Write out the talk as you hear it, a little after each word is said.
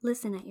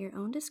Listen at your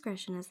own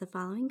discretion as the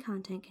following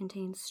content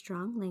contains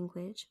strong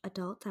language,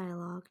 adult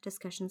dialogue,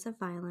 discussions of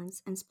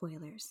violence, and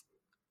spoilers.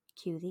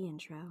 Cue the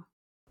intro.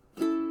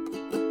 Hello,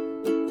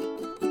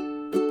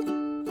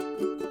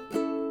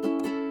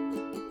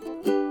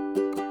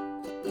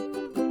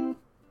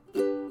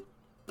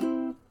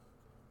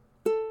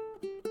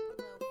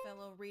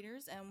 fellow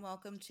readers, and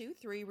welcome to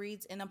Three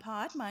Reads in a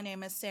Pod. My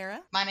name is Sarah.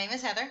 My name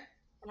is Heather.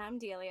 And I'm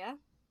Delia.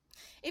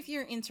 If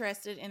you're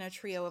interested in a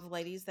trio of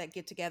ladies that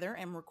get together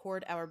and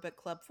record our book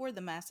club for the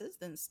masses,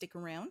 then stick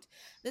around.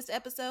 This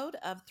episode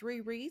of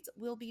Three Reads,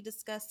 we'll be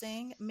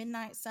discussing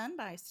Midnight Sun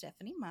by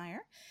Stephenie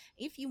Meyer.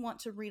 If you want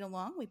to read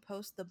along, we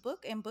post the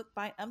book and book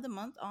bite of the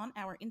month on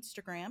our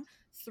Instagram,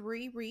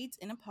 Three Reads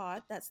in a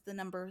Pod. That's the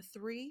number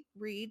 3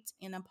 Reads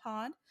in a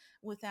Pod.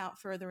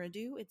 Without further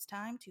ado, it's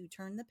time to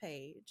turn the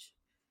page.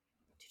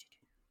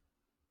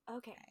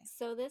 Okay,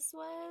 so this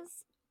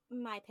was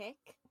my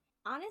pick.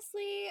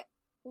 Honestly,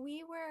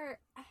 I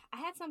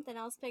had something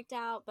else picked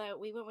out, but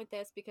we went with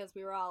this because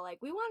we were all like,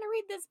 we want to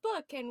read this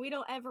book, and we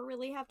don't ever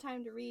really have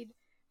time to read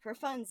for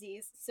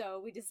funsies,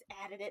 so we just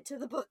added it to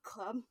the book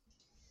club.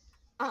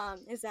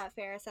 Is that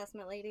fair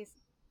assessment, ladies?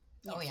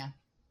 Yes. Oh, yeah.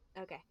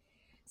 Okay.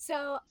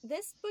 So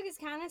this book is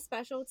kind of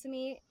special to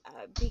me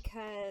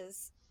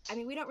because,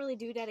 we don't really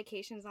do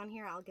dedications on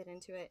here. I'll get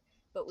into it.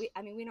 But we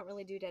don't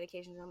really do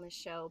dedications on this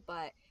show,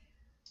 but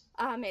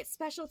it's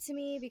special to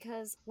me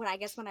because when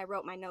I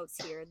wrote my notes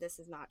here, this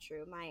is not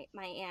true. My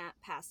aunt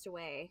passed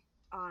away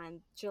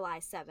on July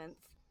 7th,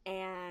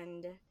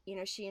 and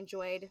she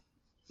enjoyed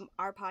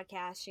our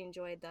podcast.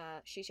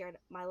 She shared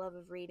my love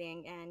of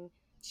reading, and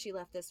she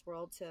left this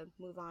world to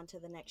move on to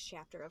the next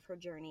chapter of her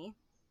journey.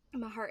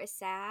 My heart is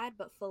sad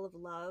but full of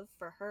love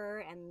for her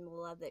and the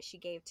love that she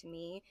gave to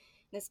me.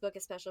 This book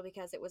is special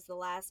because it was the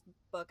last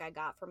book I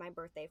got for my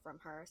birthday from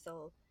her.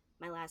 So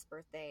my last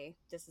birthday,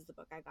 this is the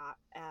book I got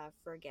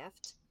for a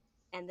gift.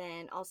 And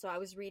then also I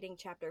was reading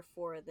chapter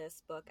 4 of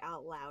this book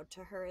out loud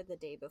to her the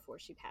day before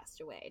she passed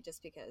away,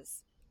 just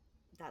because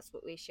that's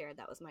what we shared.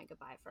 That was my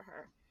goodbye for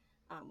her,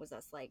 was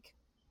us like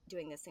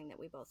doing this thing that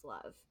we both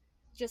love.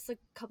 Just a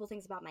couple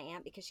things about my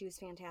aunt, because she was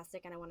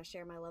fantastic and I want to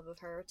share my love of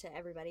her to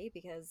everybody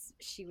because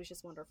she was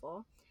just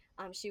wonderful.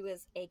 She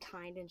was a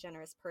kind and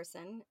generous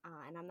person,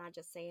 and I'm not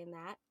just saying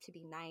that to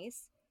be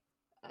nice.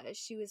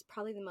 She was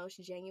probably the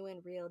most genuine,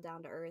 real,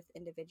 down-to-earth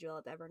individual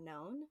I've ever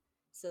known.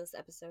 So this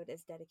episode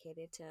is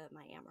dedicated to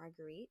my Aunt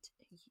Marguerite.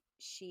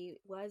 She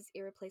was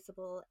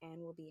irreplaceable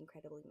and will be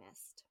incredibly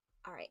missed.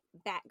 All right,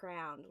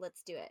 background.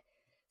 Let's do it.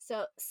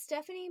 So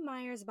Stephenie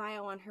Meyer's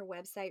bio on her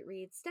website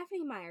reads,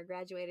 Stephenie Meyer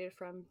graduated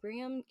from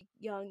Brigham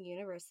Young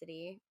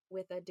University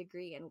with a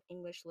degree in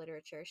English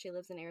literature. She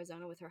lives in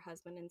Arizona with her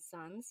husband and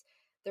sons.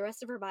 The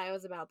rest of her bio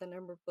is about the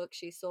number of books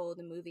she sold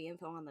and movie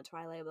info on the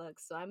Twilight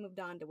books, so I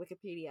moved on to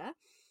Wikipedia.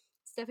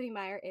 Stephenie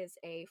Meyer is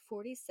a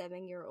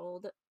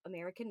 47-year-old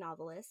American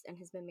novelist and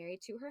has been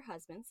married to her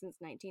husband since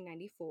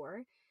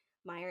 1994.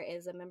 Meyer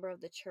is a member of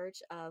the Church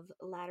of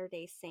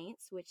Latter-day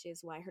Saints, which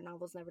is why her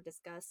novels never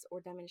discuss or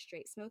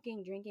demonstrate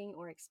smoking, drinking,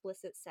 or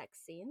explicit sex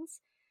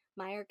scenes.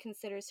 Meyer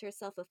considers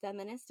herself a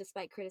feminist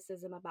despite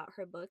criticism about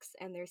her books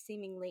and their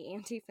seemingly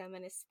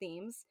anti-feminist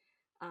themes.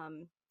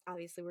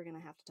 Obviously, we're going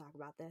to have to talk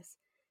about this.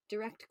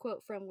 Direct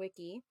quote from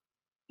Wiki.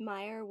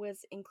 Meyer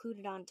was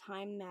included on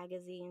Time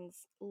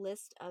magazine's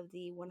list of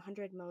the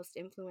 100 most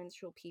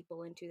influential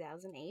people in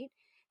 2008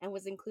 and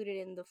was included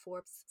in the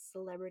Forbes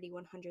Celebrity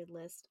 100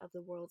 list of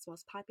the world's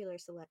most popular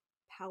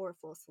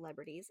powerful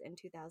celebrities in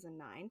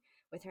 2009,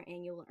 with her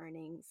annual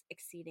earnings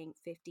exceeding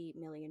 $50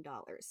 million.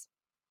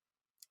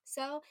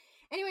 So,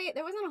 anyway,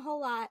 there wasn't a whole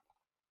lot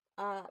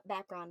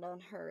background on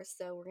her,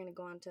 so we're going to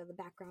go on to the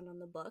background on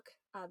the book.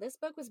 This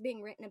book was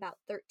being written about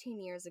 13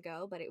 years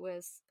ago, but it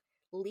was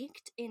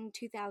leaked in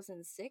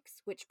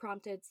 2006, which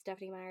prompted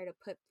Stephenie Meyer to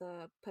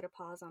put a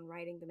pause on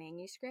writing the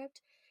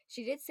manuscript.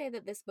 She did say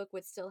that this book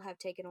would still have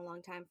taken a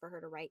long time for her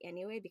to write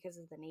anyway because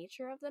of the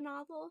nature of the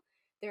novel.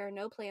 There are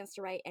no plans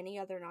to write any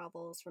other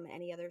novels from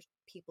any other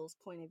people's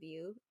point of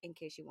view, in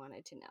case you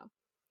wanted to know.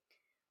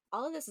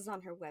 All of this is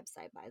on her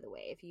website, by the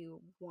way. If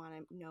you want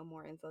to know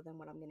more info than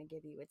what I'm going to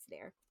give you, it's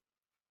there.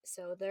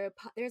 So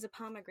there's a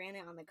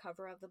pomegranate on the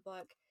cover of the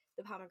book.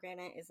 The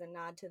pomegranate is a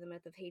nod to the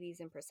myth of Hades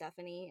and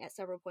Persephone. At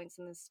several points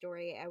in the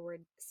story,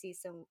 Edward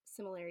sees some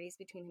similarities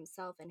between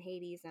himself and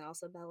Hades, and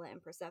also Bella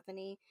and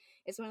Persephone.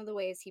 It's one of the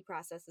ways he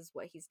processes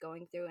what he's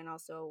going through, and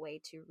also a way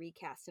to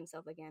recast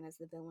himself again as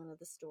the villain of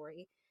the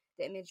story.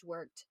 The image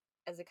worked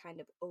as a kind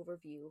of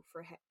overview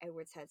for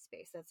Edward's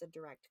headspace. That's a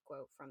direct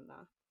quote from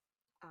the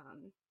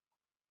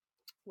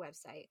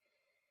website.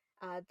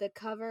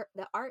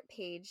 The art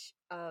page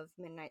of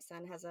Midnight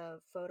Sun has a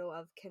photo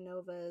of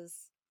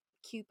Canova's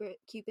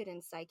Cupid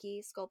and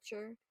Psyche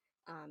sculpture,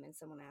 and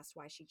someone asked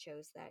why she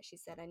chose that. She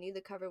said, I knew the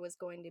cover was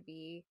going to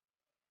be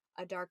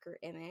a darker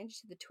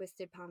image, the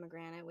twisted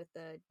pomegranate with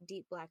the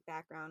deep black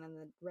background and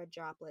the red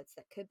droplets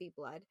that could be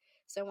blood,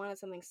 so I wanted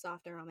something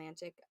soft and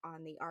romantic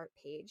on the art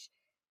page.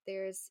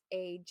 There's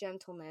a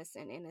gentleness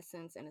and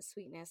innocence and a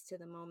sweetness to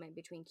the moment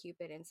between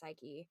Cupid and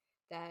Psyche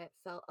that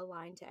felt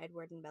aligned to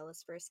Edward and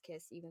Bella's first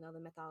kiss, even though the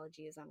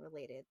mythology is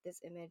unrelated.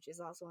 This image is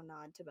also a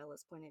nod to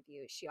Bella's point of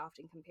view. She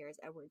often compares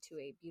Edward to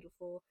a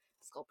beautiful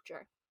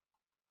sculpture.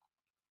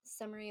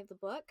 Summary of the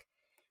book.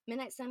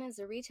 Midnight Sun is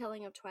a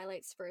retelling of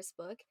Twilight's first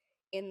book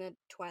in the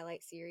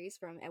Twilight series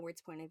from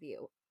Edward's point of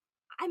view.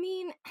 I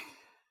mean,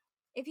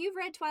 if you've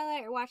read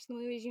Twilight or watched the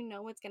movies, you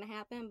know what's going to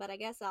happen, but I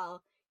guess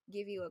I'll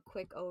give you a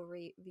quick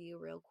overview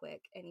real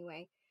quick.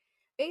 Anyway,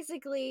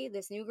 basically,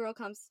 this new girl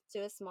comes to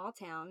a small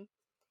town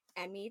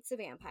and meets a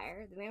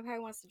vampire. The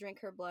vampire wants to drink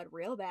her blood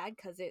real bad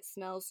because it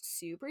smells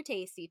super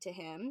tasty to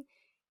him.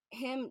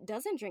 Him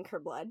doesn't drink her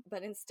blood,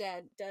 but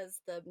instead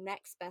does the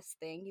next best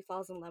thing. He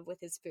falls in love with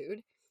his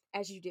food,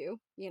 as you do,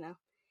 you know.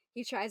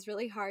 He tries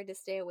really hard to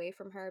stay away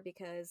from her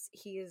because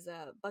he is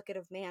a bucket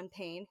of man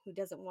pain who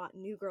doesn't want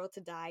New Girl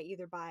to die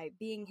either by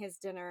being his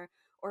dinner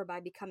or by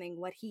becoming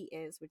what he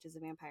is, which is a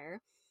vampire.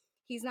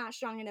 He's not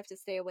strong enough to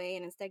stay away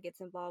and instead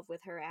gets involved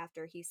with her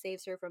after he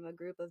saves her from a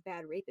group of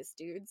bad rapist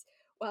dudes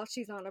while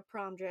she's on a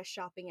prom dress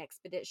shopping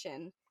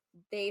expedition.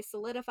 They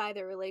solidify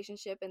their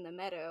relationship in the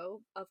meadow,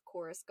 of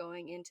course,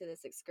 going into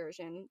this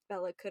excursion.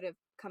 Bella could have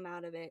come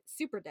out of it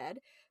super dead,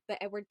 but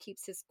Edward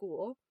keeps his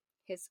cool.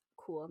 His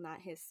cool, not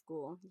his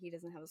school. He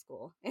doesn't have a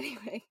school.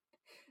 Anyway,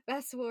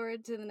 fast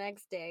forward to the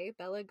next day.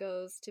 Bella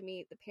goes to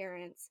meet the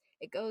parents.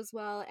 It goes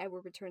well.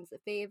 Edward returns the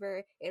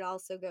favor. It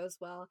also goes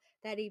well.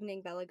 That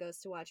evening, Bella goes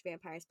to watch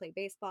vampires play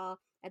baseball.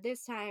 At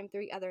this time,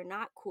 3 other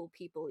not cool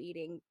people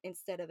eating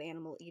instead of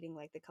animal eating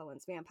like the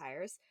Cullens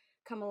vampires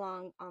come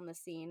along on the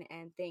scene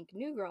and think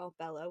New Girl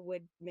Bella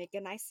would make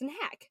a nice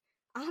snack.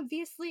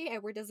 Obviously,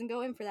 Edward doesn't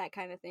go in for that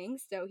kind of thing,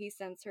 so he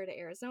sends her to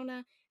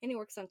Arizona and he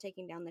works on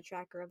taking down the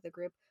tracker of the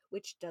group,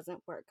 which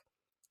doesn't work.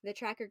 The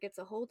tracker gets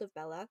a hold of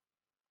Bella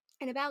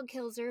and about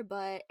kills her,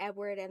 but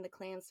Edward and the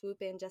clan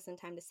swoop in just in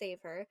time to save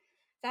her.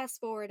 Fast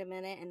forward a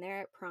minute and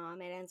they're at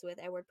prom. It ends with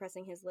Edward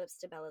pressing his lips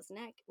to Bella's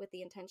neck with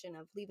the intention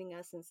of leaving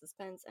us in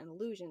suspense and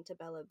allusion to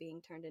Bella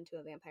being turned into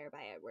a vampire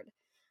by Edward.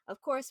 Of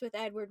course, with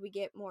Edward, we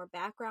get more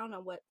background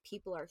on what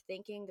people are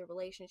thinking, the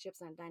relationships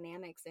and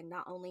dynamics, and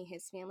not only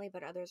his family,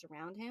 but others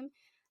around him.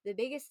 The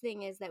biggest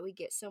thing is that we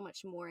get so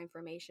much more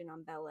information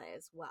on Bella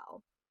as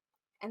well.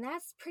 And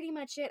that's pretty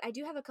much it. I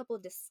do have a couple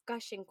of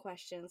discussion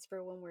questions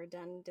for when we're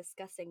done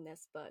discussing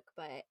this book,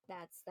 but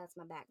that's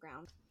my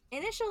background.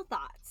 Initial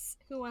thoughts.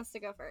 Who wants to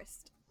go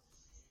first?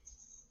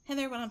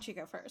 Heather, why don't you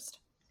go first?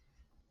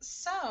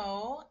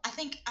 So, I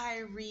think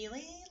I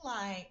really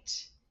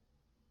liked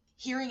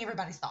hearing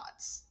everybody's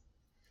thoughts.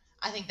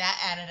 I think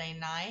that added a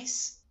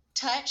nice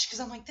touch because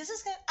I'm like, this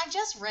is good. I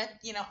just read,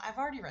 I've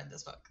already read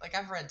this book. Like,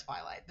 I've read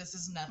Twilight. This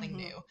is nothing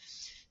new.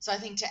 So I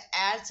think to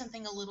add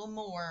something a little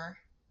more,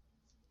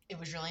 it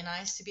was really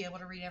nice to be able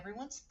to read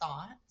everyone's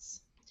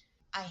thoughts.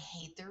 I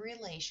hate their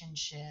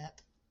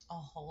relationship a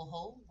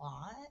whole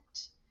lot.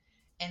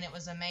 And it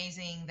was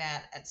amazing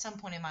that at some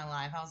point in my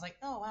life, I was like,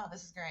 oh, wow,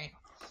 this is great.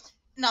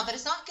 Not that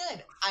it's not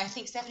good. I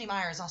think Stephenie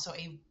Meyer is also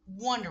a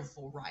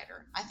wonderful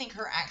writer. I think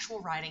her actual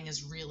writing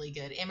is really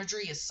good.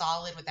 Imagery is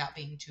solid without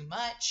being too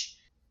much.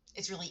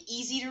 It's really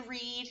easy to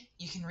read.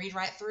 You can read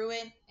right through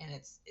it, and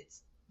it's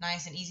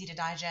nice and easy to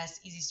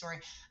digest, easy story.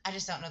 I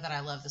just don't know that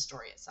I love the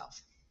story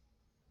itself.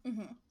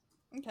 Mm-hmm.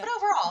 Okay. But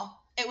overall,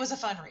 it was a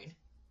fun read.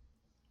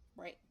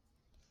 Right.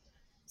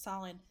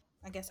 Solid.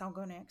 I guess I'll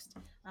go next.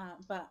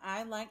 But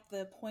I liked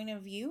the point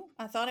of view.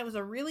 I thought it was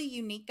a really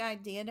unique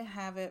idea to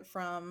have it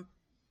from,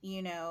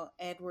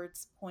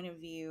 Edward's point of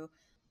view.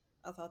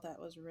 I thought that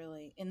was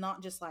really, and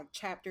not just like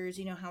chapters,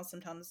 how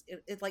sometimes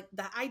it's like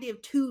the idea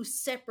of 2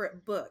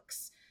 separate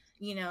books,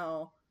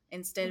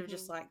 instead of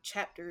just like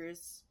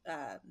chapters,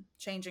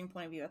 changing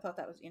point of view. I thought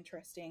that was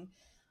interesting.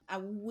 I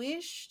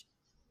wished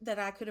that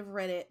I could have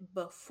read it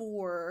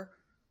before.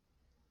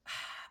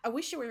 I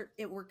wish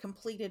it were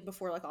completed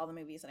before like all the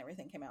movies and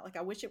everything came out. Like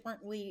I wish it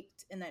weren't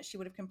leaked and that she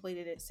would have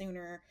completed it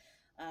sooner,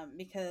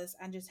 because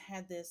I just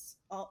had this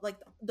like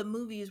the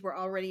movies were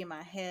already in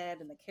my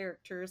head and the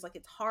characters. Like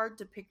it's hard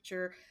to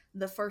picture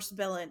the first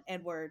Bella and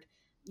Edward,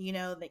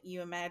 that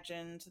you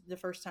imagined the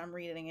first time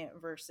reading it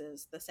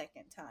versus the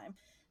second time.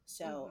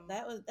 So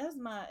that was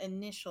my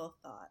initial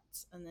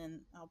thoughts, and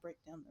then I'll break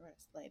down the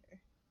rest later.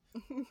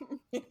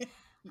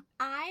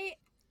 I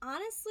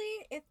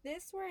honestly, if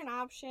this were an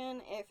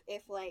option,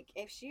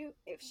 if she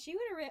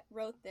would have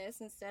wrote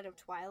this instead of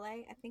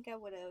Twilight, I think I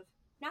would have.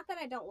 Not that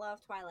I don't love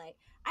Twilight,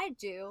 I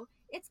do.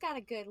 It's got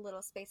a good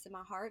little space in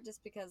my heart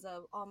just because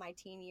of all my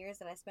teen years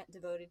that I spent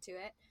devoted to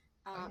it.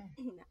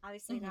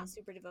 Obviously, not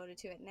super devoted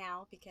to it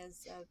now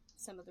because of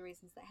some of the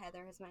reasons that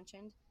Heather has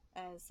mentioned,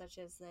 such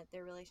as that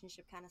their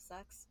relationship kind of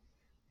sucks.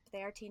 But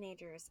they are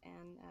teenagers,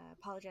 and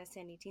apologize to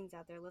any teens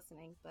out there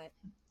listening, but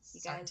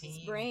you guys'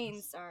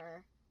 brains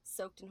are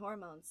soaked in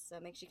hormones, so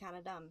it makes you kind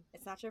of dumb.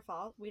 It's not your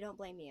fault. We don't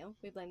blame you.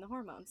 We blame the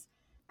hormones.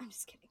 I'm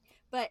just kidding.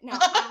 But no,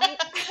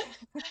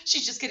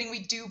 She's just kidding. We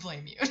do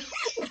blame you.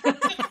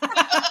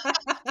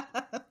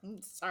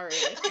 Sorry.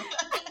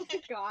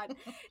 God.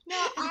 No,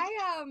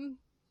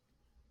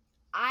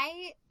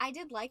 I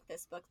did like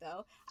this book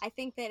though. I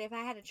think that if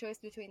I had a choice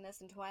between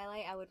this and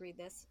Twilight, I would read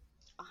this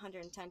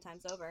 110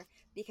 times over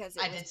because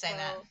I it was did say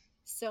that.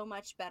 so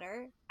much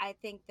better. I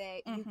think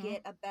that you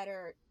get a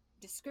better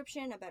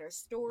description, a better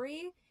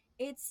story.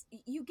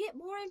 You get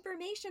more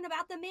information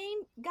about the main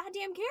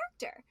goddamn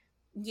character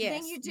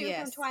than you do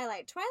from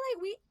Twilight.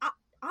 Twilight, we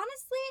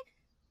honestly,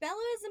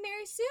 Bella is a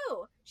Mary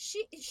Sue.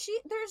 She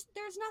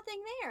there's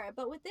nothing there.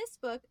 But with this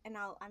book, and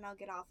I'll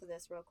get off of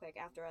this real quick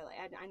after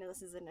I know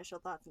this is initial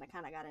thoughts and I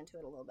kind of got into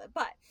it a little bit.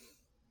 But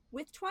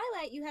with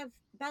Twilight, you have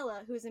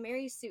Bella, who's a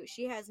Mary Sue.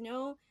 She has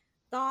no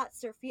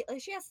thoughts or feel.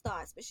 She has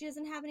thoughts, but she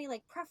doesn't have any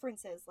like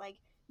preferences. Like,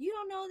 you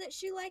don't know that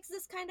she likes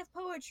this kind of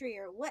poetry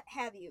or what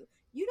have you.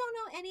 You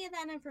don't know any of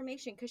that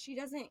information because she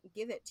doesn't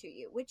give it to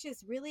you, which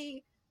is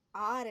really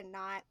odd and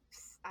not.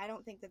 I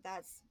don't think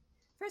that's.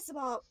 First of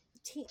all,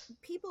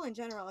 people in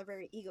general are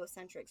very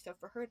egocentric, so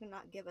for her to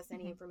not give us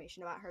any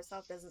information about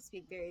herself doesn't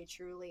speak very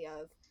truly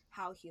of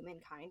how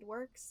humankind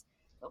works.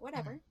 But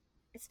whatever,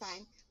 it's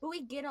fine. But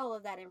we get all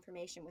of that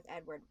information with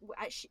Edward.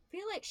 I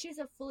feel like she's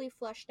a fully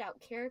fleshed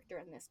out character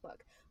in this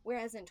book,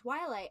 whereas in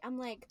Twilight, I'm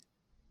like,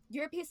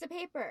 you're a piece of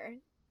paper.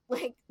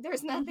 Like,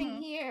 there's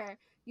nothing here.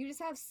 You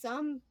just have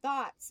some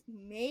thoughts,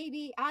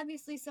 maybe,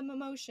 obviously some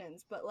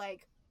emotions, but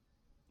like,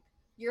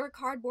 you're a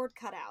cardboard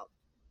cutout.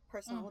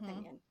 Personal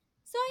opinion.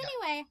 So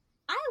anyway,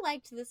 I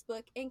liked this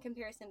book in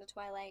comparison to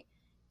Twilight.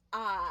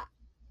 I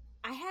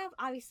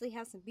obviously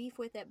have some beef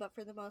with it, but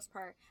for the most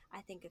part,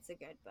 I think it's a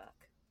good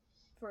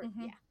book.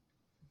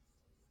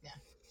 Yeah.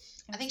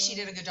 I think she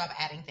did a good job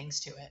adding things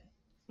to it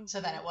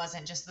so that it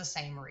wasn't just the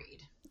same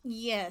read.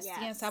 Yes.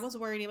 I was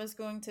worried it was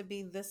going to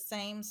be the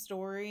same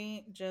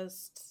story,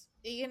 just,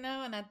 and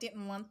I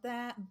didn't want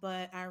that,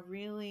 but I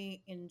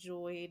really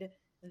enjoyed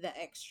the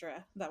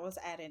extra that was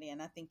added in.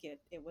 I think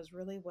it was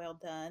really well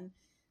done.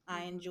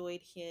 I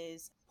enjoyed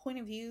his point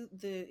of view,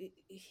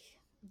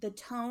 the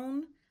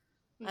tone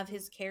of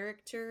his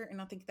character,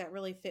 and I think that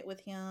really fit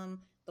with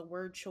him. The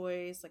word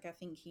choice, like, I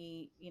think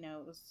he,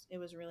 it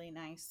was really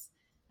nice.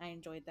 I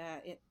enjoyed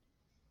that.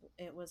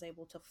 It was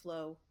able to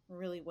flow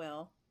really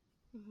well.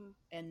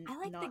 And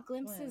I like the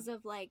glimpses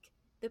of like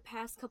the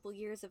past couple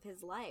years of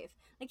his life.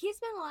 Like, he's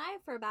been alive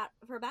for about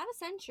a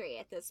century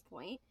at this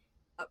point,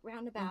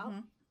 roundabout.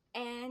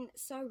 And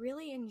so I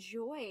really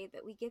enjoy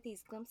that we get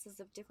these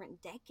glimpses of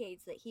different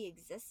decades that he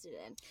existed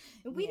in.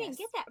 And we didn't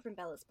get that from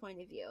Bella's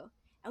point of view.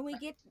 And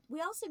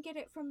we also get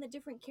it from the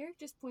different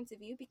characters' points of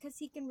view because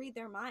he can read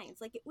their minds.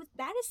 Like,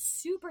 that is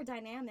super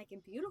dynamic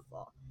and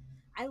beautiful.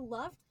 I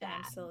loved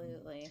that.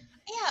 Absolutely.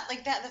 Yeah,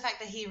 like that, the fact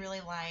that he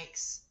really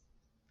likes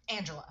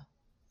Angela.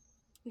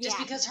 Just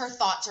because her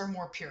thoughts are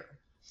more pure.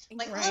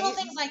 Like, little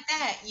things like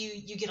that,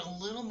 you get a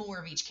little more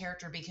of each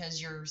character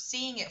because you're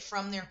seeing it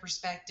from their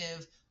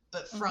perspective,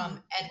 but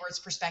from Edward's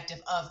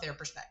perspective of their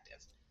perspective.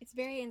 It's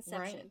very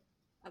Inception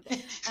of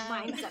it.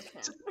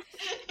 Mindception.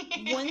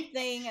 One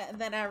thing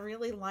that I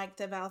really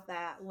liked about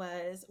that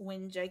was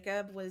when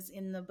Jacob was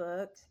in the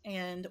book,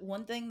 and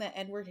one thing that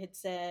Edward had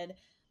said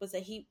was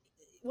that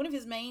one of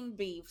his main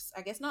beefs,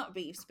 I guess not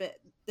beefs, but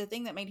the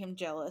thing that made him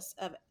jealous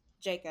of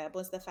Jacob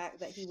was the fact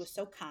that he was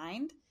so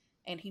kind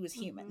and he was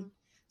human.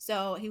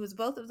 So he was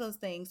both of those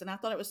things, and I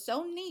thought it was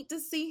so neat to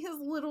see his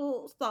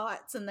little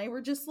thoughts, and they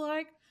were just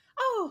like,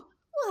 oh,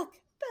 look,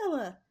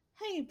 Bella,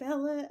 hey,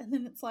 Bella, and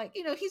then it's like,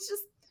 he's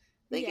just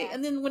thinking,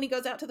 and then when he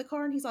goes out to the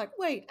car and he's like,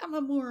 wait, I'm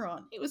a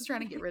moron, he was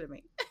trying to get rid of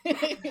me.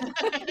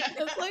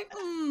 It's like,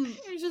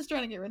 he was just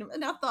trying to get rid of me.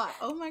 And I thought,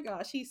 oh my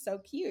gosh, he's so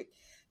cute,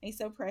 he's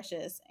so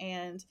precious,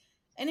 and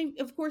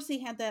of course he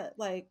had that,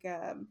 like,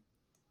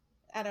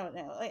 I don't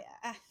know, like,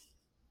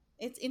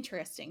 it's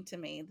interesting to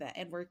me that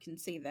Edward can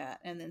see that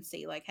and then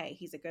see, like, hey,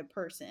 he's a good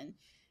person,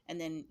 and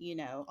then,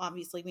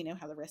 obviously we know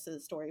how the rest of the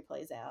story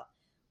plays out.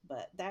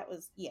 But that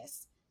was,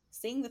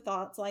 seeing the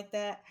thoughts like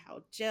that,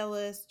 how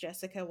jealous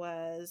Jessica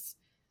was,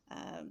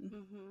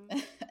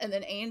 and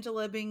then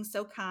Angela being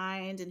so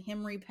kind and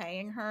him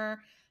repaying her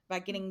by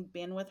getting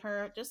Ben with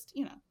her, just,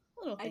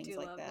 little things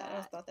like that.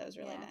 I thought that was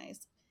really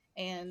nice.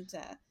 And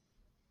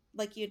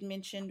like you had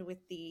mentioned with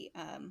the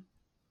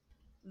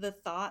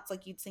thoughts,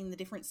 like you'd seen the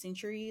different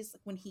centuries,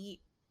 like when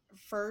he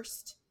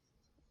first,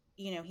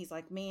 he's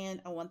like,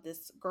 man, I want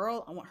this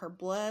girl, I want her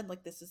blood,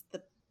 like this is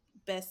the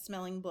best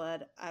smelling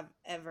blood I've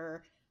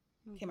ever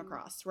came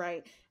across,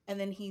 right? And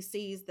then he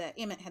sees that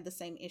Emmett had the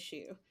same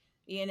issue,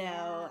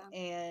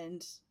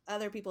 and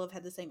other people have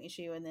had the same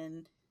issue, and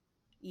then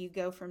you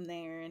go from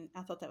there. And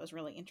I thought that was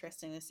really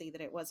interesting to see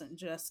that it wasn't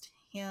just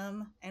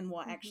him and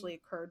what actually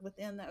occurred with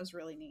them. That was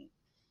really neat.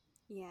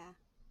 He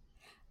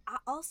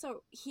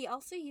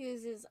also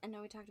uses, I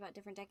know we talked about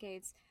different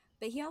decades,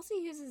 but he also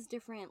uses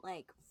different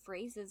like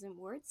phrases and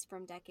words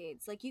from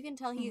decades. Like, you can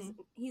tell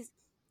he's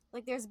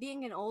like, there's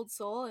being an old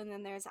soul, and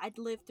then there's I'd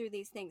lived through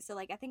these things. So,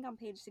 like, I think on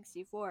page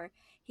 64,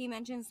 he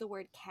mentions the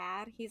word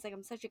cad. He's like,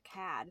 I'm such a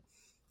cad.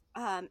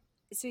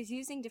 So he's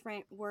using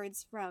different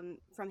words from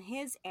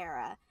his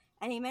era,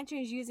 and he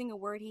mentions using a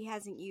word he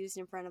hasn't used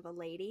in front of a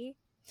lady.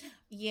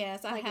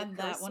 Yes, I had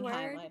that one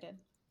highlighted.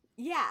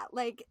 Yeah,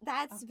 like,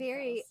 that's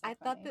very, I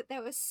thought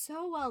that was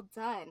so well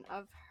done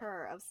of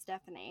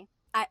Stephanie.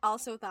 I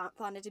also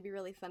found it to be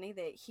really funny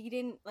that he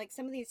didn't, like,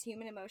 some of these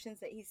human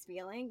emotions that he's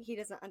feeling, he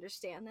doesn't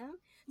understand them.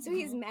 So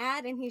he's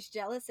mad and he's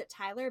jealous at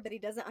Tyler, but he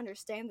doesn't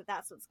understand that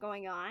that's what's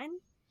going on,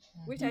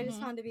 which I just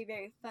found to be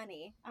very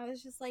funny. I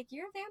was just like,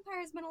 your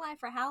vampire has been alive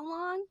for how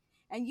long?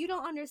 And you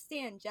don't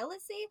understand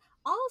jealousy?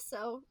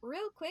 Also,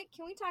 real quick,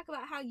 can we talk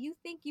about how you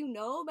think you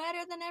know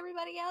better than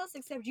everybody else,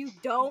 except you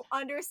don't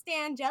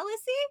understand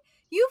jealousy?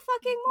 You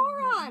fucking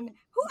moron!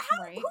 Who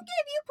gave you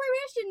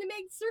permission to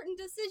make certain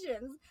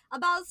decisions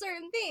about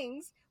certain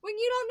things when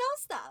you don't know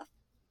stuff?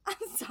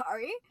 I'm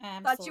sorry.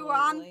 Absolutely. Thought you were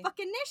on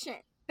fucking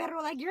mission. Better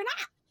like you're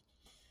not.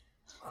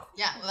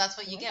 Yeah, well, that's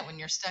what you get when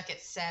you're stuck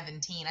at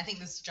 17. I think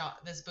this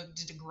book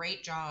did a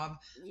great job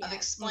of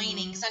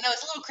explaining, because I know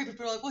it's a little creepy.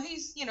 People are like, well,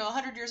 he's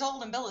 100 years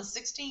old and Bella's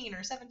 16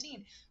 or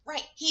 17.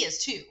 Right, he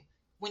is too.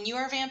 When you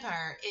are a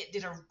vampire, it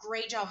did a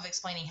great job of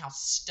explaining how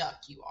stuck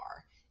you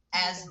are.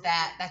 As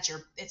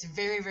it's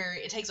very, very,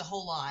 it takes a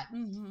whole lot for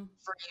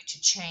you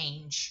to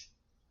change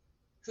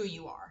who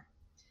you are.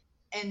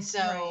 And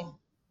so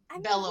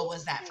Bella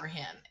was that for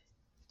him.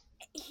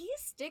 He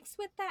sticks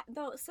with that,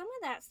 though. Some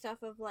of that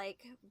stuff of, like,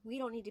 we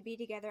don't need to be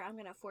together, I'm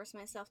going to force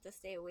myself to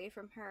stay away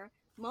from her.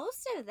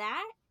 Most of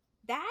that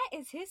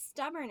is his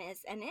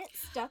stubbornness, and it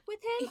stuck with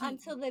him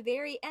until the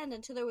very end,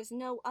 until there was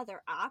no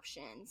other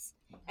options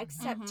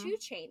except to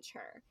change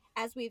her,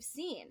 as we've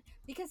seen.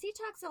 Because he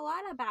talks a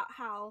lot about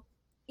how,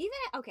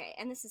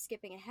 and this is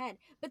skipping ahead,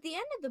 but the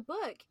end of the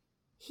book,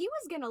 he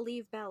was going to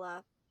leave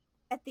Bella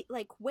at the,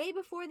 like, way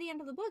before the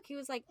end of the book. He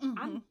was like,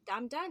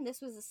 I'm done.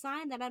 This was a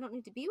sign that I don't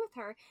need to be with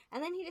her.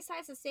 And then he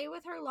decides to stay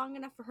with her long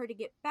enough for her to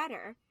get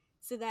better,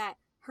 so that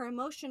her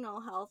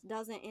emotional health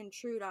doesn't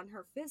intrude on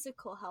her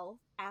physical health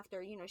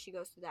after, she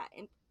goes through that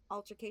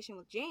altercation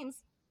with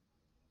James.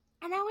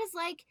 And I was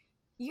like,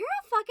 you're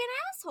a fucking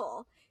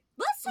asshole.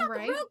 Let's talk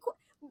real quick.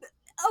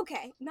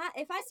 Okay, not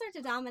if I start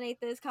to dominate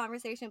this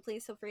conversation,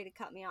 please feel free to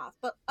cut me off.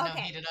 But okay,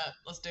 no, heat it up.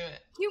 Let's do it.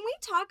 Can we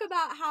talk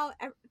about how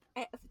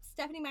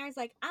Stephenie Meyer's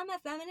like, I'm a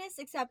feminist,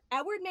 except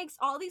Edward makes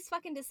all these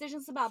fucking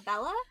decisions about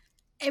Bella?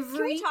 Can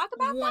we talk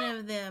about one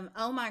of them?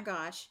 Oh my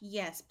gosh,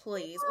 yes,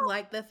 please.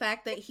 Like the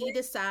fact that he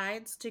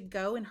decides to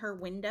go in her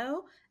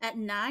window at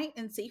night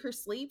and see her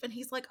sleep, and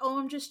he's like, "Oh,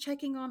 I'm just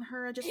checking on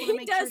her. I just want to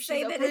make sure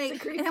she's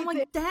okay." And I'm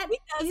like, that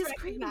is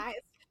creepy.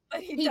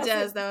 He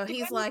does though.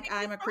 He's like,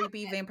 I'm a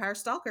creepy vampire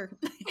stalker.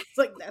 It's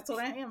like, that's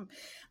what I am.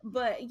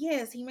 But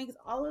yes, he makes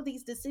all of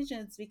these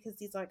decisions because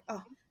he's like,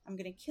 oh, I'm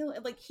gonna kill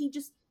it. Like, he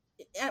just,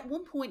 at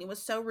one point, it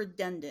was so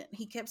redundant.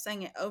 He kept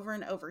saying it over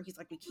and over. He's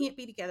like, we can't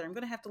be together. I'm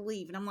gonna have to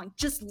leave. And I'm like,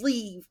 just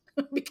leave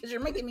because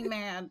you're making me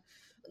mad.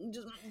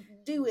 Just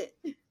do it.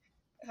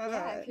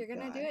 Yeah, if you're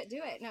gonna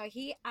do it. No,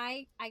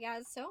 I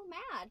got so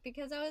mad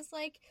because I was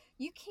like,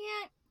 you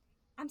can't.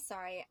 I'm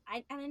sorry.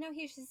 I know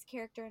he's just a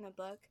character in a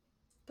book.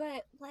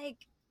 But,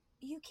 like,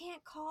 you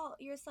can't call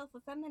yourself a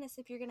feminist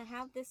if you're going to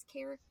have this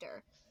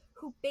character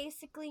who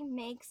basically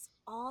makes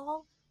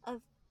all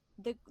of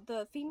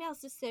the female's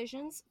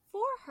decisions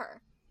for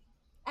her.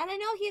 And I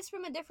know he's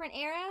from a different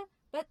era,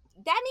 but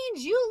that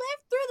means you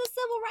lived through the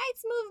civil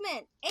rights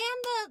movement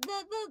and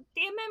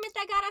the amendment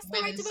that got us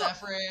the right to vote.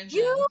 Suffrage.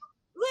 You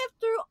lived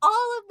through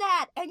all of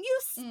that, and you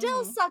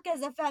still suck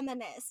as a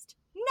feminist.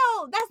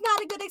 No, that's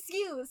not a good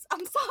excuse.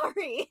 I'm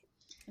sorry.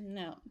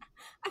 No.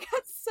 I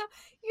got so,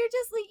 you're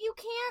just like,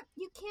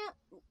 you can't,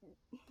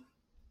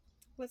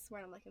 what's the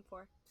word I'm looking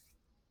for?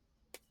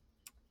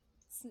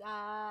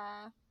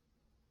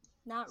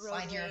 Not road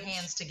Slide your rage.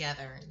 hands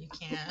together. You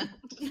can't.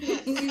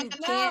 You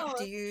can't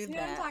do that.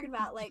 What I'm talking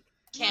about, like,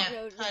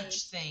 Can't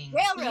punch things.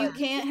 Railroad. You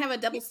can't have a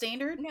double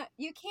standard? No,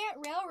 you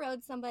can't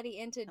railroad somebody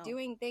into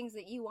doing things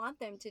that you want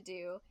them to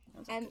do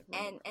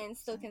and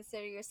still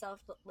consider yourself,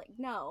 like,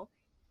 no.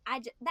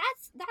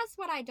 That's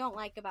what I don't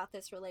like about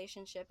this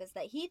relationship, is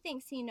that he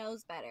thinks he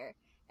knows better,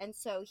 and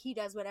so he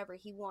does whatever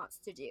he wants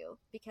to do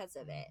because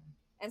of it,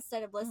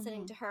 instead of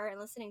listening to her and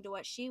listening to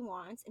what she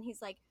wants. And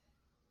he's like,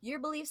 your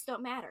beliefs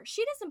don't matter.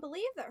 She doesn't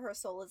believe that her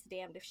soul is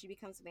damned if she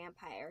becomes a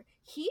vampire.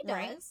 He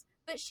does,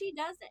 but she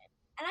doesn't.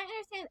 And I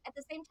understand at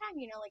the same time,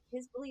 like,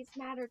 his beliefs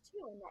matter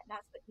too, and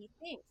that's what he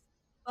thinks.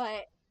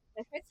 But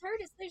if it's her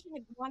decision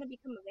to want to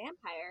become a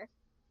vampire,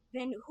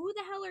 then who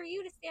the hell are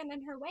you to stand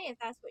in her way if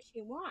that's what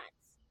she wants?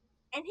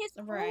 And his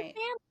whole family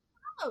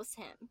follows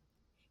him.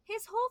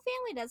 His whole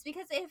family does,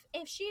 because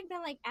if she had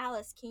been like,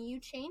 Alice, can you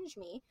change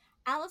me?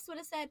 Alice would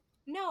have said,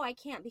 no, I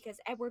can't, because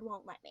Edward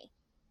won't let me.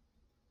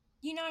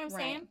 You know what I'm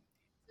saying?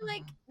 So,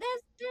 like,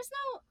 there's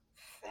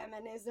no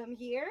feminism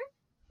here.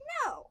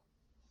 No.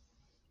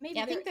 Maybe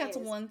I think that's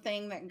is. one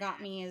thing that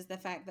got me, is the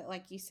fact that,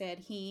 like you said,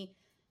 he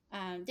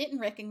didn't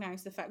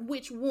recognize the fact,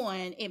 which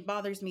one, it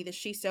bothers me that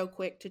she's so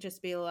quick to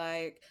just be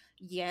like,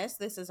 yes,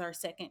 this is our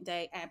second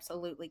date.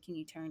 Absolutely. Can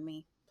you turn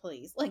me?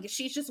 Please. Like,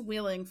 she's just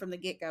willing from the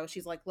get-go.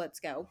 She's like,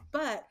 let's go.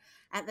 But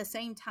at the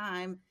same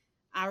time,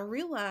 I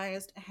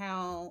realized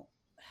how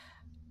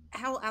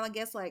I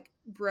guess, like,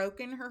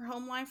 broken her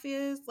home life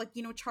is. Like,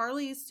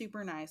 Charlie is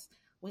super nice.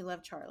 we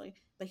love Charlie,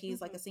 but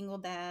he's like a Mhm. single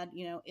dad,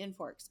 you know, in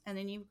Forks. And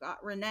then you've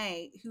got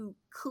Renee, who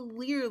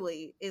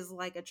clearly is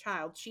like a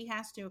child. She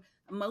has to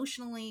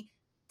emotionally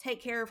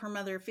take care of her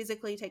mother,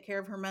 physically take care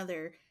of her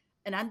mother.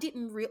 And I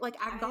didn't like,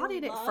 I got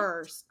it at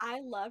first. I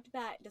loved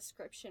that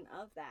description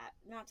of that.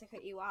 Not to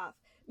cut you off,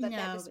 but that No,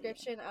 but yeah.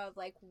 description of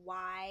like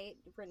why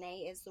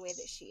Renee is the way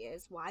that she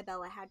is, why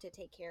Bella had to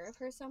take care of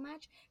her so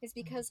much, is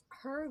because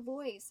her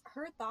voice,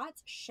 her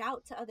thoughts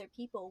shout to other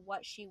people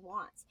what she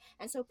wants,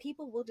 and so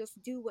people will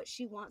just do what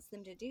she wants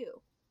them to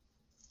do.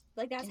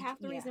 Like that's half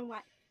the Yeah. reason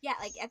why. Yeah,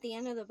 like at the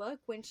end of the book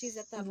when she's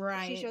at the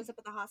Right. she shows up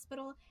at the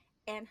hospital.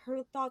 And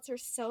her thoughts are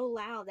so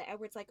loud that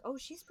Edward's like, oh,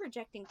 she's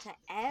projecting to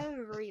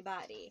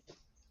everybody.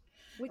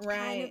 Which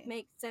kind of Right.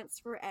 makes sense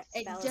for It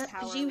Bella's does,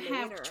 power you later.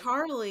 have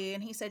Charlie,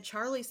 and he said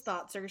Charlie's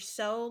thoughts are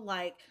so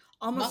like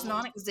almost Muffled.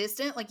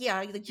 non-existent. Like, yeah,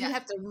 like you Yeah.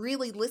 have to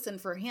really listen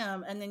for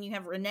him. And then you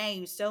have Renee,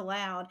 who's so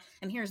loud,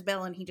 and here's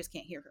Bella, and he just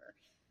can't hear her.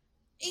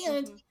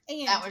 And Mhm.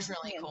 and That was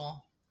really and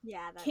cool.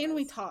 Yeah, that Can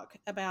we was. talk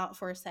about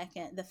for a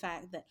second the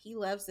fact that he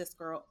loves this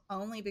girl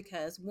only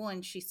because,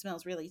 one, she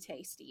smells really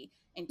tasty,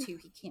 and two,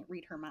 he can't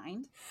read her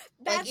mind.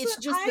 That's Like, it's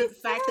what just I the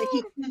fact that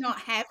he said.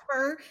 cannot have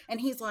her, and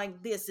he's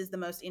like, this is the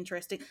most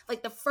interesting.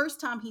 Like, the first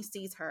time he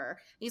sees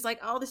her, he's like,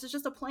 oh, this is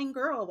just a plain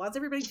girl. Why is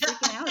everybody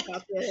freaking out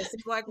about this?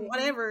 He's like, Mhm.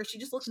 whatever, she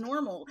just looks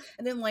normal.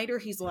 And then later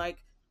he's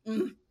like,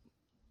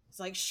 it's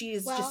like, she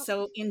is Well- just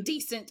so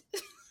indecent.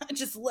 I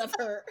just love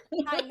her.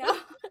 I know.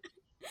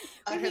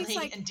 But he's Utterly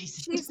like,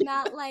 indecent.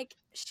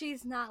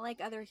 she's not like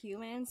other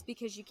humans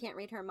because you can't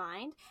read her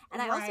mind. And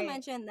I also Right.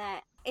 mentioned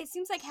that it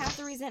seems like half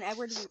the reason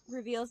Edward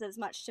reveals as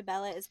much to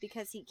Bella is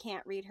because he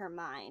can't read her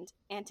mind,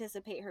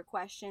 anticipate her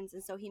questions,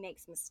 and so he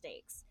makes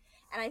mistakes.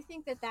 And I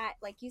think that,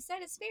 like you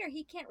said, is fair.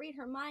 He can't read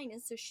her mind,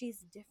 and so she's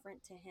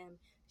different to him.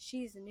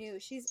 She's new.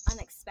 She's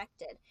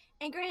unexpected.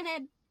 And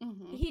granted,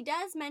 Mhm. he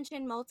does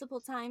mention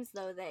multiple times,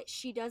 though, that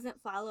she doesn't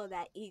follow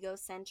that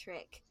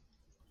egocentric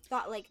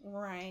thought, like,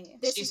 Right.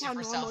 this She's is how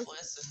super normal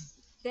selfless.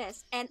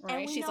 this. And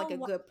Right. we She's like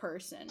know a good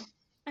person.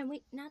 and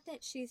we not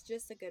that she's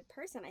just a good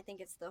person. I think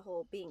it's the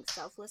whole being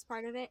selfless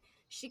part of it.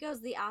 She goes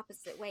the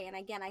opposite way, and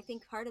again, I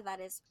think part of that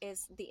is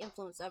the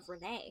influence of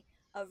Renee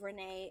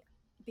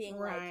being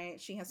like,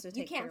 Right. She has to you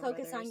take care can't of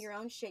focus on others. your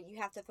own shit. You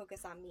have to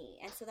focus on me.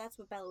 And so that's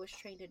what Bella was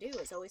trained to do,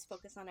 is always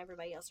focus on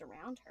everybody else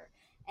around her.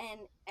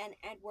 And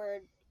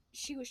Edward,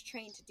 she was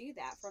trained to do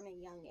that from a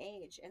young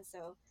age. And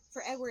so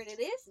for Edward, it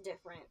is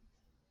different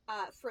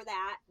for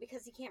that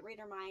because he can't read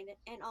her mind,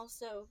 and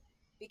also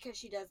because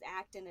she does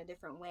act in a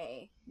different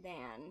way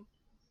than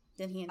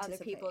he other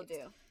people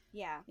anticipates. do.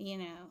 Yeah. You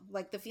know,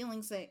 like the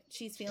feelings that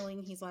she's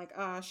feeling, he's like,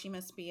 she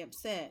must be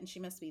upset and she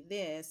must be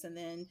this. And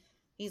then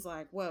he's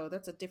like, whoa,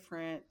 that's a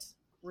different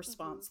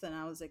response than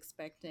I was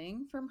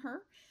expecting from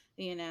her.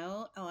 You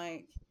know,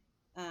 like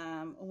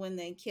when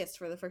they kissed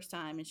for the first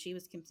time and she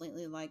was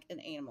completely like an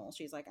animal.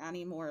 She's like, I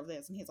need more of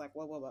this. And he's like,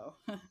 whoa.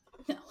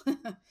 No.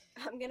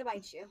 I'm gonna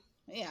bite you.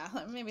 Yeah,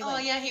 maybe Oh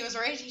like, yeah, he was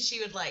right.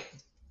 She would like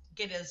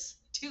get his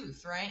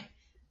tooth, right?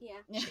 Yeah.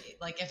 Yeah.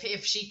 Like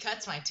if she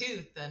cuts my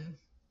tooth, then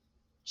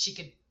she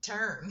could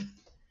turn.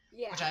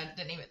 Yeah. Which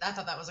I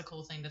thought that was a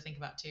cool thing to think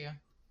about too.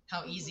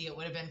 How easy it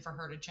would have been for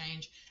her to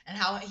change, and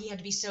how he had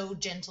to be so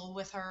gentle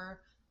with her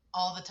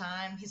all the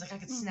time. He's like, I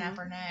could snap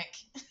her neck.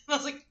 I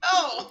was like,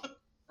 oh.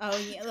 Oh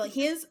yeah, like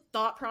his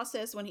thought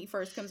process when he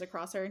first comes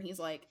across her, and he's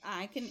like,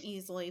 I can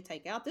easily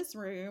take out this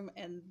room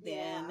and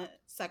then Yeah.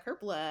 suck her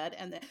blood,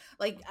 and then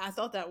like I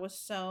thought that was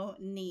so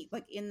neat.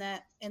 Like in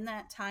that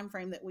time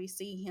frame that we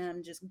see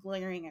him just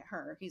glaring at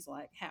her, he's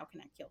like, how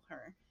can I kill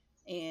her?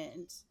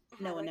 And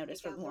no How one do I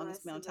noticed take for the out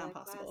longest rest amount of of time the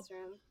possible.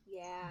 classroom?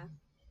 Yeah.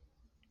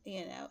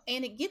 You know,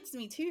 and it gets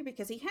me too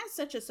because he has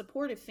such a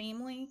supportive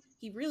family.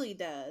 He really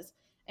does,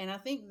 and I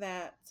think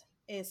that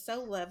is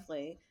so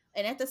lovely.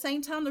 And at the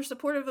same time, they're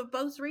supportive of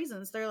both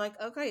reasons. They're like,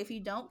 okay, if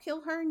you don't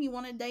kill her and you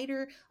want to date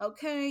her,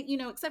 okay, you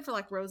know, except for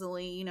like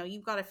Rosalie, you know,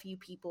 you've got a few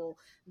people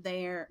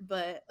there.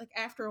 But like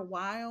after a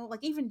while,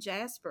 like even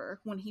Jasper,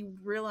 when he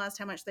realized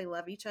how much they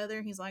love each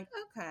other, he's like,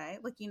 okay,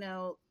 like, you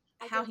know,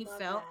 I how did he love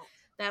felt.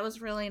 That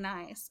was really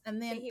nice.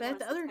 And That then, he but at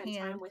wants the other to spend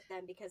hand, time with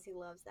them because he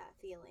loves that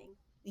feeling.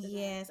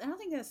 yes, and I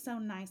think that's so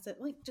nice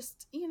that, like,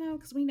 just, you know,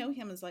 because we know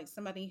him as, like,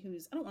 somebody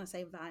who's, I don't want to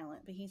say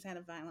violent, but he's had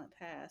a violent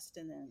past,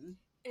 and then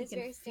It's can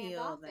very feel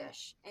that.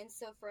 standoffish. And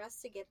so for us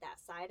to get that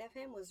side of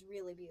him was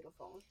really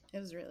beautiful. It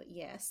was really,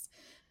 yes.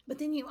 But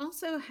then you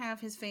also have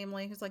his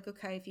family who's like,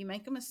 okay, if you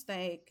make a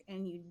mistake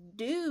and you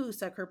do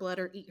suck her blood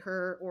or eat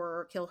her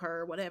or kill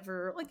her or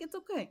whatever, like, it's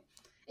okay.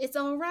 It's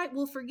all right.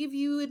 We'll forgive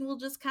you and we'll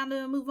just kind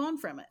of move on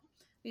from it.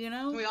 You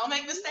know? We all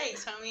make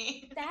mistakes,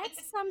 homie.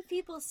 That's some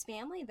people's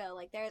family though.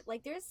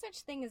 Like there's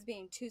such thing as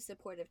being too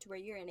supportive to where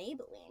you're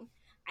enabling.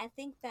 I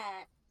think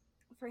that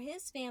for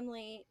his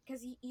family,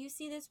 because you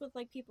see this with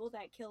like people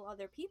that kill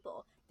other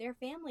people, their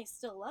family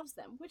still loves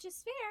them, which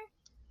is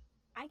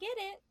fair. I get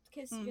it,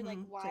 because you're like,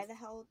 why Just- the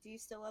hell do you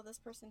still love this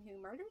person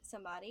who murdered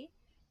somebody?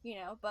 You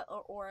know, but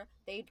or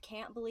they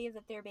can't believe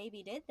that their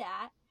baby did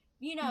that.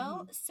 You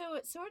know, so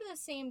it's sort of the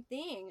same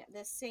thing,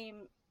 the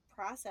same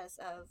process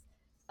of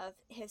of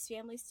his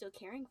family still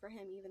caring for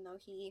him, even though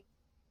he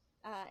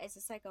is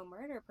a psycho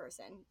murder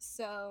person.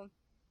 So,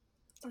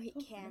 or he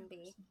can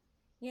be.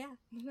 Yeah.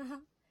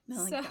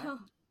 Not like So, that.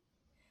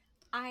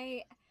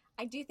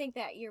 I do think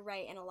that you're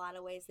right. In a lot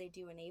of ways, they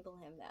do enable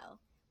him, though.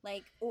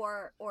 Like,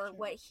 or Sure.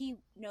 what he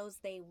knows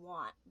they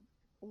want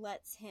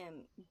lets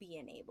him be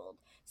enabled.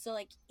 So,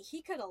 like,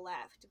 he could have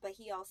left, but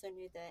he also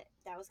knew that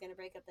that was going to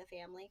break up the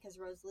family because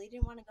Rosalie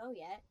didn't want to go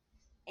yet.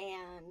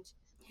 And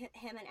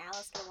him and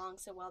Alice get along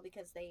so well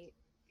because they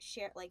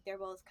share, like, they're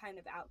both kind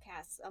of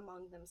outcasts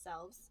among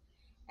themselves.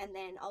 And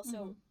then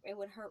also, it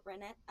would hurt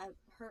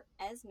hurt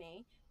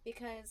Esme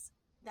because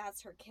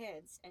that's her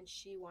kids and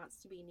she wants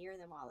to be near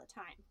them all the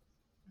time.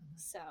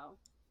 So,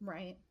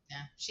 Right.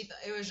 Yeah,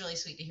 it was really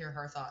sweet to hear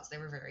her thoughts. They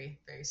were very,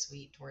 very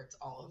sweet towards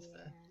all of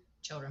the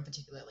children,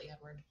 particularly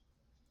Edward.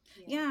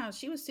 Yeah,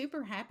 she was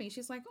super happy.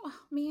 She's like, oh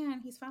man,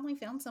 he's finally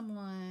found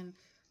someone.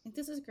 Like,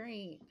 this is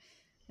great.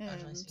 That was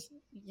And, really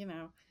sweet. you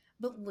know,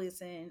 but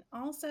listen,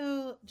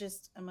 also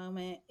just a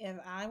moment, if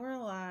I were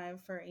alive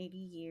for 80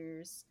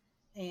 years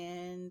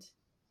and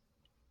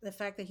the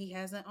fact that he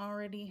hasn't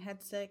already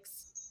had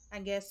sex, I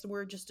guess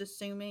we're just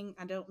assuming,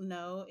 I don't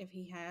know if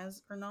he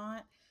has or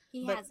not.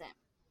 he But- hasn't.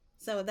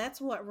 So that's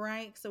what,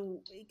 right?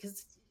 So,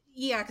 because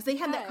they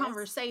had that Because-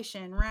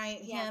 conversation, right?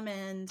 Yeah. Him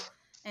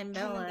and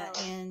Bella, Bella.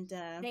 and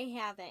They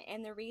haven't,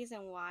 and the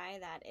reason why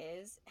that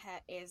is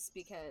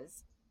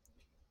because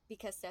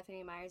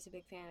Stephanie Meyer's a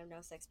big fan of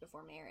no sex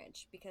before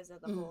marriage because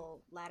of the Mhm.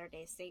 whole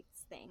Latter-day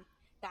Saints thing.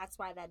 That's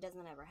why that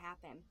doesn't ever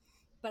happen.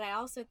 But I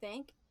also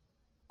think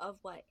of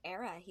what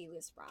era he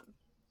was from,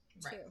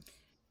 too. Right.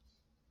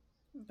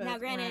 but, Now,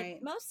 granted,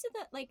 right. most of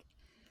the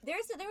there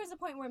was a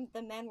point where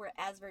the men were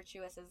as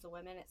virtuous as the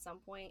women at some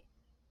point,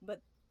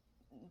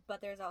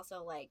 but there's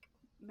also like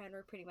men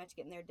were pretty much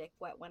getting their dick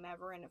wet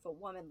whenever, and if a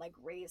woman like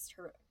raised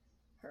her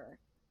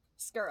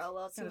skirt a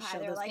little too Gotta high, show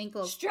they're those like,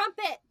 ankles.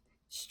 strumpet,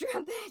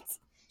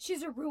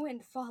 she's a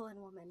ruined fallen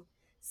woman.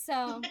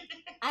 So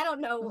I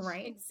don't know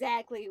Right.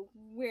 exactly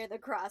where the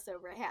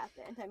crossover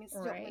happened. I mean,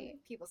 still, Right.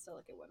 people still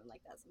look at women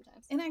like that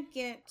sometimes. And I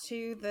get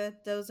too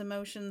that those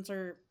emotions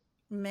are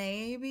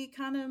maybe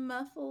kind of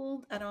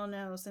muffled. I don't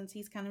know, since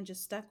he's kind of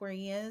just stuck where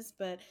he is.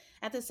 But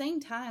at the same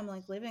time,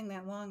 like living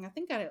that long, I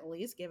think I'd at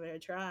least give it a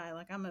try.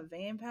 Like, I'm a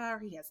vampire.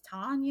 He has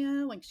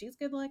Tanya. Like, she's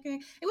good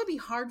looking. It would be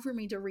hard for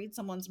me to read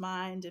someone's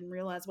mind and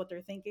realize what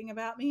they're thinking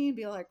about me and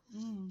be like,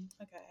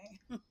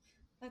 okay.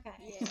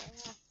 Okay. Yeah.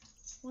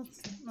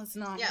 Let's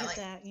not Yeah, get like-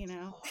 that, you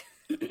know.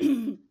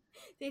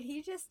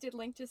 Did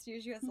Link just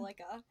use you as like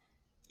a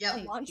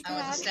Yep. launch I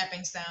was pad? a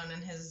stepping stone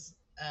in his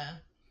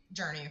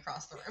journey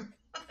across the room.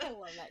 I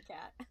love that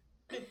cat.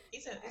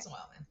 He's a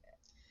wild man.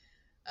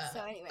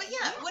 So anyway, But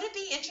yeah, would it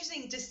be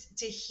interesting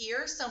to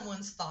hear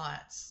someone's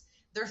thoughts?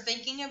 They're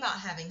thinking about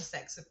having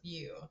sex with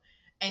you,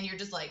 and you're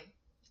just like,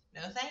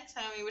 no thanks,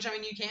 homie. Which, I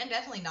mean, you can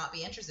definitely not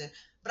be interested.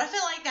 But I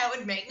feel like that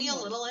would make me a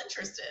little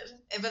interested.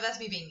 But that's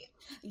me being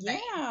vain,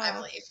 I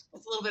believe. It's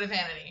a little bit of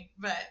vanity.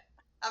 But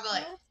I'll be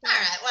like, all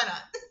right, why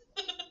not?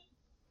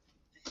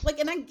 Like,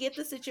 and I get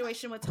the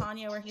situation with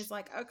Tanya where he's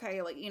like,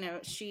 okay, like, you know,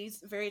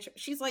 she's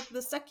like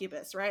the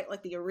succubus, right?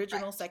 Like the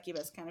original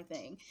succubus kind of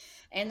thing.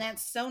 And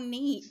that's so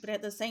neat. But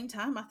at the same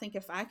time, I think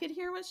if I could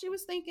hear what she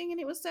was thinking and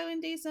it was so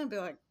indecent, I'd be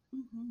like,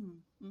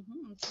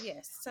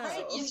 yes. So,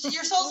 Right?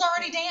 Your soul's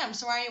already damned,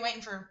 so why are you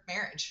waiting for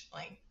marriage?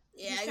 Like,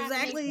 yeah, He's trying to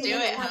exactly. make Do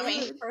it, one homie.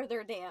 level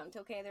further damned.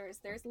 Okay,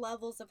 there's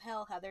levels of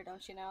hell, Heather.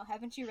 Don't you know?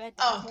 Haven't you read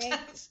oh, Dante?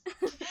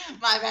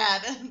 my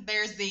bad.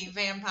 There's the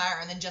vampire,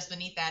 and then just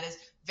beneath that is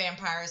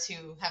vampires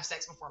who have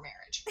sex before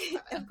marriage.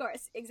 My bad. Of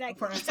course,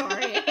 exactly.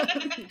 Sorry.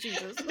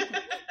 Jesus.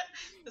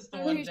 That's the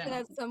I'm one pretty sure down.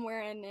 that's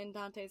somewhere in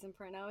Dante's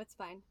Inferno. It's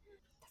fine.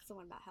 That's the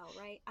one about hell,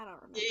 right? I don't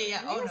remember.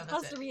 Yeah. We Oh, were no, that's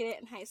supposed it. to read it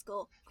in high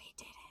school. We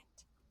didn't.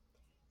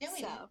 Yeah,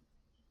 we so did.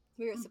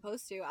 we were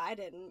supposed to. I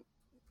didn't.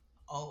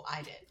 Oh,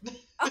 I did.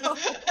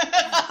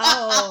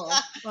 Oh,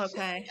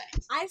 okay.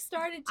 I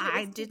started to.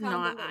 I It was too did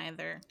not convoluted.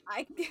 either.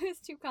 It was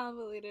too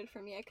convoluted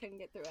for me. I couldn't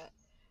get through it.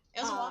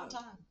 It was a long Um,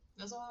 time.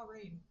 It was a while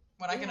read.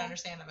 What I could yeah.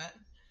 understand of it.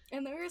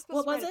 And then we were What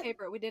supposed to was write a it?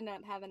 paper. We didn't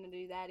end up having to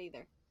do that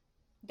either.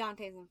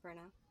 Dante's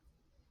Inferno.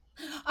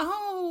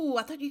 Oh,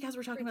 I thought you guys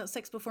were talking about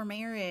sex before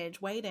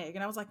marriage, waiting.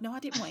 And I was like, no, I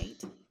didn't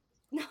wait.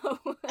 No.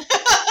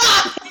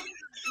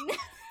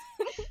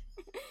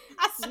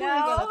 I swear to God,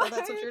 I No, thought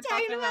that's what we you were were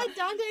talking talking about. about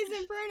Dante's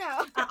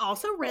Inferno. I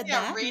also read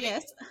Yeah, that. read it.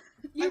 Yes.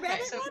 You Okay, read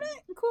it, so- read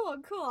it?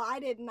 Cool. I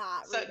did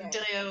not So read it.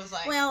 Delia was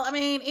like, Well, I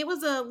mean, it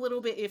was a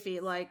little bit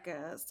iffy. Like,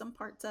 some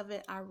parts of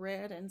it I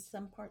read and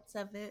some parts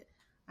of it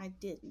I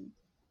didn't.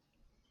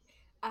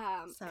 So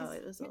 'Cause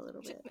it was a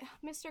little bit.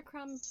 Mr.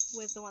 Crumb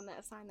was the one that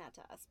assigned that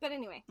to us. But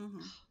anyway,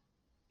 Mhm.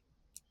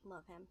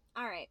 love him.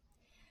 All right.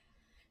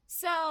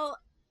 So,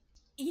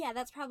 yeah,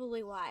 that's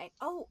probably why.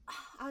 Oh,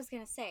 I was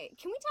going to say,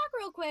 can we talk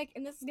real quick?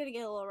 And this is going to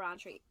get a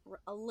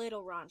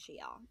little raunchy,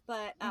 y'all.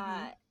 But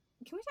can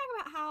we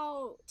talk about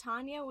how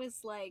Tanya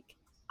was like,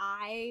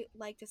 I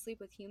like to sleep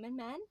with human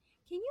men?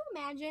 Can you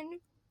imagine?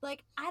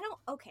 Like,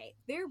 okay,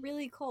 they're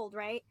really cold,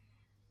 right?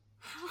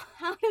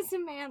 How does a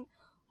man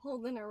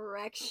hold an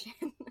erection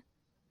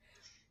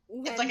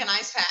It's like an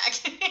ice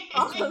pack.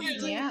 all of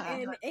Yeah.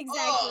 Gluten,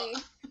 exactly.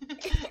 Oh.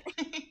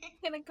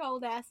 In a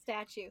cold ass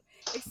statue.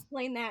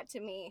 Explain that to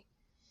me.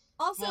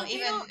 Also, Well, if they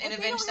even don't, in if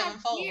they Avenged don't have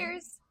Sevenfold.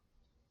 tears.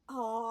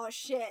 Oh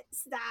shit!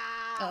 Stop!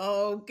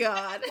 Oh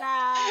God.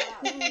 Stop!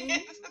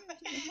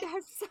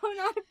 That's so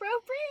not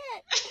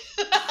appropriate.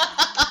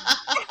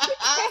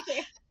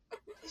 Okay.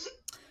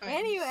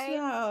 Anyway,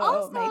 So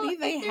also, maybe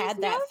they if there's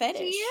had that no fetish.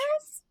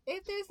 Tears,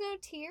 if there's no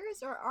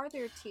tears, or are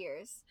there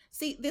tears,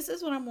 See, this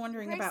is what I'm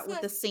wondering Where's about with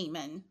the- the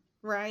semen,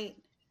 right?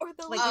 or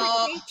the Like-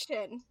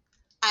 lubrication?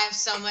 I have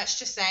so much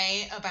to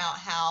say about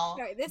how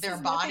Sorry, this their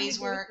has nothing bodies to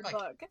do with work. the Like,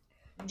 book.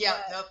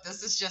 yep, but- nope,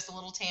 this is just a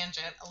little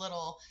tangent, a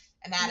little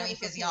anatomy,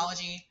 Medical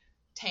physiology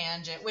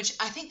tangent, which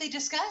I think they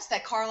discussed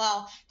that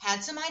Carlisle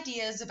had some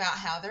ideas about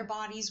how their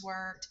bodies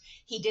worked.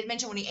 He did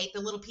mention when he ate the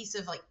little piece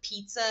of like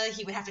pizza,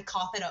 he would have to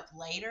cough it up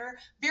later.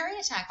 Very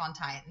Attack on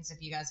Titans,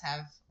 if you guys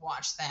have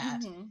watched that.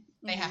 Mhm,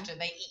 They have mhm. to,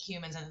 they eat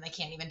humans and then they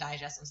can't even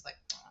digest them. So like,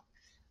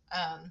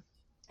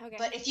 Okay.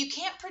 but if you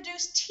can't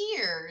produce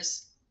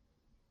tears,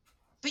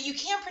 but you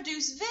can't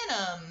produce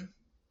venom,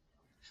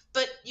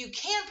 but you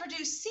can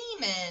produce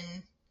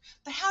semen,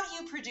 but how do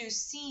you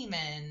produce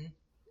semen?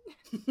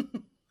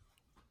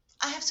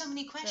 I have so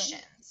many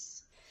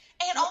questions.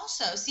 And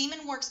also,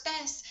 semen works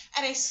best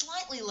at a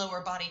slightly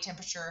lower body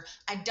temperature.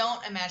 I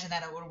don't imagine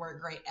that it would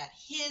work great at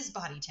his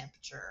body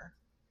temperature.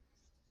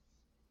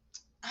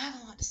 I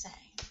have a lot to say.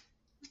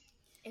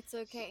 It's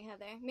okay,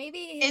 Heather. Maybe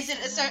Is it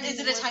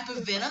a type of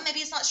works venom? Maybe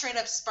it's not straight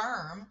up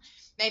sperm.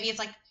 Maybe it's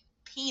like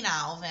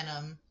penile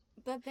venom.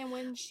 But then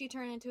when she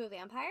turned into a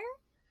vampire?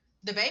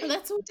 The baby Well,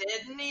 that's-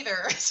 didn't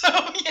either. So,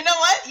 you know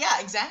what? Yeah,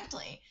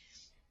 exactly.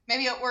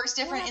 Maybe it works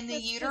different in the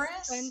Let's just uterus.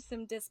 suspend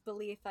some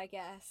disbelief, I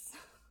guess.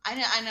 I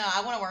know.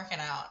 I want to work it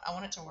out. I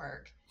want it to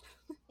work.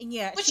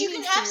 Yeah, But she you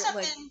can needs have to,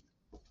 something.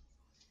 Like,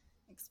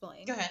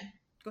 explain. Go ahead.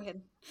 Go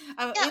ahead.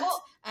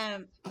 Yeah,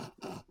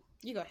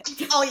 You go ahead.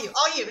 All you.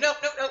 Nope.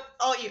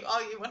 All you.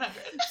 100.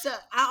 So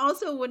I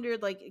also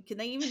wondered, like, can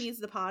they even use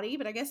the potty?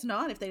 But I guess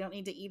not if they don't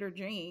need to eat or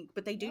drink.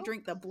 But they do Nope.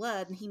 drink the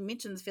blood, and he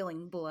mentions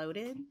feeling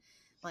bloated,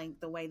 like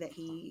the way that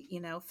he,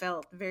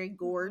 felt very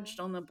gorged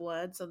on the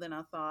blood. So then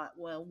I thought,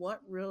 well, what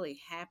really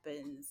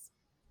happens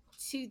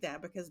to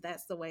that? Because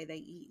that's the way they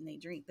eat and they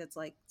drink. That's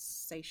like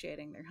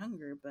satiating their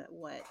hunger. But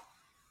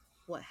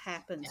what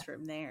happens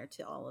from there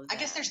to all of that? I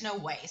guess there's no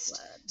waste.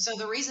 blood? So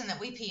the reason that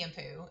we pee and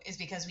poo is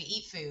because we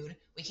eat food.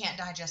 We can't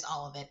digest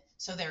all of it,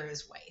 so there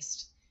is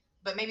waste.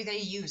 But maybe they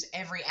use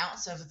every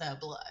ounce of the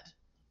blood,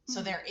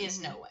 so there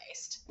is no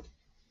waste.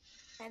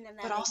 And then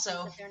that But makes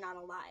also- sense that they're not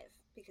alive,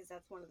 because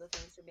that's one of the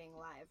things for being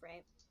alive,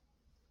 right?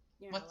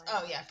 You're not What?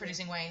 alive Oh yeah, if you're-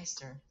 producing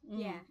waste or.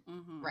 Yeah.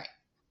 Mhm. Right.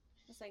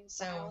 It's like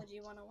So- biology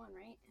 101,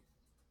 right?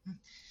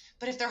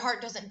 But if their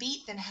heart doesn't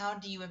beat, then how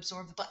do you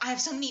absorb the blood? I have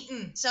so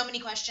many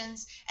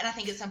questions, and I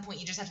think at some point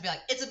you just have to be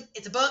like, it's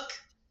a book.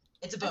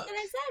 It's a book. That's what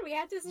I said. We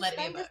have to Let it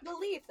be a suspend book.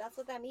 disbelief. That's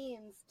what that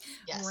means.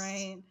 Yes.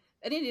 Right.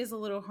 And it is a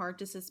little hard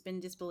to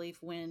suspend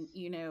disbelief when,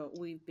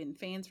 we've been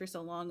fans for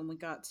so long and we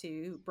got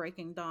to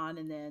Breaking Dawn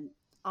and then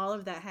all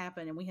of that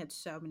happened and we had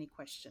so many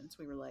questions.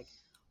 We were like,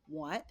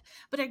 what?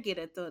 But I get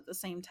it though at the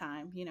same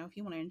time, if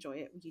you want to enjoy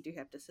it, you do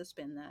have to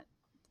suspend that.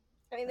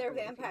 I mean, they're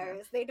belief you have.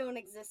 vampires. They don't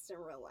exist in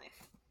real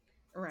life.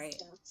 Right.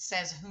 So,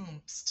 Says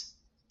whomst.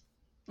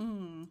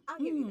 I'll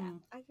give you that.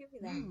 I'll give you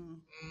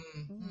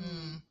that.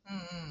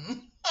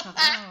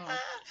 Uh-huh.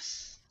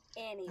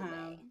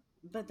 Anyway.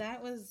 But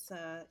that was,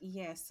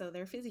 so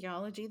their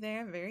physiology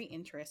there, very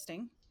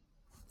interesting.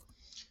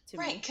 To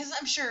Right, me. because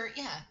I'm sure,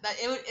 that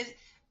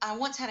I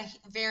once had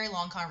a very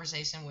long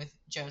conversation with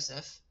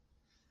Joseph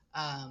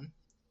on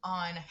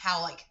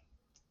how, like,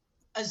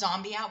 a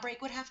zombie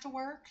outbreak would have to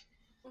work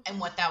and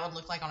what that would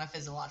look like on a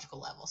physiological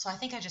level. So I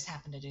think I just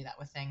happened to do that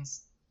with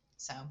things.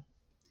 So,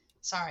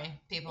 sorry,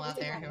 people out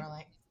there who are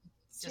like,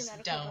 It's your just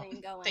medical don't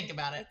brain going. think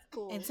about it. It's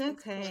cool. It's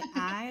okay.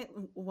 I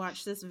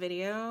watched this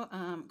video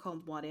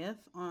called What If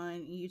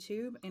on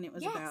YouTube, and it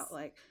was Yes. about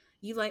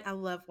I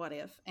love What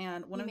If,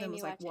 and one You of made them me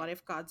was like, watch what it.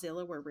 if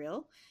Godzilla were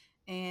real?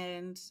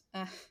 And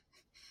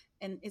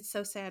it's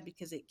so sad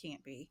because it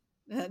can't be.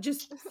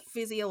 Just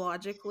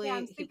physiologically, Yeah,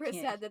 I'm he super can't-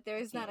 sad that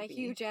there's not a can't be.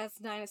 huge ass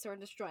dinosaur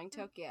destroying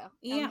Tokyo.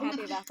 Yeah, I'm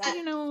happy about that.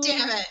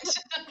 Damn it.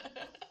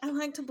 I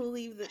like to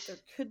believe that there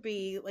could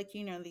be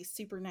these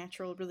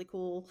supernatural, really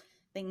cool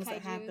things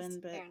that Kaijus, happen,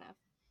 but fair enough.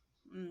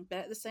 but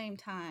at the same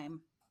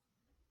time,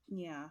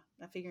 yeah,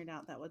 I figured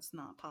out that was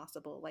not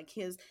possible. Like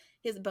his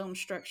bone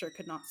structure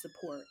could not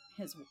support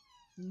his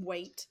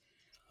weight.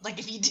 Like,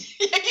 if you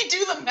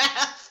do the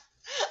math.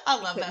 I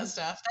love that Couldn't-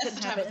 stuff. That's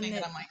the couldn't type have of it, thing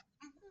and that it- I'm like,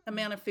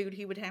 amount of food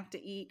he would have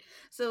to eat.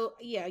 So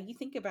yeah, you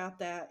think about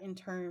that in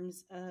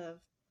terms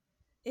of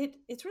it.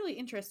 It's really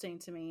interesting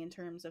to me in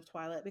terms of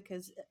Twilight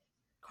because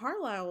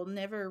Carlisle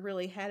never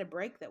really had a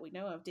break that we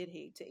know of, did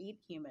he? To eat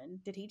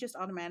human? Did he just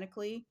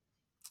automatically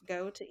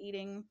go to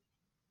eating?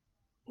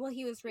 Well,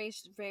 he was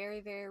raised very,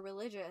 very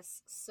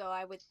religious, so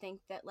I would think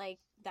that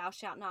 "thou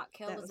shalt not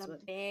kill" That was was a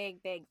what-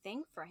 big, big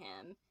thing for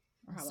him.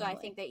 So I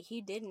think that he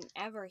didn't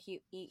ever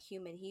eat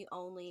human. He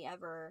only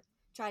ever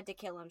tried to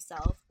kill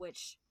himself,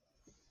 which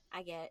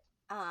I get.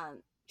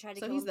 Tried to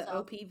So kill he's the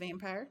himself. OP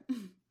vampire.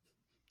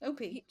 OP,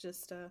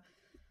 just Uh,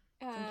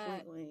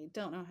 completely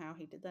don't know how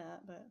he did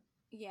that, but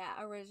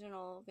yeah,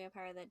 original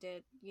vampire that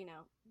did,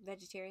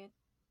 vegetarian.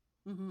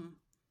 mm-hmm.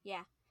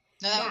 Yeah.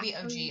 No, that Yeah.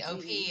 would be OG. OP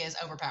OG. is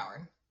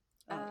overpowered.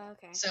 Oh, yeah.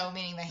 Okay. So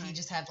meaning that he Right.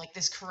 just had like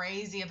this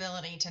crazy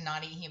ability to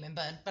not eat human,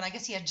 but I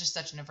guess he had just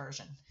such an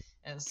aversion.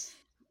 Is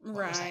what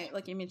we're saying. Right,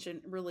 like you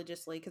mentioned,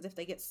 religiously, because if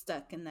they get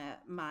stuck in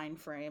that mind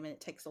frame and it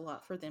takes a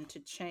lot for them to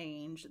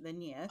change, then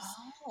yes.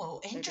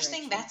 Oh,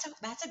 interesting. direction.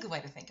 That's a good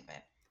way to think of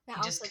it. That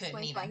He just also couldn't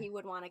explains why even. he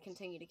would want to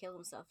continue to kill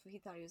himself if he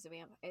thought he was a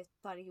vampire.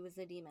 Thought he was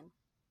a demon.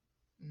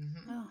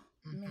 Mm-hmm. Oh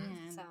Mhm.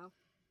 man, So,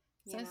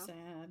 you so know.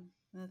 sad.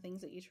 The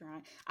things that you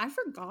try. I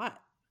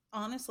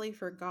honestly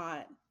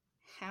forgot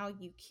how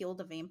you killed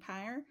a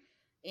vampire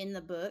in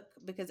the book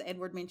because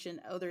Edward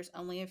mentioned, oh, there's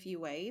only a few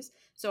ways.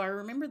 So I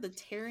remember the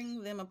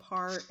tearing them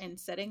apart and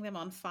setting them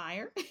on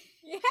fire.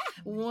 Yeah.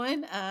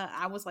 One,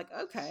 I was like,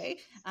 okay,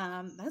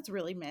 that's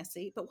really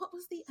messy. But what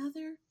was the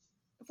other?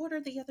 What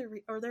are the other?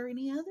 Are there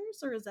any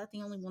others, or is that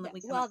the only one that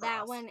we come Well, across?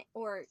 that one,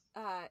 or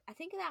I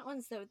think that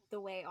one's the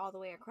way all the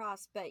way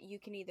across. But you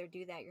can either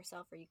do that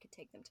yourself, or you could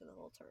take them to the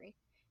Volturi,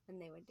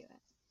 and they would do it.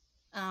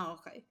 Oh,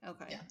 okay,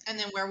 okay. Yeah, and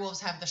then werewolves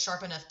have the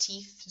sharp enough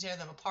teeth to tear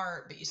them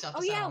apart, but you still have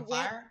to Oh set yeah, them on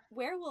fire.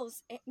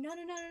 werewolves. No.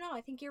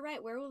 I think you're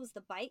right. Werewolves,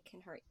 the bite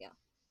can hurt you,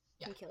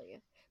 Yeah. can kill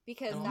you,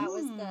 because It'll-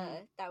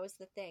 that was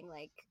the thing.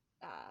 Like,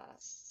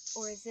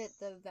 or is it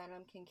the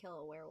venom can kill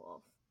a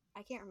werewolf?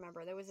 I can't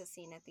remember. There was a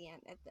scene at the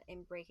end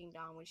in Breaking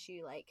Dawn when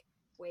she like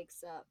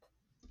wakes up.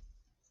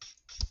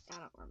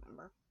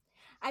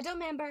 I don't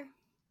remember.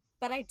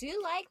 But I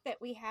do like that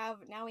we have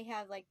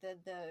like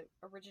the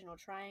original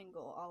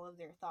triangle, all of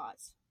their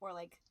thoughts or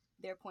like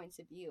their points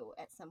of view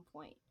at some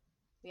point.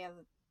 We have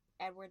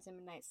Edward's in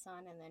Midnight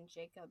Sun, and then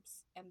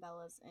Jacob's and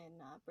Bella's in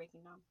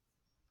Breaking Dawn.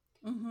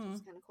 Mm-hmm.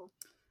 It's kind of cool.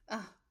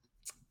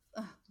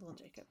 Little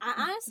Jacob. I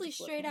honestly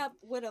Just straight looking. up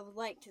would have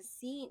liked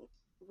to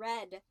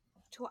read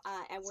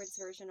Edward's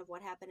version of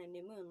what happened in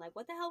New Moon. Like,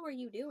 what the hell were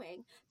you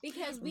doing?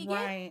 Because we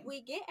Right.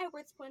 get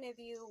Edward's point of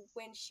view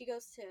when she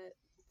goes to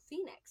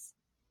Phoenix.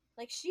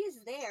 Like, she's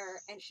there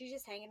and she's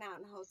just hanging out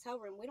in a hotel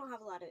room. We don't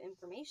have a lot of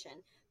information,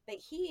 but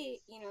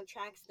he,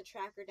 tracks the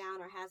tracker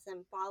down or has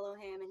them follow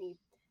him, and he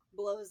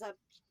blows up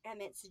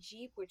Emmett's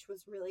Jeep, which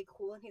was really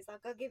cool. And he's like,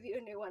 "I'll give you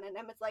a new one." And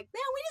Emmett's like,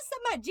 "Man, we just set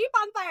my Jeep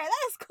on fire.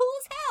 That is cool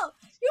as hell.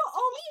 You don't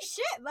owe me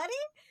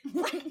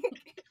shit, buddy."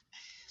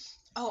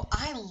 Oh,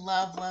 I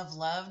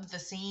loved the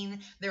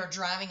scene. They're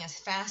driving as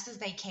fast as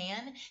they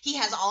can. He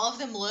has all of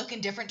them look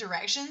in different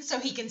directions so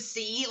he can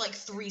see like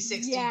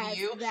 360 Yes,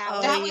 view. Oh,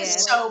 That was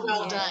yes. so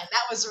well Yes. done.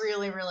 That was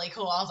really, really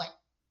cool. I was like,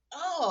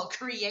 oh,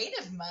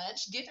 creative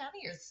much. Get out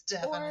of here, Or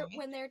Stephanie.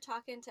 when they're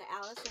talking to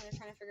Alice and they're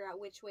trying to figure out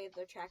which way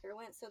the tracker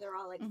went, so they're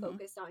all like Mhm.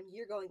 focused on,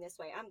 you're going this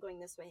way, I'm going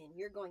this way, and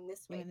you're going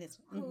this way. Doing this-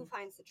 Who mhm.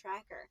 finds the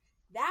tracker?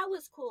 That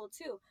was cool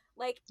too.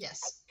 Like,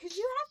 Yes. because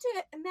you have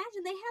to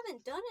imagine they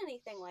haven't done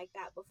anything like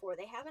that before.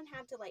 They haven't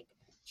had to like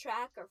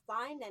track or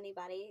find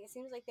anybody. It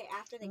seems like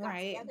after they got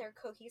Right. together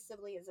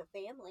cohesively as a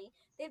family,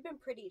 they've been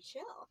pretty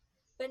chill.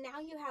 But now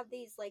you have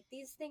these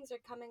things are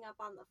coming up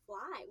on the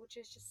fly, which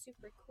is just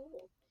super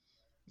cool.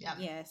 Yeah.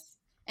 Yes.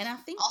 And I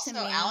think Also, to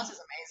me, Alice is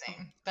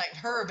amazing. Like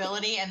her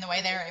ability and the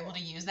way they're able to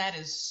use that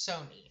is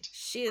so neat.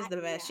 she is the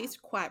best. Yeah. She's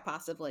quite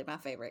possibly my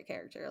favorite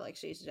character. Like,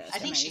 she's just I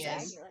think she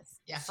amazing. is. Fabulous.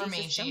 Yeah, for She's me,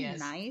 just she so is.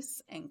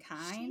 nice and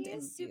kind She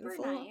and is super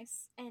beautiful.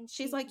 nice, and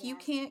She's like, you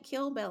can't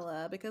kill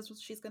Bella because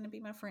she's going to be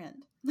my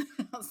friend.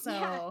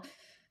 So,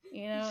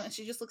 Yeah. and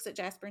she just looks at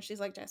Jasper and she's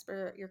like,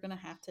 Jasper, you're going to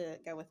have to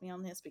go with me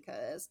on this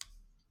because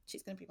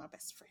she's going to be my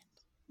best friend.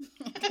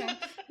 Okay.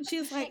 And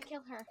she's Can't like,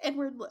 kill her.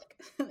 Edward, look.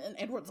 And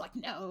Edward's like,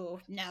 no.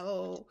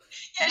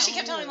 Yeah, she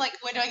kept telling him, like,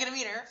 when do I get to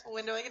meet her?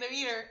 When do I get to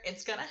meet her?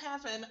 It's gonna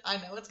happen. I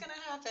know it's gonna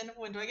happen.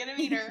 When do I get to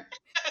meet her?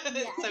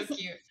 It's so Yes.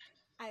 cute.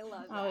 I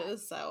love Oh, that. it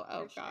was so,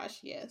 for sure. gosh,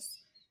 yes.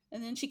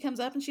 And then she comes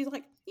up and she's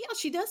like, yeah,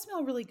 she does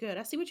smell really good.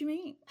 I see what you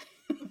mean.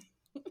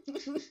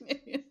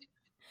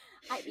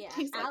 Yeah,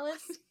 He's like,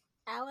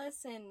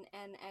 Alice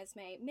and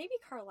Esme, maybe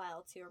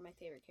Carlisle too, are my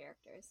favorite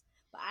characters.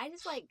 But I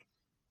just like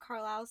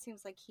Carlisle.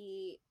 Seems like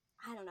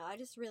I don't know. I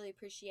just really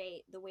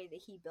appreciate the way that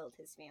he built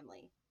his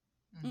family.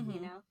 Mhm.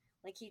 You know,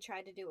 like he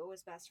tried to do what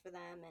was best for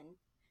them. And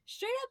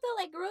straight up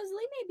though, like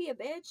Rosalie may be a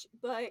bitch,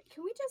 but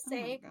can we just Oh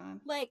my say,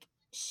 God. like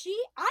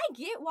I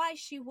get why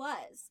she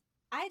was.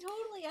 I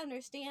totally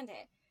understand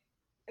it.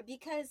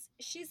 Because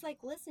she's like,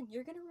 listen,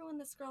 you're going to ruin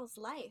this girl's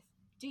life.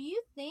 Do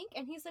you think?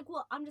 And he's like,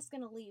 well, I'm just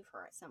going to leave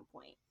her at some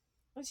point.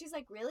 And she's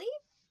like, really?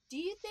 Do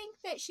you think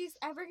that she's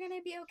ever going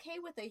to be okay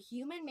with a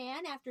human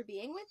man after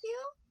being with you?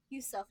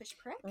 You selfish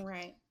prick.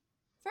 Right.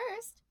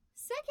 First.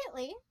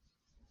 Secondly,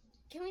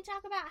 can we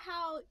talk about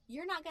how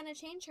you're not going to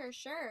change her,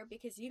 sure,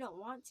 because you don't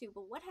want to,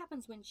 but what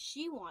happens when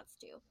she wants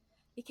to?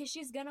 Because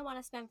she's going to want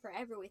to spend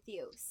forever with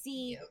you.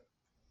 See, Yep.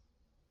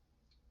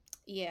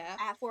 Yeah.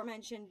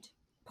 aforementioned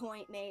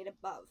point made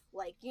above.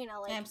 Like,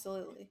 like...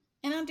 Absolutely.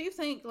 And I do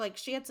think, like,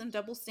 she had some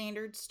double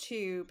standards,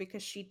 too,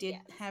 because she did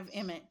Yes. have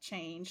Emmett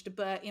changed,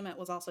 but Emmett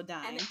was also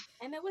dying.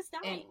 Emmett was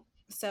dying.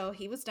 So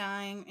he was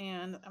dying,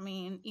 and I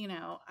mean,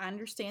 I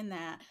understand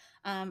that.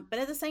 But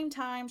at the same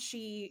time,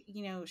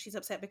 she's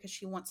upset because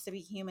she wants to be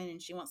human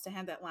and she wants to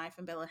have that life,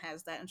 and Bella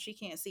has that, and she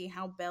can't see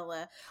how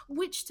Bella,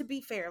 which to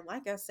be fair,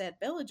 like I said,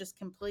 Bella just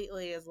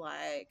completely is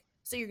like,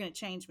 so you're going to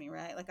change me,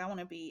 right? Like, I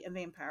want to be a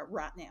vampire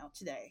right now,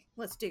 today.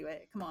 Let's do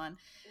it. Come on.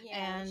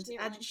 Yeah, And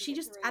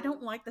I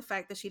don't like the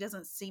fact that she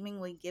doesn't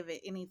seemingly give it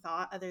any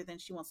thought other than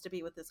she wants to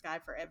be with this guy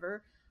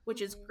forever,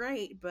 which is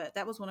great. But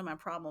that was one of my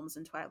problems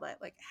in Twilight.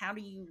 Like, how do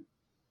you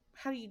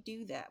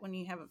do that when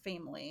you have a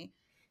family,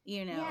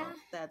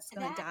 that's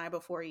going to die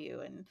before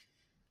you? And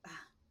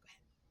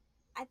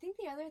I think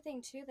the other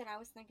thing too that I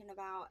was thinking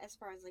about as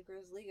far as like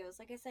Rosalie goes,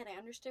 like I said, I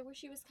understood where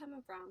she was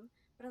coming from,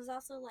 but I was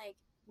also like,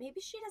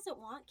 maybe she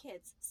doesn't want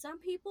kids. Some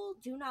people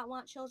do not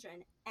want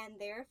children, and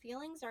their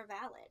feelings are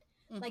valid.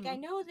 Like, I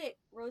know that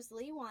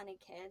Rosalie wanted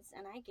kids,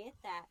 and I get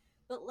that,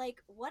 but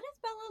like, what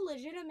if Bella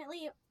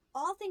legitimately,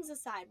 all things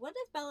aside, what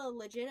if Bella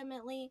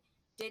legitimately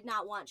did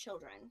not want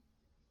children?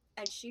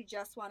 And she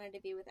just wanted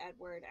to be with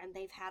Edward, and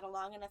they've had a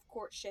long enough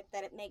courtship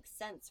that it makes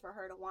sense for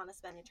her to want to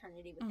spend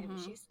eternity with him.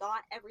 She's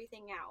thought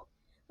everything out.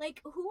 Like,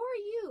 who are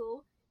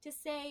you to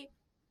say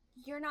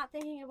you're not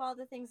thinking of all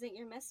the things that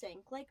you're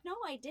missing? Like, no,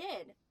 I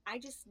did.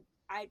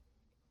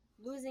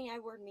 Losing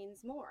Edward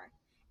means more.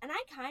 And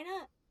I kind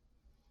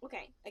of,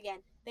 okay, again,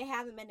 they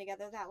haven't been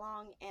together that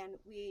long, and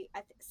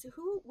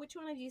which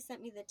one of you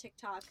sent me the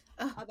TikTok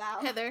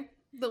about? Heather,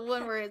 the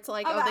one where it's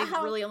like, oh,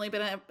 they've really only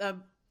been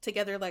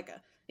together like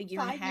a year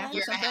and a half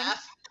or something.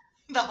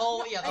 The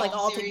whole, like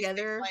all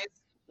together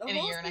in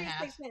a year and a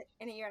half.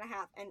 In a year and a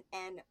half,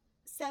 and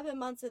 7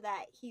 months of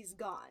that he's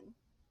gone,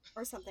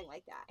 or something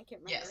like that. I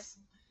can't remember. Yes.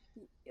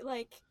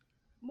 Like,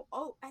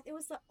 it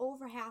was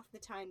over half the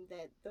time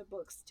that the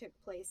books took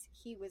place,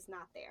 he was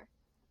not there.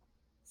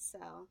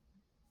 So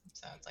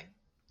it's like,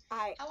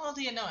 how well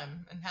do you know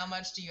him, and how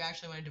much do you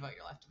actually want to devote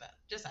your life to that?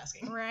 Just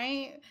asking.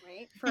 Right.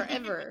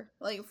 Forever.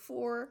 Like,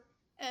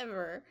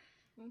 forever.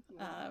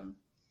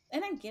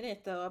 And I get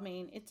it, though. I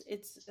mean,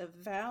 it's a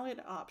valid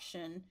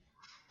option,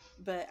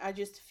 but I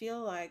just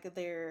feel like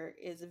there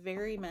is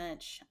very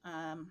much,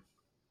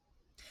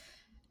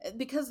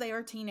 because they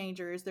are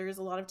teenagers, there is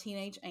a lot of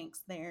teenage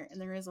angst there,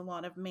 and there is a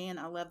lot of, man,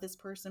 I love this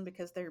person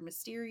because they're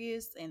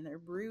mysterious and they're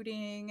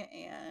brooding,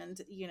 and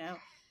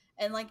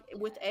and like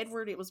with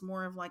Edward, it was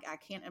more of like, I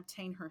can't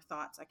obtain her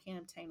thoughts, I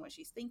can't obtain what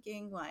she's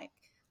thinking, like,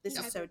 this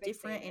is so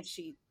different, and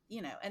she,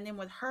 and then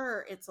with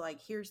her, it's like,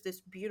 here's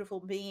this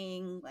beautiful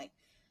being, like,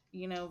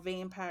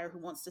 vampire who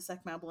wants to suck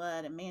my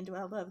blood, and man, do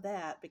I love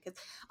that. Because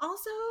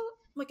also,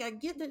 like, I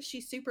get that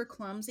she's super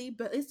clumsy,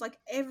 but it's like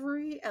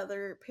every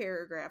other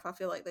paragraph, I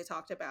feel like they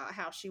talked about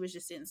how she was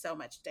just in so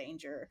much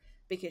danger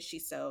because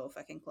she's so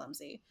fucking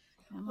clumsy.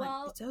 And I'm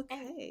like, it's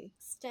okay.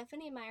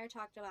 Stephenie Meyer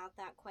talked about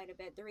that quite a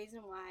bit. The reason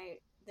why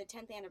the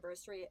 10th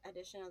anniversary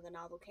edition of the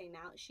novel came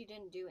out, she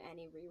didn't do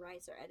any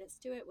rewrites or edits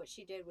to it. What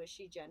she did was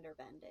she gender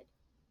bended.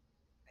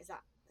 Is that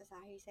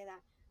how you say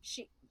that?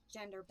 She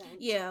gender bent.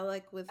 Yeah,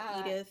 like with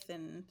Edith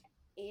and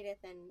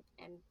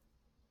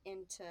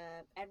into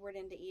Edward,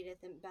 into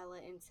Edith, and Bella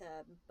into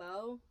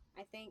Beau,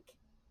 I think.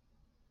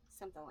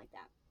 Something like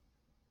that.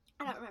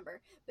 I don't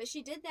remember. But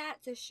she did that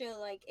to show,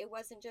 like, it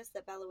wasn't just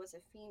that Bella was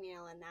a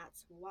female, and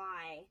that's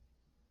why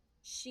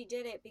she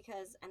did it,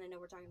 because, and I know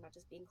we're talking about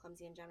just being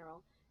clumsy in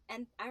general,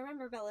 and I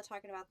remember Bella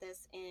talking about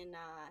this in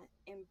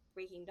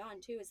Breaking Dawn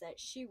too, is that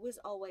she was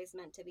always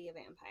meant to be a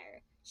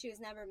vampire. She was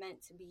never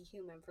meant to be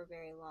human for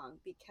very long,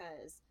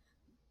 because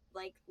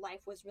like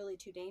life was really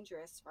too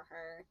dangerous for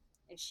her,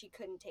 and she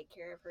couldn't take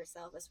care of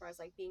herself as far as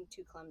like being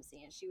too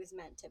clumsy, and she was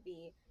meant to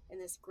be in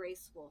this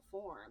graceful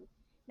form.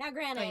 Now,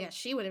 granted,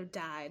 she would have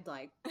died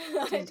like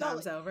 10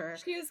 times over.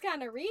 She was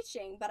kind of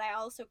reaching, but I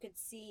also could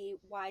see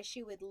why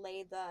she would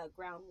lay the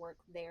groundwork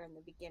there in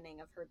the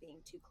beginning of her being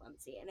too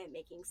clumsy, and it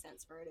making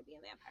sense for her to be a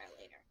vampire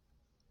later.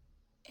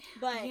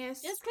 But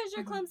just because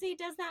you're clumsy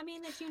does not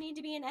mean that you need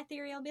to be an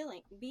ethereal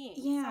being.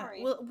 Yeah.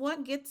 Sorry. Well,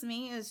 what gets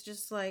me is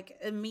just like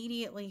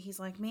immediately he's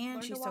like,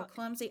 man, she's so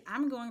clumsy.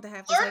 I'm going to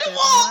have to learn take to it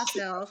walk upon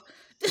myself.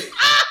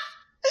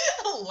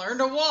 Learn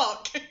to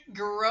walk.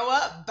 Grow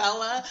up,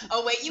 Bella.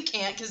 Oh wait, you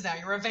can't because now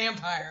you're a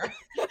vampire.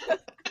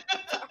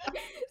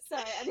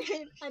 Sorry,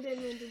 I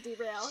didn't mean to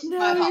derail.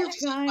 No, you're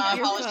fine. My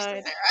You're apologies,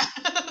 fine.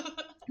 Sarah.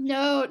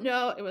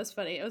 No, it was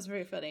funny. It was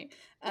very funny.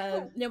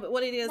 No, but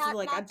what it is,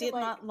 I did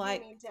not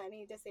like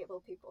any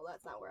disabled people.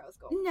 That's not where I was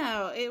going.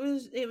 No,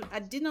 I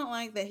did not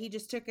like that he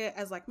just took it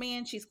as like,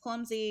 man, she's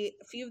clumsy.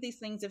 A few of these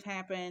things have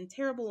happened.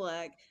 Terrible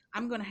luck.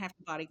 I'm going to have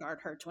to bodyguard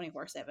her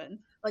 24/7.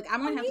 Like,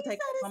 I'm going to have to take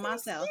it on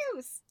myself.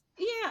 Excuse.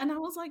 Yeah, and I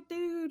was like,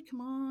 dude,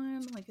 come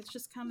on. Like, it's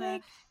just kind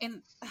of,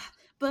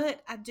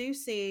 but I do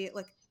see,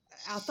 like,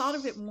 I thought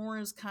of it more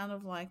as kind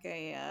of like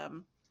a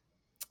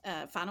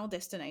Final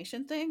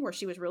Destination thing where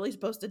she was really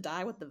supposed to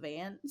die with the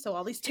van, so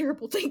all these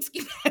terrible things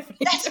keep happening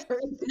to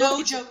her.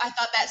 No joke, I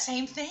thought that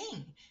same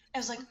thing. I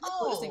was like,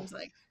 seems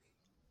like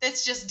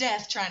that's just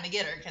death trying to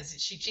get her because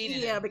she cheated.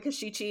 Yeah, because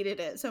she cheated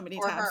it so many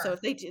times. So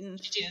if they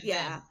didn't,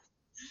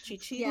 she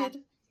cheated.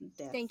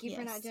 Death. Thank you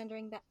for not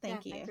gendering that.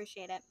 Thank you. I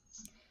appreciate it.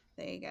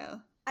 There you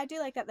go. I do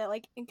like that though,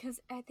 like, because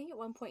I think at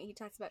one point he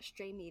talks about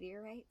stray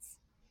meteorites,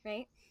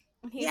 right?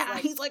 And he's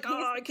He's like,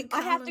 oh, I could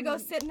I come have to go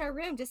and-" sit in her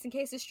room just in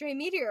case of stray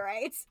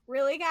meteorites.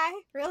 Really, guy?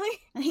 Really?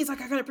 And he's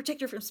like, I gotta protect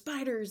her from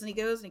spiders. And he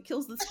goes and he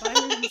kills the spider.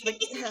 And he's like,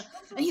 yeah.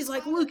 And he's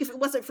like, look, if it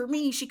wasn't for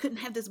me, she couldn't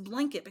have this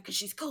blanket because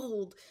she's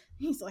cold.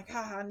 And he's like,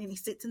 and then he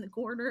sits in the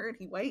corner and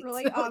he waits.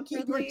 Really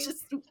awkwardly.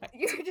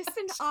 You're just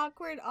an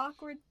awkward,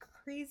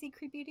 crazy,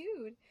 creepy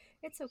dude.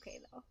 It's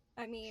okay though.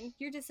 I mean,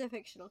 you're just a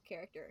fictional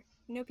character.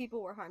 No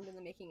people were harmed in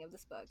the making of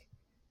this book.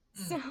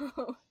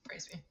 So,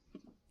 Praise me.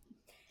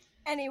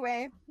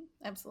 Anyway,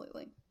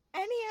 Absolutely.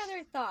 any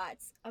other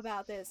thoughts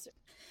about this?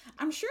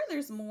 I'm sure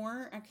there's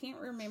more. I can't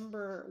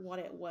remember what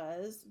it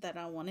was that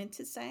I wanted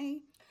to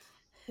say.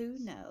 Who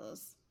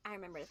knows? I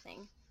remember the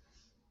thing.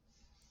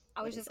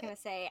 I What was is just gonna it?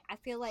 say, I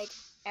feel like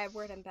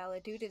Edward and Bella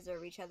do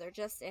deserve each other,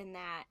 just in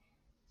that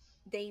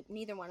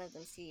neither one of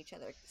them see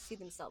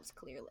themselves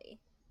clearly.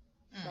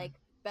 Mm. Like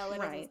Bella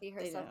Right, doesn't see they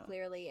herself don't.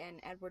 clearly, and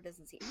Edward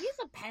doesn't see. He's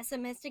a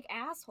pessimistic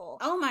asshole.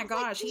 Oh my It's like,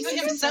 gosh, can he you sees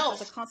just- himself as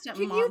himself. a constant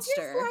Can you monster.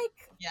 just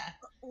like Yeah.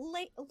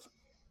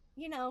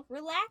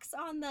 relax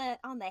on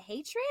the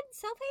hatred,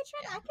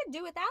 self-hatred? Yeah. I could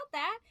do without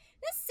that.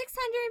 This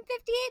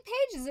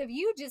 658 pages of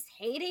you just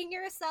hating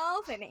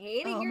yourself and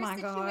hating Oh your my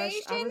gosh,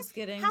 situation. I was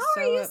getting How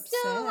so are you upset.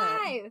 still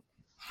alive?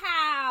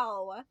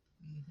 How?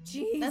 Mhm.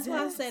 Jesus. That's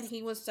why I said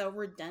he was so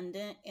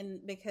redundant,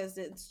 and because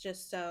it's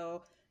just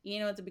so,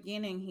 at the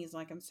beginning he's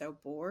like, I'm so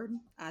bored.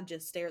 I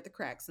just stare at the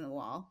cracks in the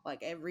wall.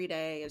 Like every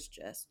day is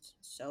just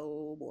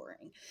so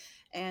boring.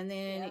 And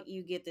then Yep.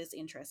 you get this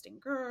interesting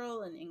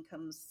girl, and in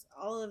comes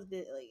all of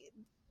the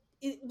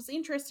it was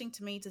interesting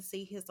to me to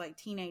see his like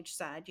teenage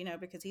side,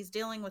 because he's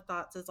dealing with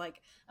thoughts as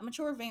like a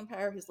mature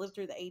vampire who's lived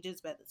through the ages,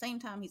 but at the same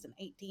time he's an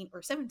 18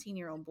 or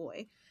 17-year-old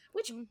boy.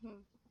 Which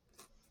Mhm.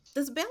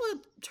 does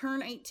Bella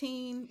turn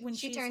 18 when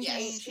She she's turns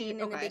Yes. 18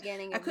 in the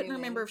beginning I of couldn't New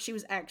remember Moon. if she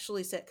was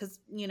actually set because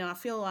I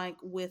feel like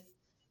with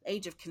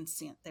age of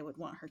consent they would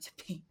want her to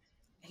be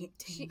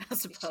 18. I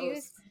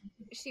suppose.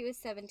 She was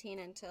 17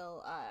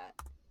 until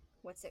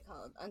what's it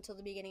called? Until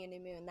the beginning of New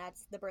Moon.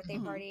 That's the birthday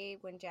Mhm. party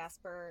when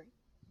Jasper.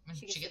 When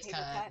She she gets gets the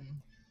paper cut. cut.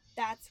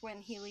 That's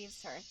when he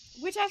leaves her,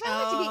 which I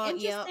found it to Oh, be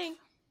yep. interesting.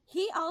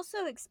 He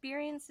also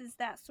experiences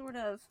that sort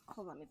of.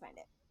 Hold on, let me find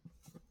it.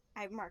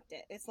 I marked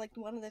it. It's like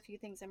one of the few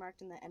things I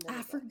marked in the end of the I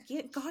book.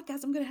 forget. God,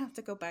 guys, I'm gonna have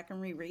to go back and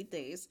reread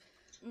these.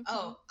 Mhm.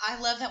 Oh, I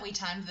love that we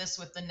timed this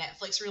with the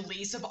Netflix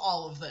release of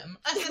all of them.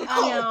 I said,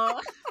 I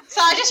know. So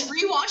I just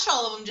rewatched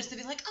all of them just to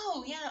be like,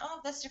 oh yeah,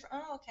 oh that's different.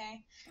 Oh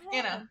okay,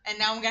 Yeah. And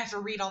now I'm gonna have to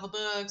read all the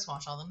books,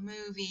 watch all the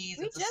movies.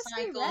 We It's a just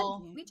cycle.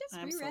 reread. We just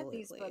reread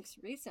these Absolutely. books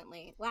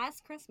recently.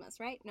 Last Christmas,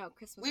 right? No,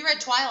 Christmas. We read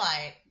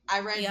Twilight. I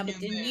read Yeah, New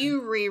but then Moon.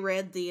 you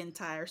reread the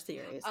entire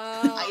series.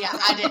 Oh, Yeah,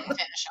 I didn't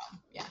finish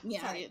them. Yeah.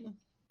 yeah, sorry.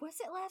 Was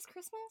it last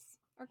Christmas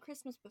or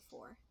Christmas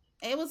before?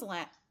 it was It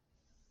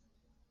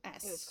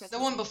was Christmas The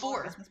one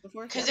before. Christmas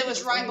before Because Yeah, it was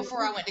the right one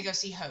before I went to go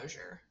see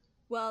Hosier,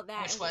 Well,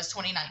 that which was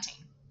 2019.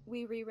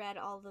 we reread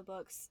all the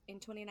books in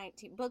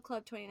 2019. Book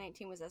Club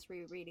 2019 was us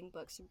rereading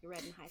books we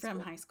read in high school. from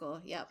high school.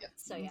 Yep. Yep.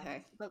 So yeah,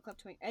 Okay. Book Club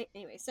 20.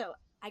 Anyway, so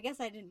I guess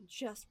I didn't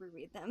just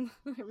reread them.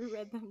 I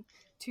reread them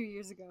 2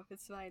 years ago.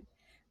 It's fine.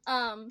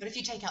 But if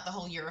you take out the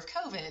whole year of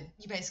COVID,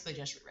 you basically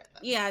just reread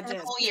them. Yeah, The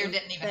just whole year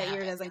didn't even that happen,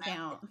 year doesn't you know?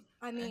 count.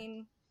 I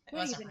mean, It what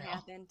wasn't even real.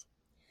 happened?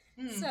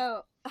 Hmm.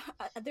 So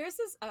there's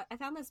this. I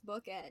found this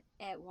book at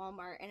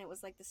Walmart, and it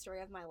was like the story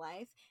of my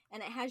life,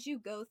 and it has you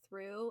go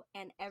through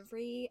and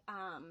every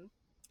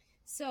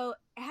So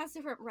it has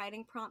different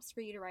writing prompts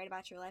for you to write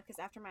about your life. Because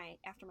after my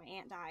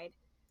aunt died,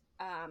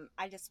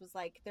 I just was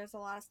like, there's a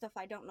lot of stuff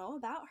I don't know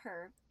about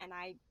her, and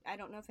I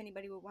don't know if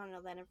anybody would want to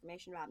know that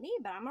information about me,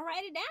 but I'm gonna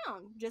write it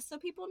down just so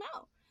people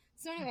know.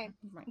 So anyway,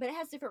 Right. but it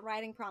has different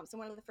writing prompts, and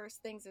one of the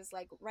first things is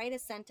like write a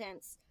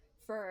sentence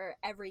for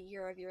every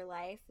year of your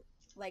life,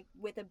 like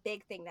with a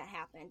big thing that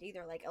happened,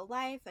 either like a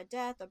life, a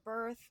death, a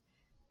birth.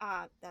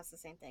 That's the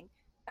same thing,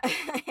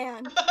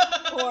 and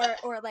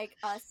or like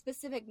a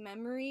specific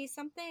memory,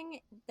 something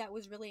that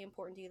was really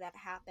important to you that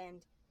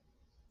happened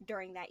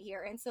during that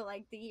year. And so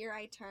like the year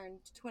I turned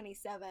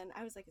 27,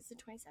 I was like, is it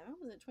 27?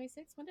 Was it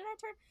 26? When did I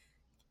turn?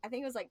 I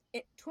think it was like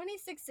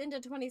 26 into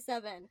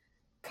 27,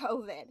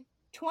 COVID.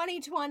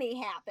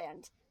 2020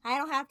 happened. I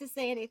don't have to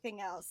say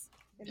anything else.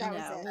 That was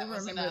No, it. That we'll was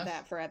remember enough.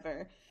 that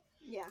forever.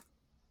 Yeah.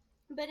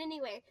 But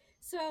anyway,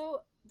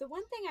 so the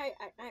one thing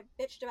I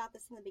bitched about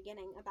this in the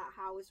beginning about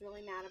how I was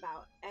really mad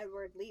about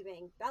Edward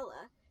leaving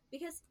Bella,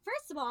 because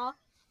first of all,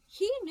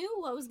 he knew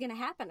what was going to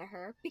happen to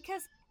her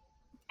because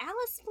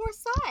Alice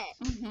foresaw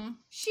it. Mm-hmm.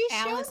 She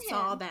Alice showed him.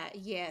 saw that.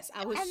 Yes,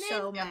 I was And then-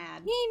 so Yep.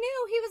 mad. He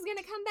knew he was going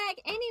to come back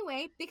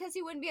anyway because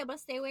he wouldn't be able to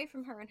stay away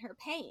from her and her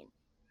pain,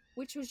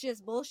 which was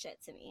just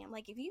bullshit to me. I'm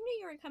like, if you knew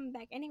you were coming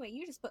back anyway,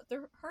 you just put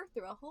her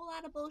through a whole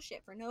lot of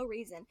bullshit for no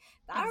reason.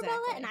 If I were Bella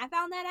Exactly. and I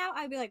found that out,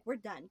 I'd be like, we're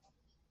done.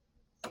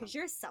 Because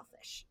you're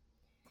selfish.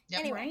 Yep.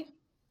 Anyway. Right?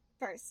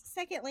 First.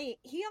 Secondly,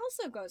 he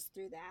also goes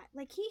through that.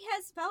 Like, he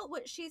has felt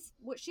what she's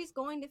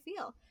going to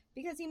feel.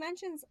 Because he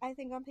mentions, I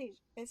think on page,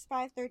 it's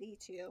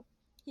 532,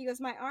 He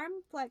goes, my arm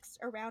flexed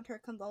around her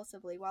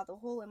convulsively while the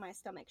hole in my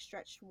stomach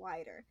stretched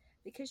wider.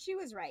 Because she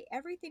was right.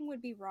 Everything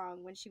would be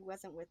wrong when she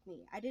wasn't with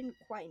me. I didn't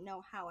quite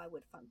know how I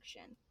would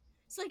function.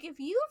 So, like, if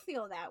you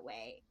feel that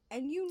way,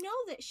 and you know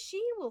that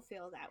she will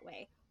feel that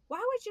way, why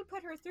would you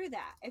put her through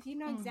that if you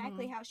know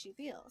exactly how she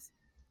feels?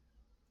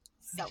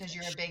 Because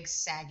you're a big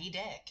saggy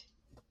dick.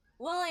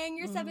 Well, and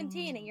you're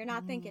 17 and you're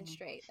not thinking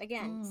straight.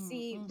 Again,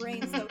 see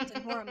brain soaked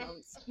in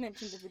hormones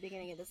mentioned at the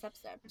beginning of this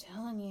episode. I'm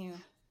telling you,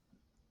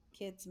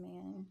 kids,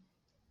 man.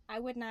 I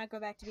would not go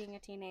back to being a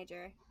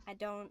teenager.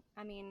 Don't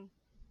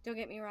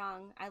get me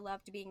wrong. I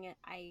loved being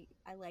I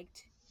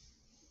liked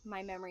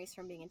my memories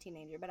from being a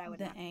teenager, but I would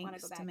not want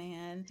to go back.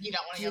 Man. You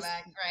don't want to go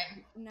back,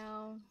 right?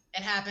 No.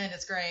 It happened.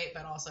 It's great,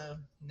 but also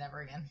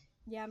never again.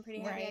 Yeah, I'm pretty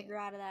happy I grew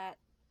out of that.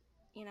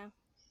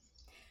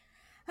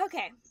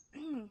 Okay.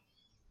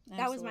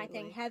 That was my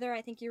thing. Heather,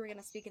 I think you were going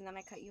to speak and then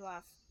I cut you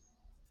off.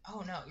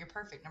 Oh, no. You're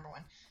perfect, number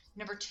one.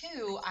 Number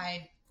two,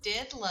 I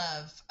did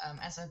love,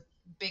 as a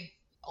big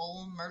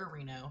old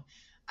murderino,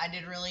 I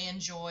did really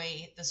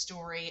enjoy the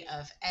story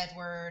of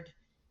Edward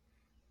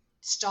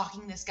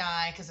stalking this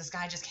guy because this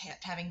guy just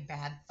kept having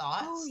bad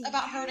thoughts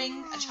about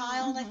hurting a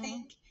child, I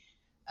think.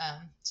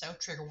 So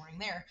trigger warning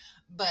there.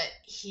 But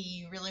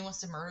he really wants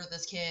to murder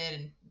this kid,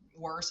 and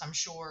worse, I'm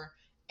sure.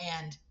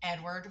 And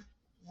Edward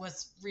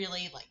was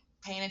really like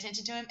paying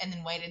attention to him, and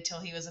then waited till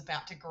he was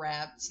about to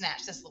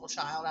snatch this little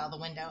child out of the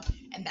window,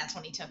 and that's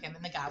when he took him.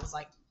 And the guy was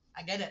like,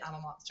 "I get it, I'm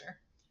a monster."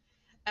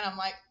 And I'm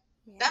like,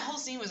 that whole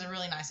scene was a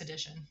really nice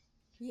addition.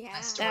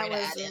 Yeah, that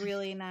was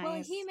really nice.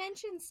 Well, he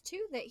mentions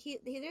too that he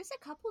there's a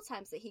couple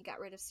times that he got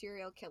rid of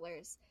serial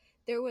killers.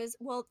 There was,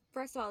 well,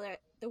 first of all,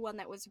 the one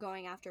that was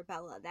going after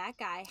Bella. That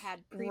guy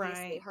had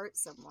previously hurt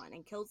someone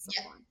and killed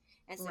someone,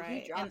 and so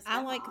he dropped. And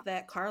I like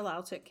that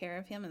Carlisle took care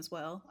of him as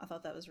well. I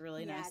thought that was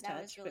really nice. Yeah,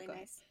 that was really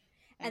nice.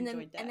 And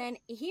then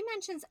he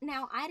mentions,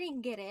 now I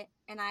didn't get it,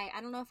 and I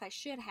don't know if I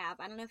should have.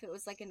 I don't know if it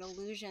was like an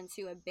allusion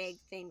to a big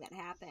thing that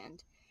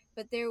happened.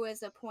 But there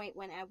was a point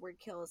when Edward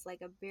kills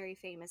like a very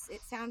famous,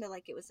 it sounded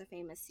like it was a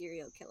famous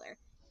serial killer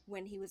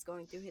when he was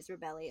going through his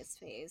rebellious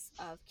phase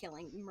of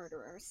killing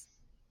murderers.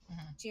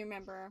 Mm-hmm. Do you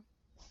remember?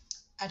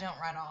 I don't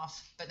right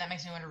off, but that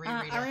makes me want to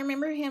reread it. I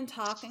remember him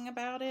talking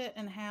about it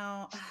and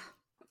how,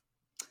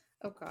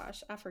 oh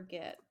gosh, I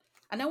forget.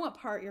 I know what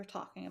part you're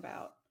talking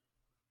about.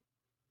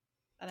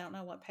 I don't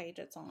know what page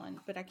it's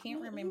on, but I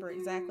can't remember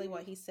exactly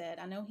what he said.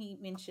 I know he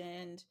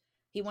mentioned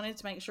he wanted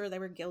to make sure they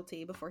were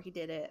guilty before he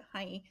did it.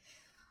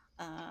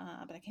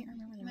 But I can't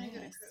remember the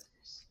name.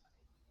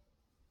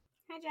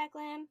 Hi,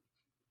 Jacqueline.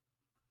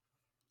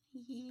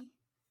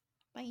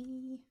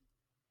 Bye.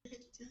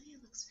 Delia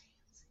looks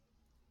fancy.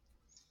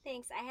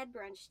 Thanks. I had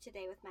brunch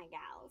today with my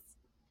gals.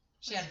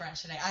 She had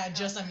brunch today. I had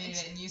just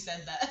unmuted it and you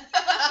said that.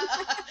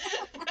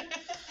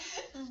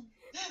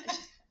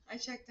 I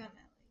checked on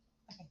Ellie.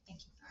 Okay,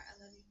 thank you. All right, I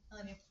love you. I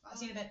love you. I'll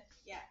see you in a bit.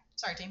 Yeah.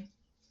 Sorry, team.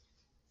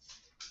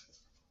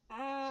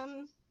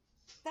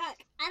 That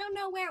I don't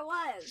know where it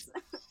was.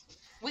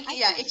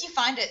 If you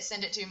find it,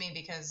 send it to me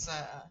because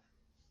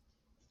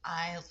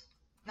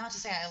not to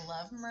say I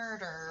love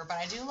murder, but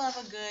I do love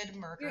a good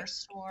murder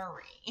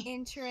story.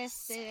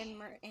 Interested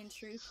in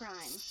true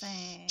crime.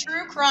 Thanks.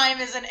 True crime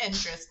is an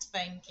interest.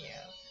 Thank you.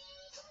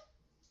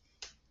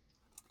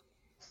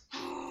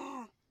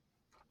 I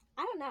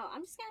don't know.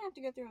 I'm just gonna have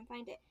to go through and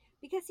find it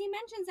because he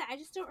mentions it. I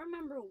just don't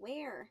remember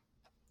where.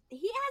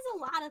 He has a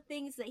lot of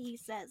things that he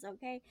says.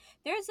 Okay,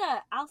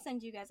 I'll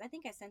send you guys. I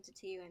think I sent it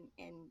to you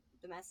in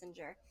the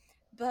messenger.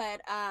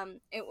 But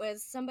it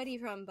was somebody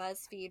from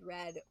BuzzFeed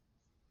read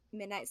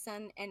Midnight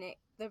Sun, and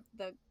the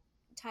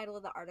title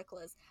of the article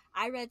is,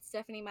 I read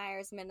Stephenie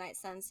Meyer's Midnight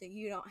Sun, so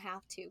you don't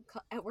have to.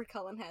 Edward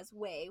Cullen has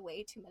way,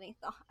 way too many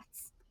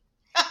thoughts.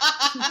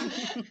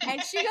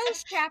 And she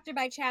goes chapter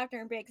by chapter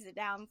and breaks it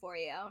down for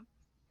you.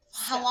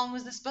 How long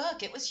was this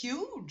book? It was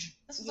huge.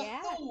 This was a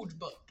huge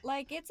book.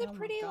 Like, it's a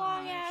pretty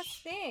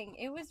long-ass thing.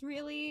 It was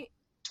really...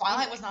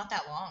 Twilight was not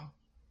that long.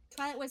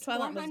 Twilight was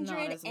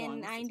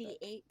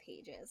 498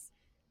 pages.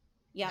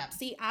 Yeah.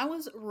 See, I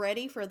was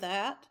ready for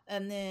that,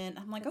 and then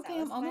I'm like, okay,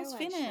 I'm almost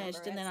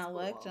finished. And then I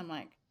looked, and I'm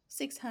like,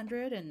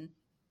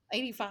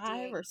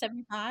 685 or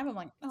 75. I'm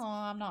like, oh,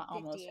 I'm not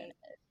almost finished.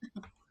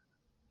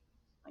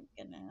 My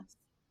goodness.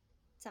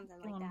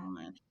 Something like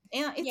that.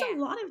 And it's a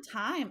lot of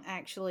time,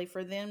 actually,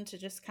 for them to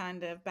just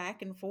kind of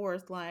back and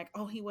forth, like,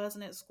 oh, he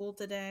wasn't at school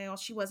today, or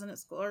she wasn't at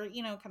school, or,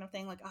 kind of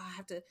thing, like, oh, I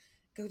have to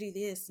go do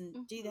this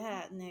and do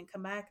that, and then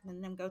come back,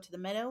 and then go to the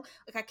meadow.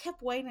 Like, I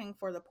kept waiting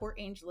for the Port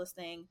Angeles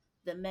thing,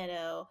 the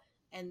meadow,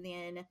 and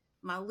then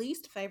my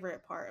least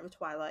favorite part of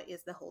Twilight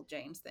is the whole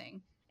James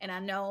thing. And I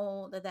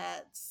know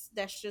that's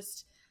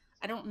just,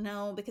 I don't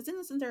know, because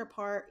isn't there a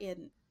part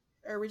in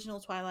original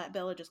Twilight,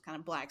 Bella just kind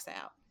of blacks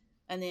out,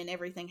 and then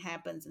everything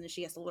happens, and then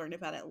she has to learn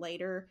about it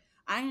later.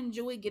 I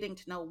enjoy getting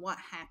to know what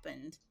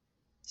happened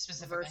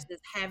versus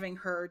having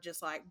her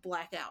just like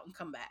black out and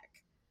come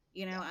back.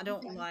 I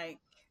don't like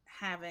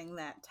having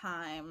that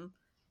time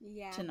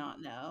to not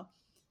know.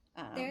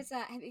 Have you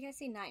guys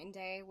seen Night and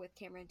Day with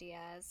Cameron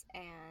Diaz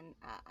and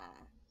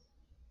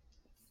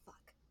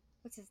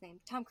what's his name?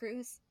 Tom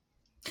Cruise.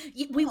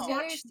 We Oh.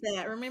 watched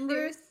that,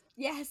 remember?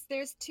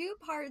 There's 2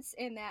 parts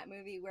in that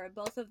movie where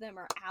both of them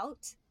are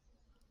out,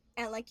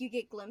 and like you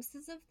get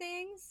glimpses of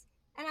things,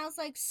 and I was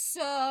like,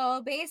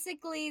 so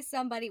basically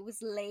somebody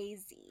was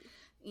lazy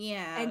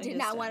Yeah. and did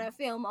not want to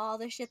film all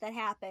the shit that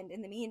happened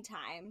in the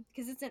meantime,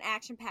 because it's an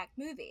action-packed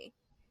movie.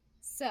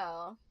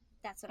 So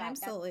that's what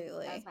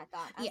Absolutely. that was my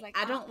thought. I Yeah, was like,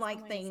 I don't like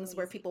someone is things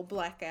where lazy. people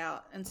black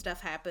out and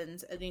stuff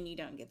happens and then you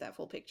don't get that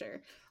full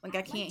picture. Like, I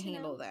I'd like can't to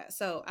handle know. that.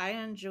 So I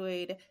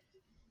enjoyed,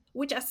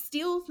 which I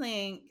still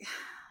think,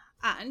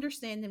 I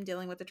understand them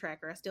dealing with the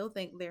tracker. I still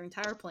think their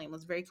entire plan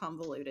was very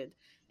convoluted.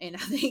 And I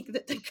think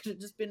that they could have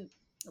just been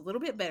a little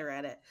bit better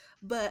at it.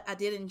 But I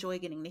did enjoy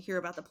getting to hear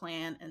about the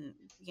plan and,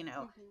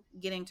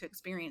 getting to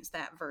experience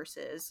that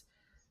versus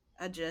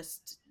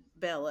just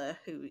Bella,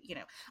 who,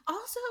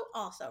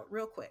 also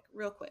real quick,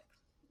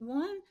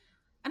 one,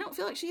 I don't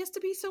feel like she has to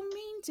be so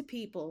mean to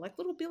people. Like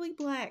little Billy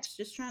Black's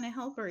just trying to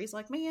help her. He's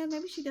like, man,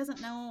 maybe she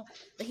doesn't know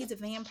that he's a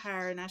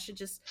vampire and I should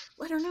just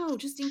let her know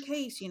just in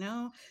case,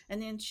 And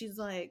then she's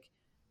like,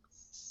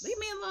 leave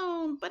me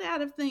alone, but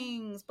out of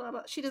things, blah,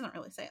 blah. She doesn't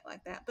really say it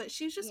like that, but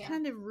she's just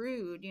kind of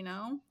rude, You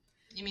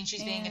mean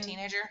she's being a And-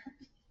 teenager?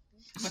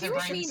 With She her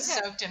was brain mean to-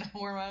 soaked in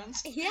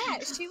hormones? Yeah,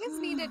 she was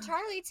mean to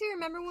Charlie too.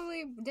 Remember when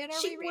we did our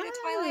She reread of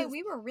Twilight? was.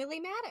 We were really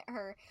mad at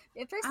her.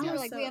 At first, I we were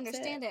was like, so we upset.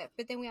 understand it,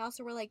 but then we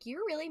also were like,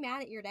 you're really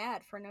mad at your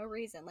dad for no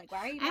reason. Like, why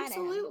are you mad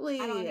Absolutely. at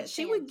him? I don't understand.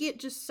 She would get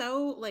just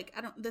so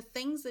the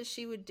things that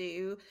she would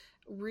do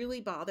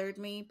really bothered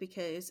me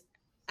because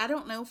I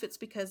don't know if it's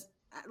because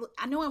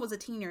I know I was a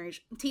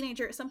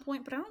teenager at some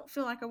point, but I don't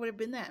feel like I would have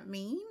been that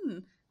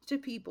mean to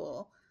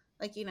people.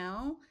 Like,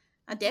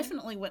 I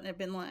definitely wouldn't have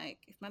been like,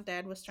 if my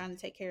dad was trying to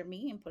take care of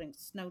me and putting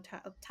snow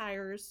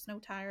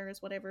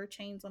tires, whatever,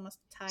 chains on my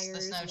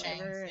tires, snow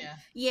whatever. chains,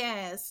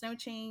 Yeah, snow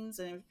chains.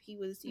 And if he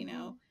was,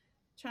 Mhm.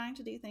 trying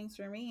to do things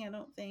for me, I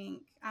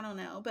don't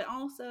know. But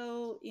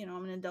also,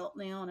 I'm an adult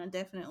now and I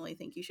definitely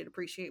think you should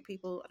appreciate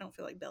people. I don't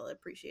feel like Bella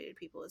appreciated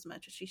people as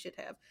much as she should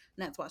have. And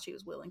that's why she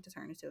was willing to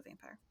turn into a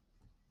vampire.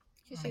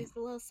 Because she was a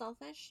little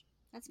selfish.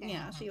 That's fair.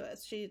 Yeah, she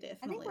was. She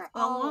definitely. we're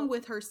all- Along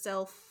with her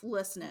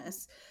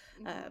selflessness.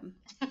 Mhm.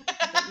 Nice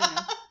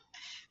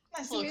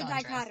It's a little weird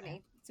contrast dichotomy. there.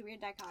 It's a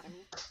weird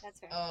dichotomy. That's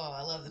fair. Oh,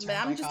 I love the term But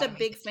I'm just a dichotomy.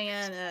 big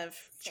fan of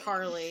Same.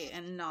 Charlie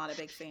and not a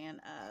big fan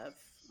of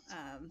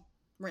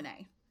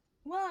Renee.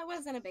 Well, I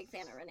wasn't a big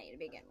fan of Renee to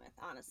begin with,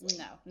 honestly.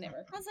 No,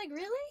 never. I was like,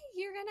 really?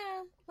 You're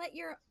gonna let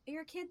your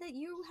kid that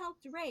you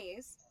helped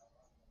raise?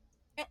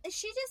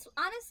 She just,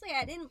 honestly,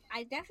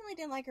 I definitely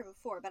didn't like her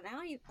before, but now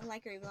I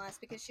like her even less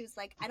because she was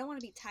like, I don't want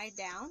to be tied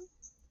down,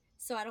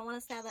 so I don't want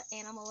to stab an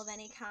animal of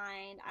any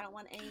kind. I don't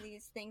want any of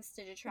these things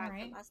to detract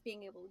Right. from us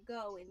being able to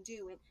go and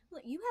do. And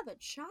look, you have a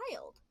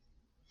child.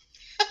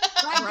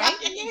 Right?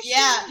 Definition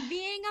Yeah. of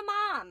being a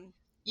mom.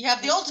 You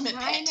have the ultimate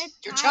Trying pet,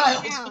 to your tie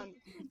child. down.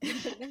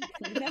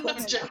 No,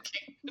 I'm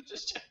joking. I'm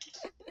just joking.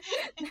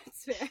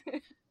 That's fair.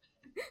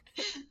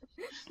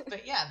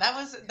 But yeah,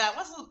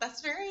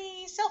 that's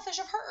very selfish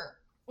of her.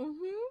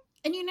 Mm-hmm.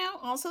 And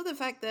also the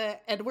fact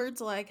that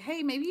Edward's like,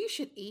 hey, maybe you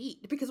should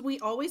eat. Because we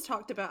always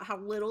talked about how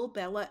little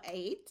Bella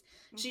ate.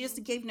 She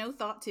just gave no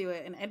thought to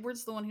it. And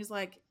Edward's the one who's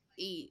like,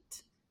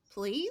 eat,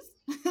 please?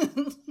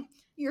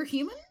 You're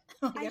human?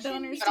 Like, I don't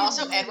shouldn't be understand. But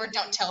also, Yeah. Edward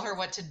don't tell her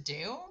what to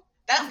do.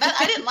 That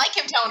I didn't like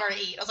him telling her to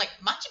eat. I was like,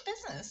 mind your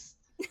business.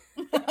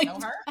 Know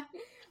her?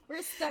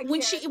 We're stuck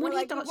When here. he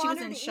We're thought we she want was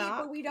her in to eat,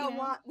 shock, but we don't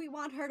we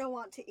want her to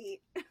want to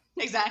eat.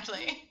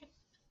 Exactly.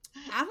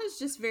 I was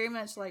just very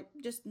much like,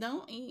 just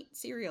don't eat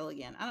cereal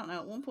again. I don't know.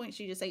 At one point,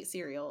 she just ate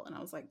cereal. And I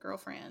was like,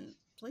 girlfriend,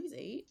 please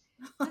eat.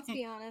 Let's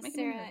be honest,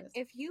 Making me Sarah. nervous.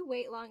 If you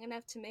wait long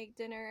enough to make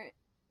dinner,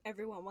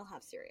 everyone will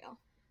have cereal.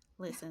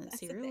 Listen, That's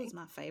the cereal is thing.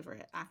 my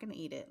favorite. I can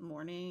eat it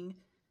morning.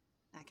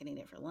 I can eat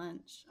it for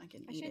lunch. I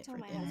can I eat should it tell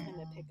for my dinner. husband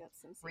to pick up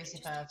some cereal. Reese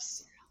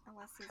Puffs,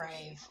 Unless he's Crave.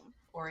 actually home.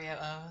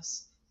 Oreo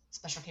O's,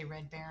 Special K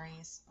Red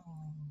Berries.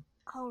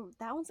 Oh,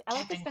 that one's. I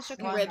like the Captain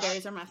special Crunch. Red K.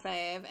 berries are my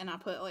fave, and I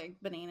put like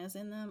bananas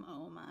in them.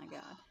 Oh my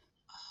god.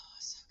 Oh,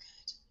 so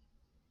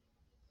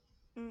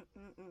good.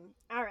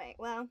 All right.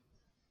 Well,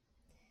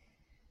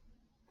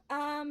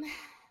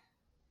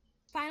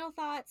 final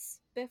thoughts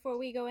before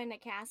we go into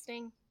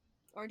casting,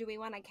 or do we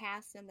want to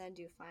cast and then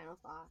do final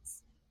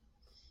thoughts?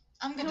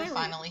 I'm gonna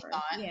finally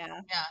thought.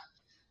 Yeah.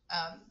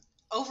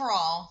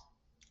 Overall,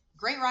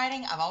 great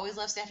writing. I've always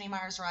loved Stephanie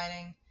Meyer's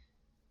writing.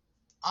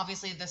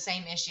 Obviously, the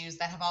same issues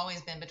that have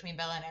always been between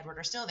Bella and Edward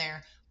are still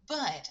there,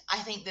 but I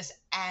think this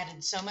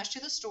added so much to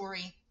the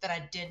story that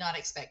I did not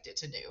expect it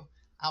to do.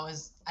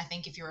 I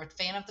think if you're a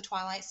fan of the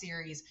Twilight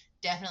series,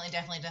 definitely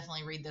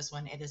read this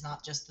one. It is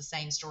not just the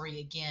same story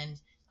again.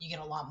 You get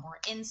a lot more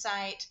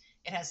insight.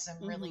 It has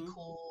some really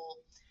cool,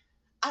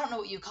 I don't know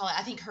what you call it.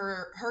 I think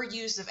her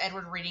use of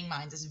Edward reading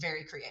minds is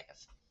very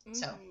creative.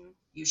 So Mhm.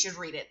 you should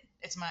read it.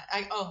 That's my,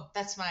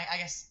 I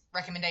guess,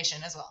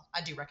 recommendation as well.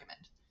 I do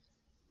recommend.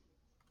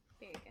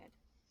 Very good.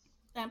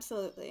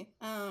 Absolutely.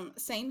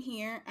 Same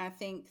here. I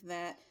think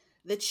that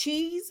the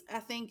cheese, I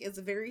think, is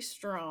very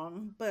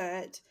strong,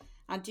 but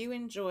I do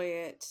enjoy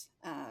it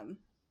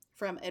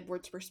from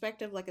Edward's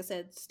perspective. Like I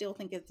said, still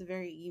think it's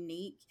very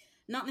unique.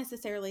 Not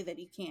necessarily that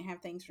you can't have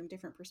things from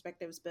different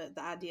perspectives, but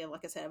the idea,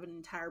 like I said, of an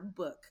entire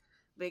book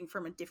being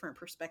from a different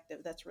perspective,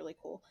 that's really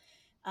cool.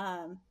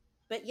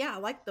 But yeah, I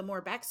like the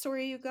more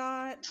backstory you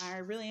got. I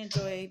really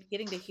enjoyed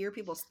getting to hear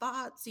people's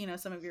thoughts,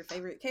 some of your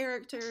favorite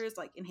characters,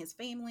 like in his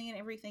family and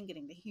everything,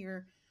 getting to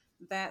hear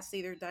that,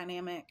 see their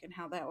dynamic and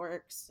how that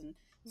works. And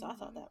so I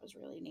thought that was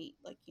really neat.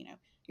 Like,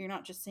 you're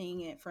not just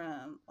seeing it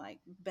from like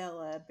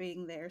Bella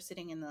being there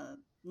sitting in the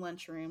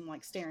lunchroom,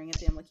 like staring at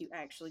them, like you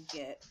actually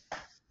get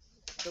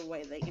the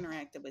way they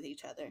interacted with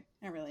each other.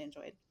 I really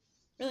enjoyed.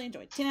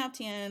 10 out of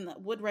 10.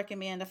 Would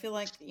recommend. I feel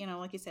like,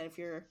 like you said, if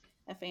you're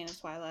a fan of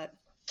Twilight,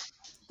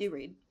 do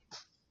read.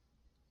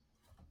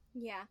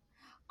 Yeah,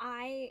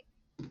 I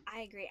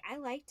agree. I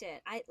liked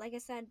it. Like I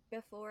said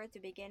before at the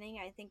beginning,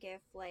 I think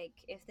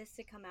if this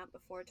had come out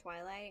before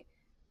Twilight,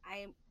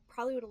 I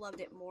probably would have loved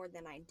it more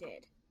than I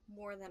did.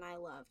 More than I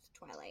loved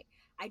Twilight.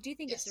 I do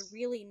think it's a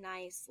really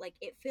nice, like,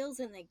 it fills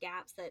in the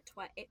gaps that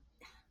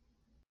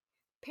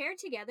paired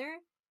together,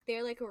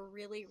 they're like a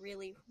really,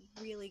 really,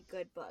 really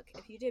good book.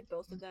 If you did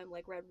both of them,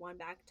 like read one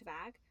back to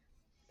back,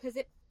 because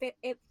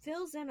it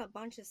fills in a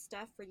bunch of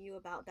stuff for you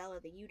about Bella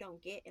that you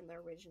don't get in the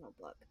original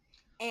book.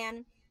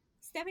 And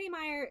Stephenie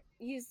Meyer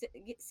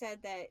said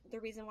that the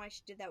reason why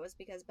she did that was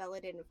because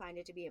Bella didn't find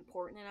it to be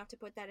important enough to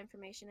put that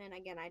information in.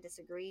 Again, I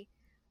disagree.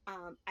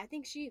 I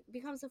think she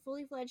becomes a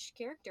fully fledged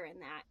character in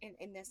that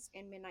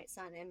in Midnight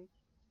Sun, and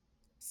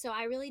so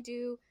I really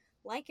do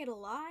like it a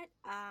lot.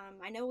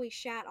 I know we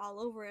shat all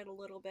over it a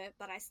little bit,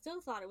 but I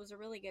still thought it was a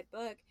really good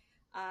book,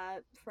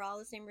 for all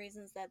the same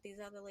reasons that these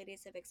other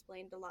ladies have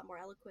explained a lot more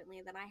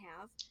eloquently than I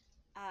have.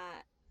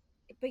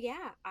 But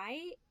yeah,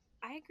 I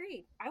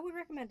agree. I would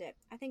recommend it.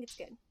 I think it's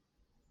good.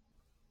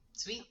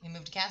 Sweet. We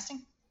move to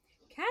casting.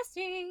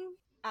 Casting.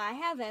 I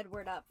have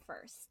Edward up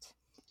first.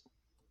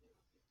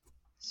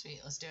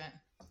 Sweet. Let's do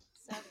it.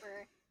 So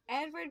for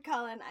Edward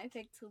Cullen, I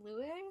picked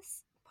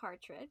Louis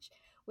Partridge,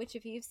 which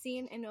if you've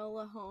seen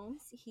Enola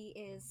Holmes, he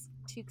is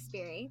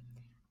Tewksbury.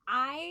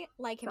 I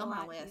like him a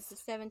lot. He's a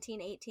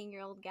 17,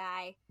 18-year-old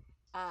guy.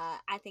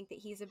 I think that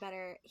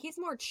he's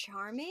more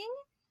charming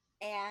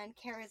and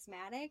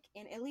charismatic,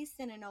 and at least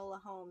in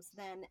Enola Holmes,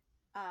 than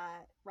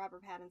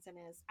Robert Pattinson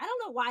is. I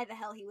don't know why the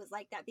hell he was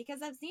like that,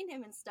 because I've seen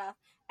him and stuff,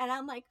 and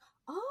I'm like,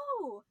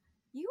 oh,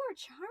 you are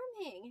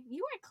charming.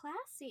 You are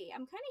classy.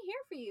 I'm kind of here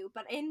for you.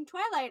 But in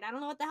Twilight, I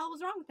don't know what the hell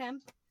was wrong with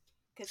him,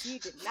 because he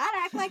did not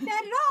act like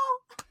that at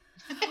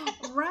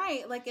all.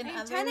 Right. Like in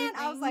other Tenant,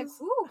 I was like,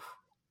 ooh.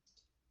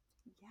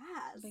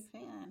 Yes. Big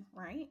fan,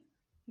 right?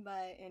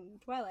 But in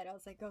Twilight, I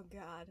was like, oh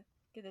god,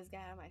 get this guy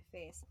out of my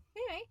face.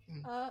 Anyway,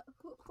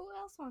 who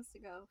else wants to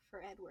go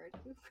for Edward?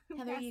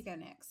 Heather, you go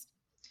next.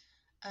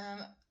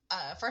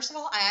 First of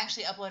all, I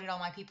actually uploaded all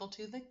my people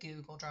to the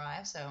Google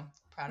Drive, so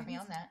proud of me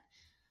on that.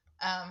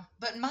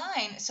 But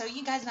mine, so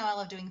you guys know I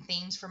love doing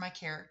themes for my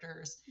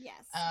characters.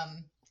 Yes.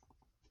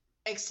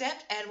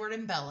 Except Edward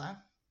and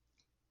Bella.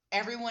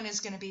 Everyone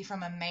is going to be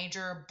from a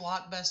major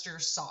blockbuster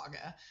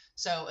saga.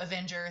 So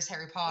Avengers,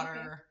 Harry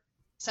Potter,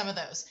 some of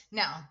those.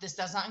 Now, this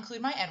does not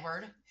include my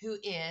Edward, who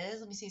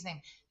is, let me see his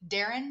name,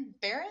 Darren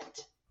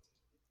Barrett?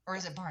 Or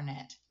is it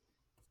Barnett?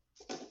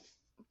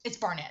 It's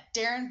Barnett.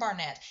 Darren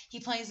Barnett. He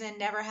plays in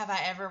Never Have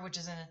I Ever, which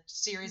is a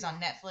series on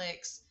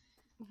Netflix.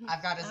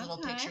 I've got his little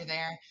picture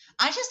there.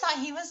 I just thought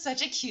he was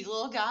such a cute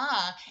little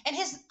guy. And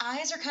his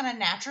eyes are kind of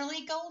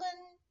naturally golden.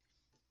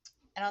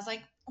 And I was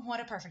like, what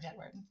a perfect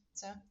Edward.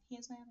 So he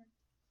is my Edward.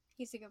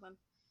 He's a good one.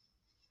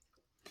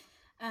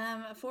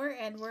 For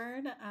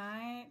Edward,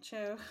 I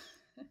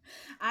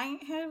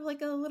have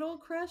like a little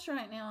crush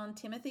right now on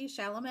Timothée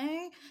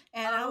Chalamet,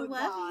 and I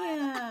love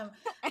him.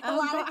 A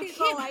lot of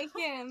people like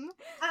him.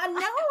 I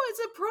know, it's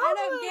a problem.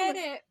 I don't get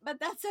it, but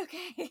that's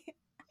okay.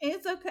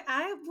 It's okay.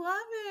 I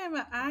love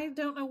him. I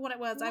don't know what it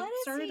was. I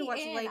started to watch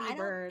Lady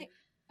Bird.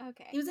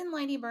 Okay. He was in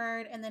Lady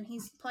Bird, and then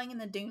he's playing in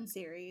the Dune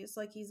series,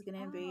 like he's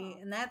gonna be,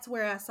 and that's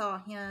where I saw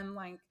him,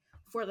 like,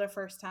 for the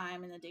first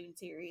time in the Dune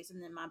series.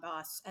 And then my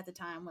boss at the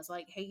time was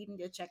like, "Hey, you can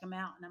go check him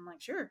out," and I'm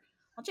like, "Sure,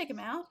 I'll check him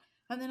out."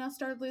 And then I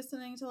started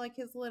listening to like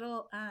his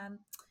little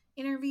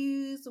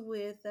interviews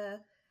with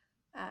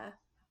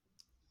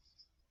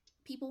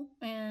people,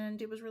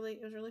 and it was really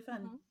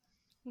fun.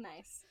 Mm-hmm.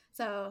 Nice.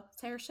 So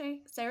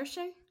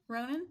Saoirse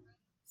Ronan,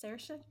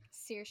 Saoirse.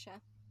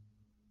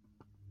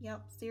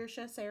 Yep,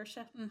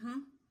 Saoirse.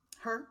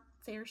 Her,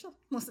 Saoirse.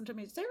 Listen to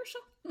me, Saoirse.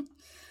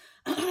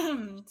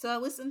 So I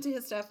listened to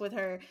his stuff with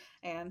her,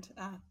 and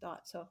I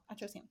thought, so I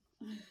chose him.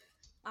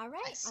 All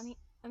right, nice.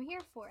 I'm here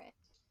for it.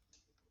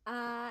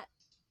 I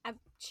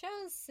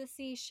chose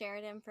Sissy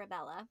Sheridan for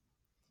Bella.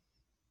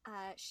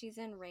 She's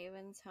in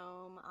Raven's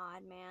Home,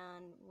 Odd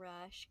Man,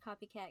 Rush,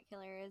 Copycat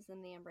Killers,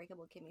 and The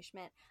Unbreakable Kimmy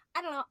Schmidt.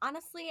 I don't know.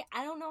 Honestly,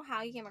 I don't know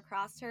how you came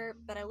across her,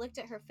 but I looked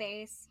at her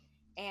face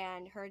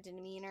and her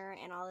demeanor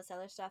and all this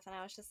other stuff, and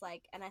I was just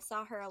like, and I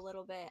saw her a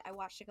little bit. I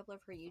watched a couple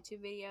of her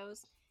YouTube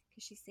videos,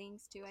 because she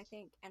sings too, I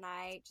think, and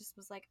I just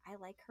was like, I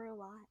like her a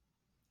lot.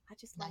 I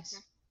just like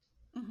her.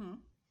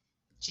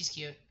 She's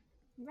cute.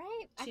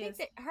 Right? I She think is.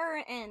 that her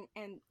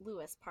and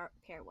Lewis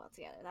pair well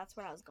together. That's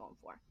what I was going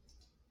for.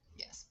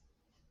 Yes.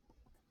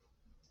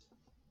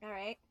 All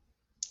right.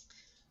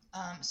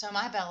 So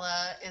my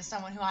Bella is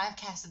someone who I have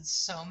casted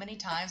so many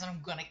times, and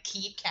I'm gonna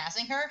keep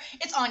casting her.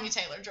 It's Anya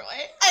Taylor-Joy.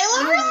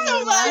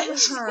 I love her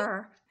so much.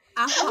 her.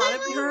 I thought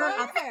of I her.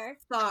 love I her.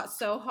 thought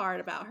so hard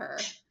about her.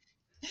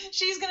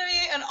 She's gonna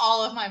be in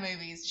all of my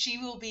movies. She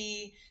will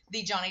be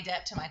the Johnny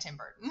Depp to my Tim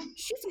Burton.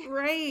 She's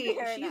great.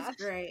 Fair She's enough.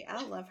 great.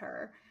 I love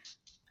her.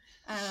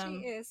 She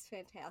is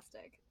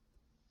fantastic.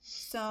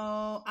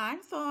 So I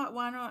thought,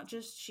 why not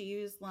just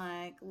choose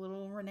like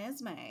little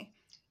Renesmee?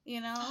 You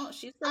know,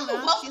 she's grown Oh,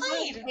 up. well She's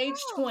like played. age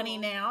 20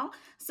 now.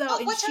 So Oh,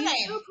 and what's her she's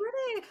name? so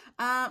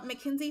pretty.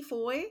 Mackenzie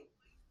Foy.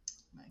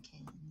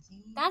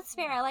 Mackenzie. That's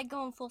fair. I like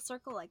going full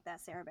circle like that,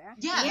 Sarah Bear.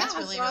 Yeah, that's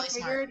really, so I really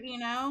smart. figured, you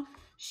know,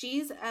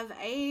 she's of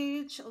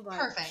age. Like,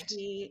 Perfect.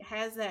 she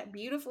has that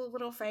beautiful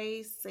little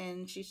face,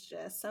 and she's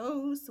just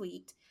so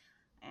sweet.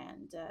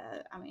 And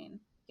I mean,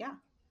 yeah,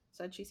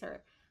 so I'd choose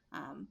her.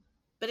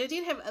 But I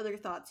did have other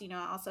thoughts. You know,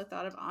 I also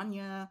thought of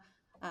Anya,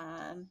 a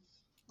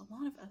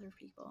lot of other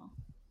people.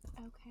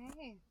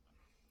 Okay.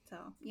 So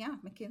yeah,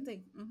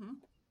 Mackenzie. All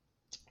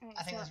right,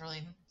 I think so, that's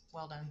really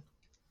well done.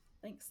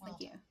 Thanks, Well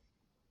thank you.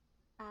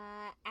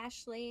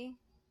 Ashley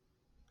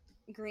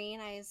Green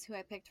is who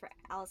I picked for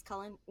Alice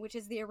Cullen, which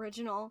is the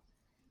original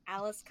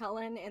Alice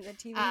Cullen in the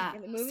TV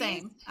in the movies.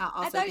 Same.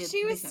 I thought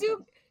she was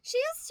she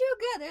is too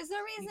good. There's no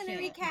reason to can't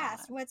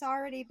recast not. what's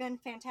already been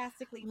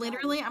fantastically done.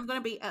 Literally, I'm going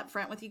to be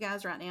upfront with you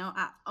guys right now.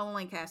 I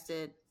only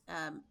casted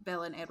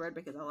Bella and Edward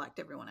because I liked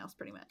everyone else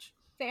pretty much.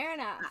 Fair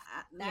enough.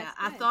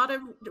 I thought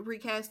of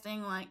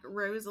recasting like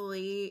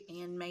Rosalie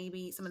and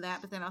maybe some of that,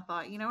 but then I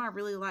thought, you know, I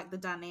really like the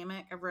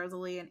dynamic of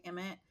Rosalie and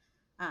Emmett.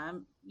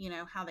 You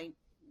know, how the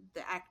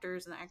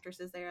actors and the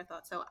actresses there. I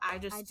thought so. I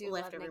just do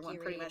left love everyone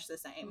Nikki pretty Reed. much the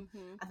same.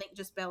 Mhm. I think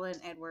just Bella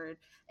and Edward,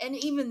 and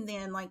even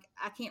then, like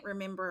I can't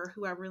remember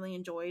who I really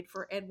enjoyed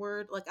for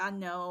Edward. Like I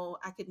know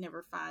I could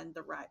never find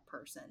the right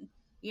person.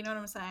 You know what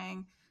I'm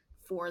saying?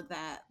 For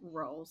that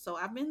role. So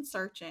I've been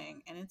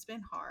searching and it's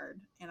been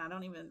hard, and I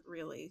don't even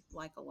really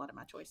like a lot of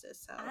my choices.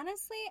 So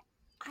Honestly,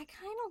 I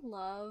kind of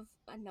love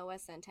Noah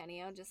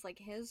Centineo, just like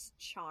his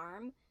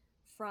charm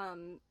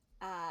from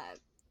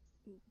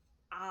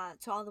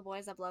To All the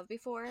Boys I've Loved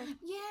Before.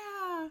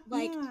 yeah,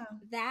 Like yeah.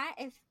 that,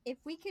 if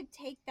we could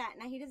take that,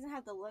 now he doesn't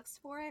have the looks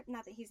for it,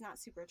 not that he's not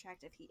super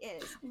attractive, he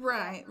is.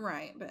 Right,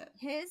 but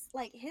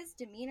His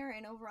demeanor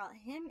and overall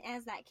him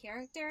as that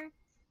character,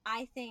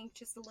 I think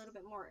just a little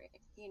bit more,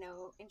 you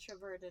know,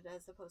 introverted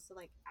as opposed to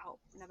like out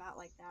and about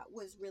like that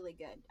was really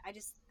good. I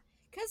just,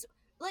 because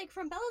like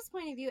from Bella's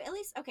point of view, at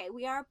least, okay,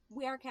 we are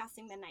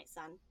casting Midnight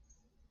Sun,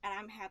 and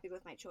I'm happy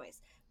with my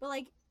choice. But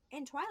like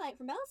in Twilight,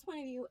 from Bella's point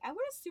of view,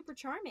 Edward is super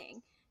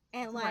charming,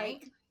 and like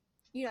Right.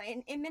 you know,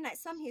 in Midnight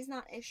Sun, he's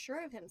not as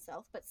sure of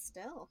himself, but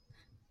still.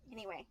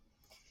 Anyway,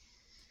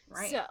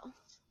 right. so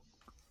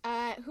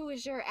who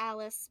is your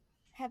Alice,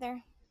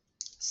 Heather?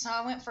 So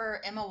I went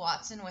for Emma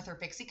Watson with her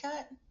pixie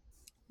cut.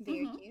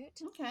 Very Mhm.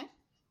 cute. Okay,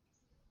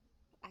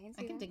 I can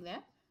see I can that. dig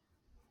that.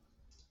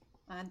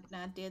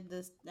 I did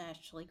this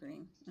Ashley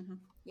Green.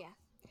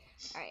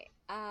 All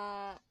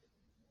right.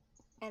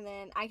 And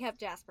then I kept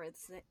Jasper,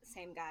 the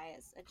same guy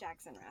as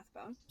Jackson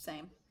Rathbone.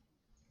 Same.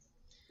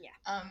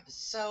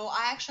 So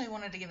I actually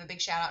wanted to give a big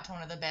shout out to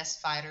one of the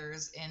best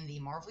fighters in the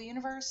Marvel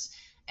universe,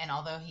 and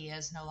although he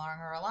is no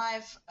longer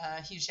alive,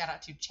 a huge shout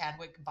out to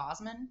Chadwick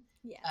Boseman.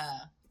 Yes.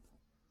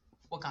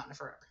 Wakanda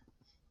forever.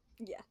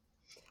 Yeah.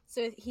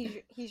 So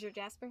he's your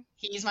Jasper?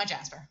 He's my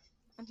Jasper.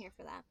 I'm here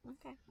for that.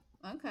 Okay.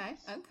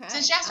 Okay.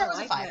 Since Jasper I was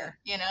like a fighter,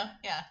 you know,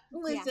 yeah.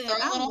 Listen, Throw a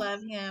I little-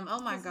 love him. Oh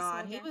my He's a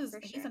god, soldier, for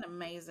he's sure. an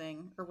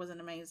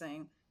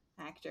amazing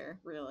actor.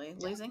 Really,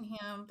 Yeah. losing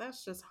him,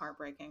 that's just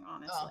heartbreaking. Oh,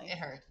 Honestly, it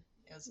hurt.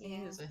 It was.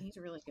 Yeah. he's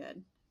really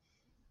good.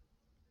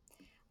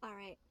 All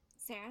right.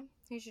 Sarah,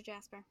 who's your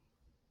Jasper?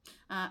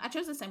 I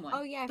chose the same one.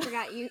 Oh yeah, I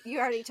forgot. You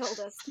already told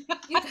us.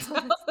 You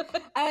told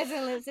us. I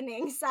wasn't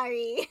listening.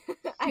 Sorry.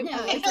 I No,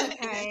 was it's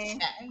okay.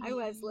 I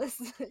was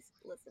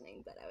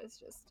listening, but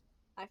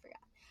I forgot.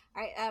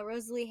 All right,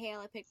 Rosalie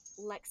Hale. I picked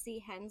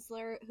Lexi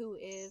Hensler, who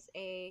is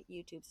a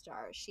YouTube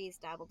star. She's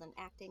dabbled in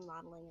acting,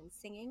 modeling, and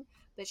singing,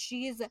 but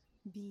she is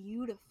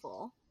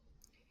beautiful.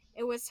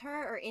 It was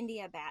her or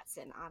India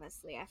Batson,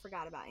 honestly. I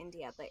forgot about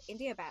India, but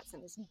India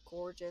Batson is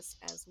gorgeous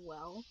as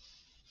well.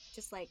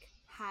 Just like,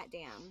 hot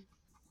damn.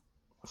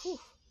 Whew.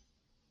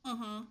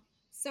 Mm-hmm.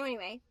 So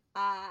anyway,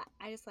 I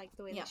just liked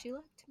the way Yeah. that she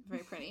looked.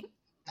 Very pretty.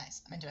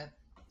 Nice. I'm into it.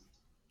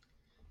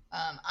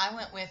 I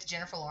went with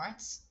Jennifer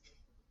Lawrence.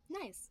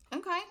 Nice.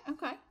 Okay. I'm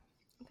kind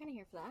of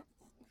here for that.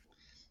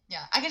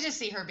 Yeah, I could just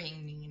see her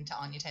being mean to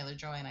Anya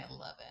Taylor-Joy, and I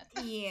love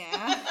it.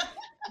 Yeah.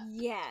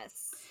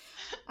 Yes.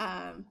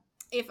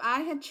 If I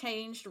had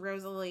changed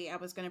Rosalie, I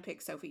was going to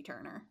pick Sophie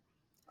Turner,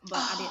 but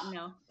I didn't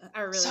know.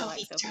 I really like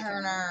Sophie Sophie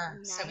Turner.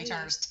 Nice. Sophie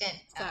Turner's 10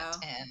 out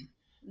of 10.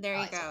 There I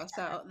you like go. Sophie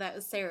Turner. So that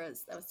was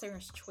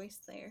Sarah's choice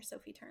there,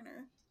 Sophie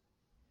Turner.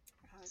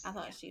 I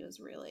thought she was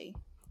really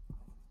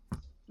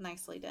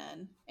nicely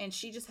done. And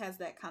she just has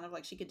that kind of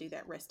like, she could do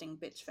that resting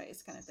bitch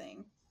face kind of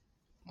thing.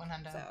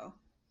 100. So,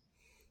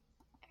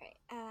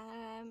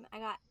 Alright, I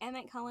got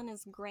Emmett Cullen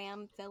as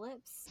Graham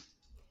Phillips.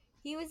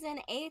 He was in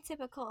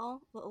Atypical,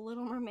 The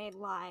Little Mermaid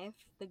Live,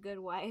 The Good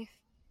Wife,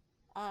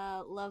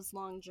 Love's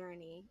Long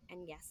Journey,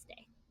 and Yes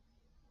Day.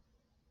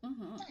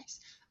 Nice.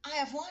 I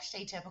have watched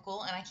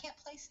Atypical, and I can't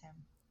place him.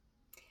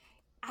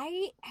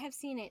 I have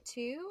seen it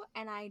too,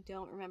 and I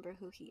don't remember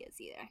who he is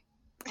either.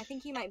 I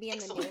think he might be in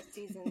the Excellent. newest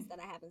seasons that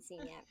I haven't seen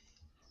yet.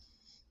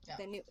 Yeah,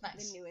 The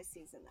nice. newest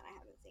season that I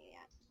haven't seen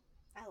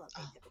yet. I love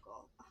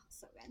Atypical. Oh,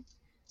 so good.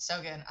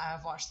 So good. I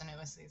have watched the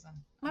newest season.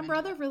 my I'm into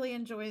brother it. really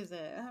enjoys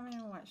it. I haven't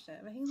even watched it,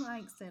 but he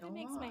likes it a It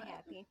makes lot. me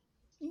happy.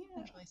 Yeah.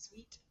 That's really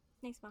sweet.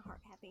 Makes my heart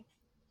happy.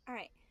 All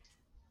right.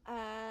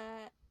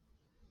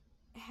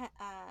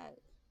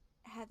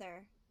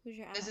 Heather, who's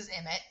your This is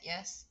Emmett,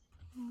 yes.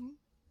 Mhm.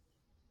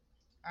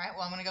 All right,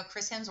 well, I'm going to go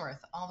Chris Hemsworth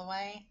all the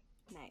way.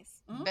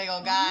 Nice. Big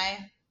old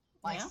guy.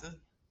 Likes Yeah. to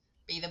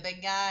be the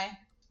big guy.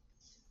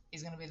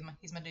 He's going to be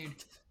he's my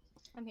dude.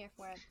 I'm here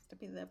for it. To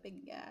be the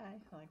big guy.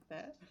 I like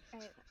that. All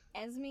right.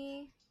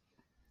 Esme.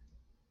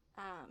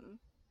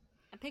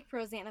 I picked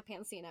Rosanna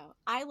Pansino.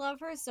 I love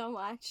her so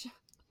much.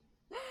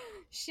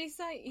 She's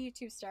a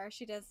YouTube star.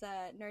 She does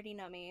Nerdy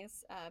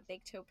Nummies,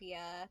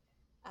 Baketopia,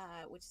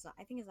 which is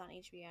I think is on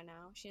HBO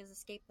now. She does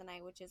Escape the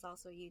Night, which is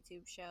also a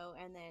YouTube show,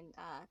 and then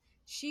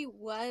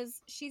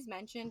she's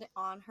mentioned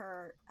on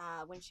her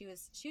when she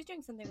was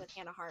doing something with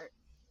Hannah Hart.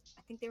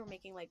 I think they were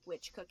making like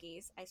witch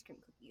cookies, ice cream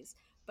cookies,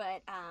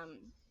 but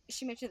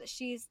she mentioned that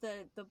she's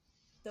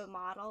the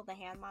model, the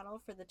hand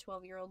model for the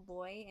 12-year-old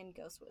boy in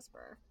Ghost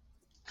Whisperer.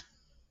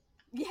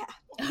 Yeah.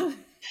 She's like,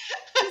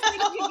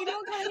 you know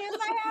what kind of hands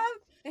I have?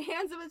 The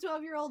hands of a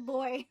 12-year-old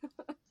boy.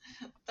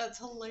 That's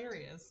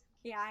hilarious.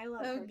 Yeah, I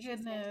love Oh, her. She's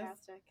goodness.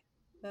 fantastic.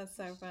 That's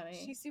so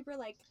funny. She's super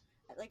like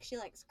she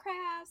likes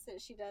crafts and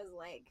she does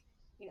like,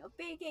 you know,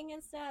 baking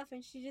and stuff,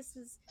 and she just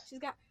is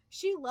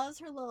she loves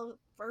her little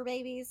fur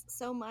babies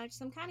so much.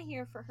 So I'm kind of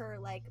here for her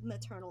like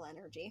maternal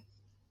energy.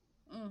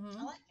 I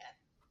like it.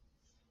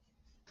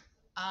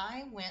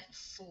 I went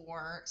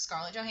for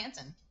Scarlett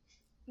Johansson.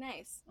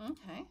 Nice.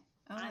 Okay.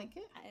 I like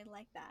it. I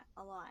like that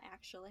a lot,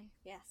 actually.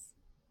 Yes.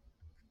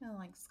 I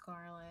like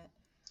Scarlett.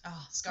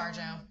 Oh,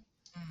 ScarJo.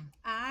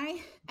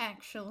 I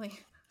actually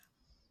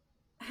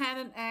had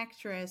an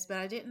actress, but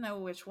I didn't know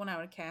which one I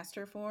would cast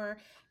her for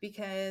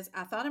because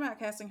I thought about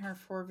casting her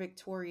for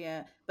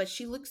Victoria, but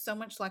she looks so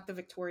much like the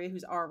Victoria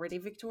who's already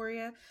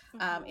Victoria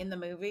in the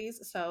movies.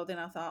 So then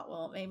I thought,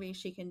 well, maybe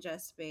she can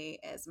just be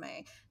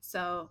Esme.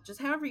 So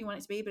just however you want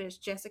it to be, but it's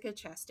Jessica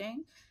Chastain.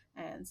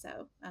 And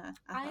so I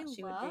thought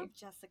she would be.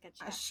 Jessica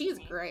Chastain. She's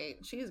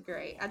great. She's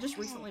great. I just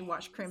recently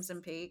watched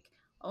Crimson Peak.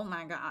 Oh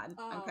my God.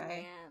 Oh,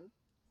 okay. man.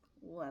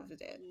 Loved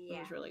it. It Yeah.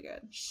 was really good.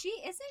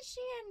 Isn't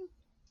she in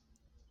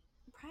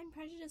Pride and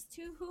Prejudice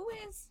too? Who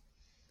is?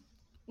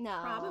 No.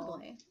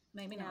 Probably.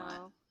 Maybe not.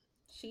 No.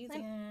 She's Like-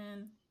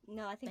 in.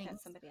 No, I think Thanks.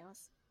 that's somebody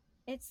else.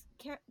 It's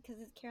because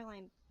it's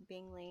Caroline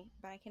Bingley,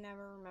 but I can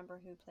never remember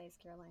who plays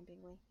Caroline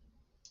Bingley.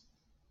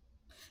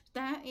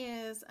 That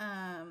is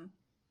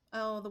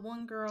the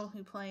one girl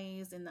who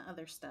plays in the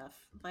other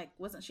stuff. Like,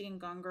 wasn't she in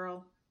Gone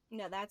Girl?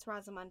 No, that's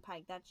Rosamund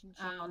Pike. That's Jean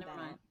Oh, never Bennett.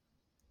 mind.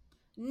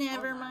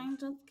 Never Hold on. mind.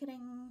 Just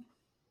kidding.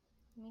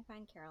 Let me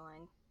find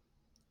Caroline.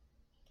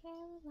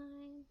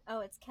 Caroline. Oh,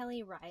 it's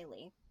Kelly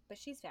Riley, but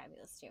she's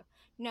fabulous too.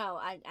 No,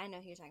 I know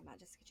who you're talking about,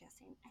 Jessica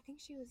Chastain. I think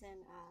she was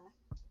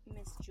in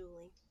Miss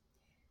Julie,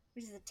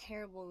 which is a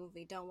terrible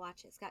movie. Don't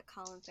watch it. It's got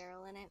Colin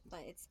Farrell in it,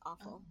 but it's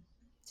awful.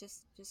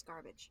 Just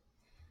garbage.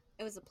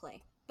 It was a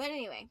play. But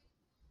anyway,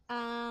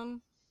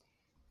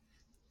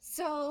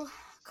 so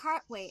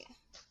wait,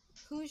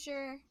 who's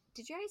your?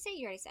 Did you already say?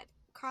 You already said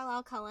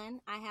Carlisle Cullen.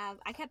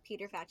 I kept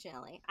Peter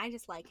Facinelli. I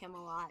just like him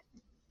a lot.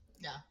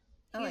 Yeah.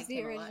 I He's like the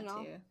him a original.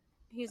 lot too.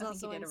 He's I think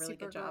also he did in a really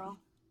good Supergirl. job.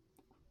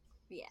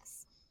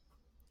 Yes.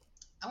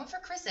 I went for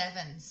Chris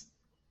Evans.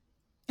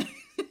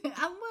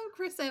 I love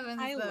Chris Evans.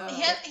 I though. love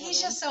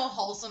He's just so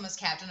wholesome as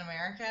Captain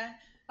America.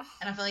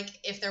 And I feel like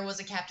if there was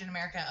a Captain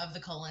America of the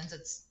Cullens,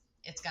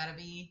 it's got to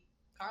be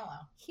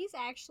Carlisle. He's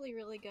actually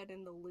really good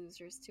in The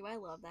Losers too. I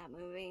love that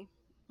movie.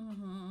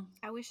 Mm-hmm.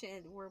 I wish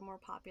it were more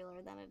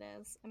popular than it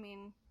is. I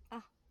mean,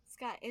 it's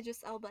got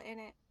Idris Elba in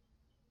it.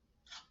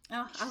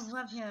 Oh, I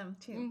love him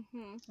too.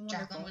 Mm-hmm.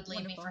 Jacqueline Wonderful, would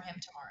leave me wonderful. for him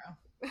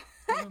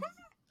tomorrow. Mm,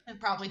 And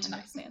probably tonight.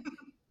 understand.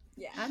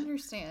 Yeah.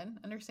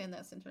 Understand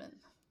that sentiment.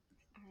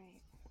 All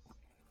right.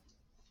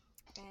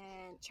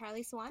 And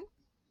Charlie Swan.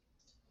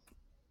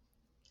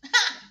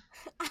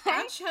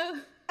 I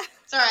chose.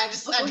 Sorry, I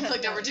just Go ahead,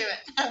 clicked over to it.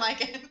 I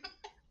like it.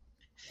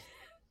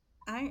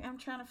 I'm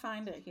trying to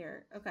find it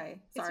here. Okay,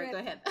 It's sorry. right- Go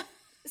ahead.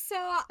 So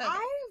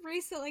I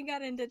recently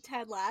got into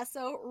Ted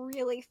Lasso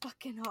really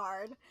fucking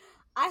hard.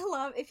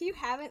 If you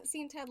haven't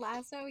seen Ted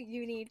Lasso,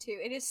 you need to.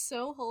 It is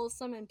so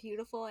wholesome and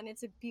beautiful, and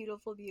it's a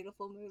beautiful,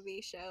 beautiful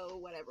movie, show,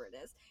 whatever it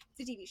is.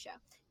 It's a TV show.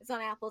 It's on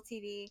Apple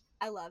TV.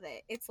 I love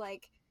it. It's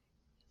like,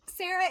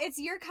 Sarah, it's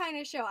your kind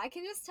of show. I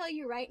can just tell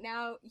you right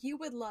now, you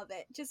would love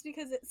it, just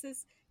because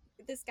it's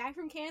this guy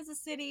from Kansas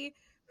City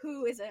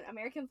who is an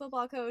American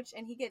football coach,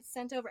 and he gets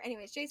sent over.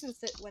 Anyways, Jason,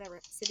 whatever,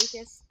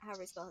 Sudeikis,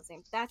 however you spell his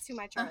name. That's who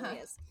my Charlie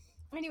is.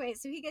 Anyway,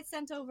 so he gets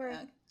sent over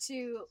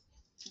to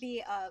be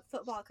a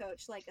football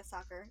coach, like a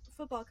soccer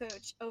football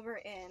coach over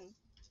in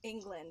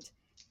England,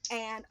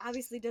 and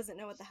obviously doesn't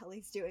know what the hell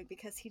he's doing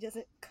because he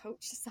doesn't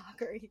coach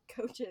soccer, he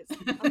coaches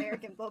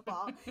American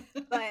football.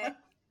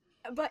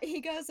 But he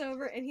goes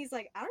over and he's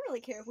like, I don't really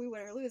care if we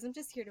win or lose, I'm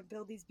just here to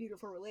build these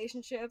beautiful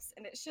relationships,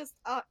 and it's just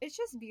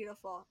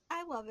beautiful.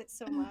 I love it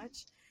so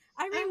much.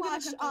 I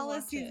rewatched all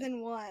of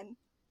season 1,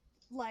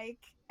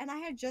 and I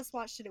had just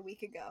watched it a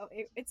week ago.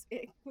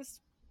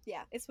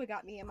 It's what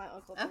got me and my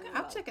uncle. Okay,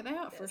 I'll check it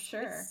out for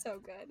sure. It's so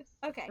good.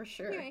 Okay, for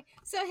sure. Anyway,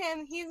 so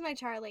he's my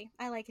Charlie.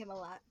 I like him a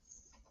lot.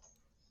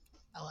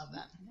 I love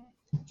that.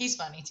 He's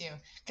funny too,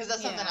 because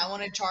that's something I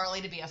wanted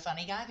Charlie to be, a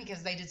funny guy,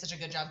 because they did such a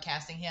good job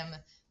casting him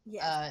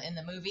in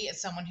the movie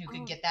as someone who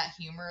could get that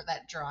humor,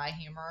 that dry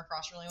humor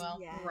across really well.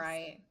 Yes.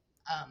 Right.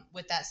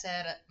 With that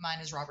said, mine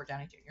is Robert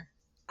Downey Jr.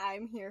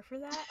 I'm here for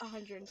that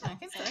 110%.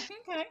 Okay.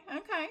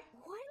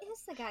 What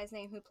is the guy's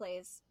name who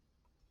plays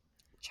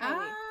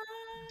Charlie?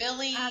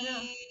 Billy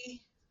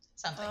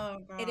something. Oh,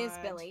 God. It is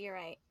Billy, you're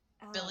right.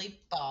 Billy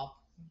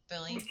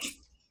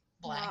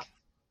Black.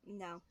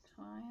 No.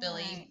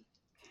 Billy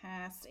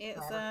cast.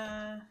 It's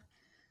Robert.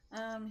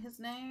 his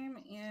name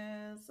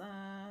is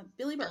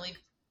Billy Burke. Billy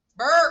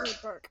Burke. Billy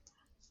Burke.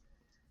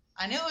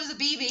 I knew it was a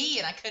BB,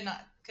 and I could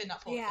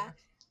not pull it. Yeah,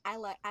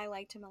 I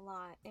liked him a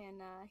lot,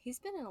 and he's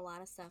been in a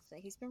lot of stuff.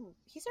 He's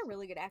a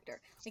really good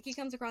actor. Like, he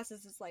comes across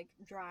as this like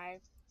dry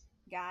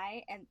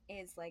guy, and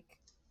is like,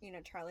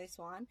 Charlie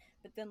Swan.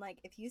 But then, like,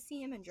 if you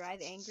see him in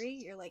Drive Angry,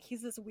 you're like,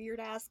 he's this weird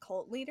ass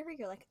cult leader.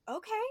 You're like,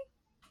 okay,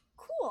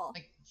 cool.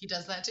 Like, he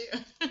does that too.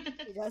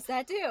 He does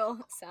that too.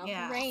 So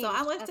yeah. range, So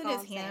I left it all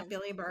as I'm him, saying.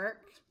 Billy Burke.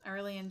 I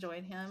really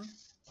enjoyed him.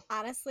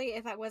 Honestly,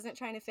 if I wasn't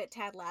trying to fit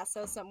Ted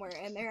Lasso somewhere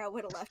in there, I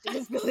would have left it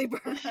as Billy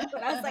Burke.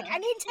 But I was like, I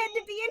need Ted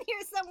to be in here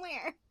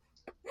somewhere.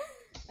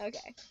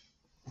 Okay.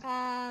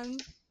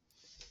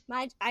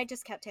 I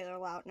just kept Taylor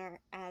Lautner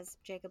as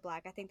Jacob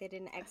Black. I think they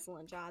did an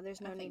excellent job.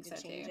 There's no need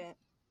to change it.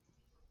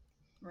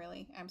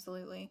 Really,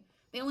 absolutely.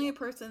 The only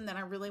person that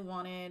I really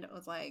wanted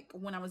was, like,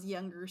 when I was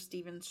younger,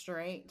 Stephen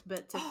Strait,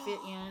 but to fit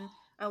in,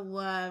 I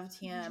loved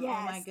him.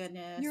 Yes, oh my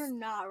goodness. You're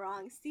not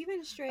wrong.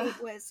 Stephen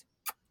Strait was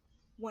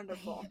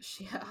wonderful.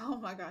 Oh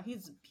my God,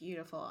 he's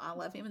beautiful. I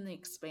love him in The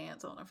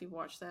Expanse. I don't know if you've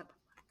watched that.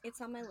 It's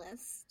on my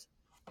list.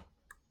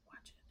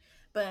 Watch it.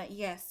 But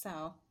yes,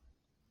 so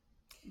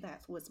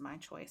that was my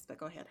choice. But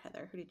go ahead,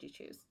 Heather. Who did you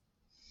choose?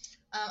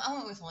 I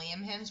went with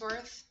Liam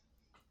Hemsworth.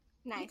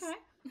 Nice.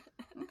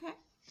 Okay.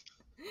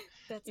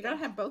 That's You gotta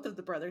have both of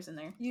the brothers in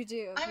there. You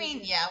do. I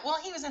mean, yeah. Well,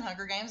 he was in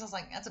Hunger Games. I was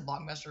like, that's a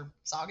blockbuster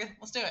saga.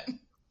 Let's do it.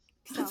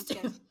 Sounds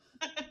good.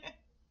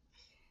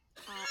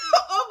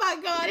 Oh my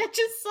God! I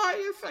just saw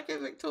your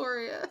fucking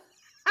Victoria.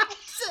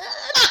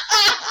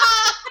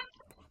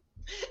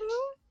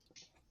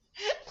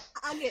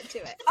 I'll get to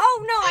it.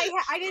 Oh no,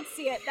 I did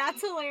see it.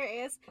 That's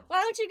hilarious. Why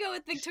don't you go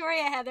with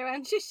Victoria, Heather? Why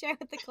don't you share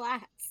with the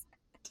class?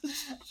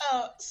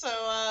 So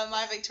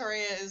my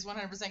Victoria is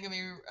 100% gonna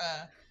be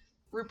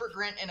Rupert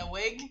Grint in a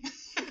wig.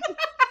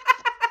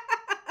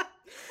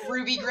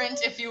 Ruby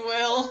Grint, if you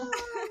will.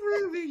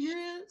 Ruby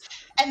Grint.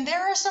 And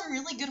there are some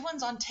really good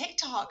ones on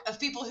TikTok of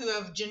people who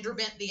have ginger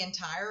bent the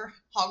entire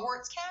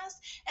Hogwarts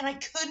cast, and I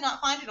could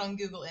not find it on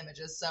Google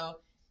Images. So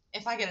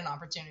if I get an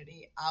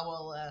opportunity, I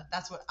will.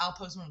 I'll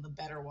post one of the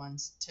better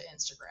ones to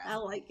Instagram. I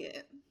like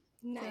it.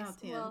 Nice.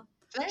 Yeah, Well,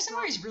 There's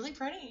somewhere he's really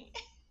pretty.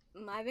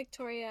 my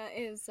Victoria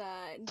is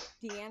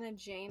Deanna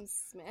James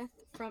Smith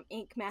from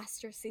Ink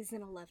Master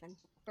season 11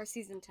 or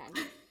season 10.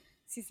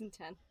 Season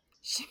 10.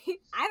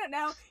 I don't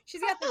know.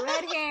 She's got the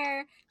red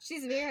hair.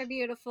 She's very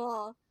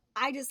beautiful.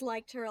 I just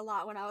liked her a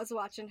lot when I was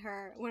watching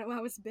her when I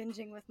was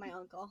binging with my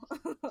uncle.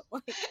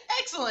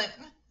 Excellent.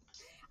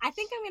 I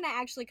think I'm gonna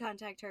actually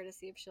contact her to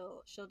see if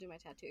she'll do my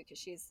tattoo because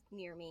she's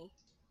near me.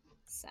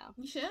 So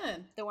You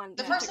should.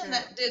 The person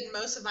that did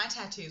most of my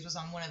tattoos was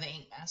on one of the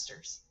Ink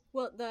Masters.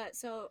 Well,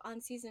 so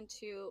on season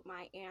 2,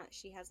 my aunt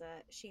she had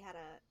a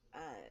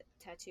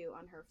tattoo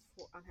on her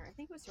I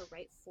think it was her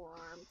right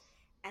forearm,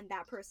 and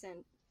that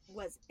person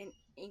was an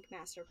Ink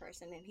Master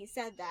person, and he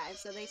said that, and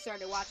so they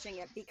started watching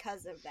it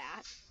because of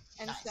that.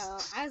 And Nice. So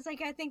I was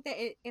like, I think that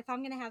if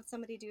I'm gonna have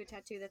somebody do a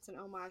tattoo that's an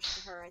homage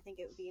to her, I think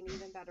it would be an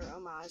even better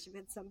homage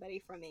with somebody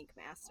from Ink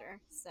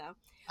Master. So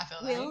I feel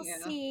we'll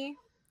that. see.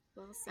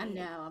 We'll see. I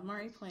know. I'm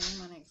already planning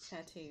my next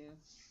tattoo.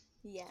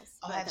 Yes.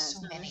 Oh, I But have that's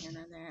so not many. here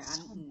nor there.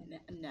 So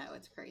No,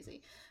 it's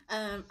crazy.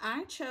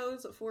 I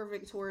chose for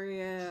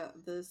Victoria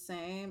the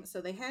same.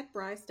 So they had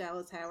Bryce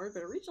Dallas Howard,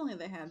 but originally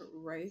they had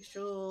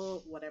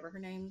Rachel, whatever her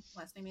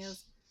last name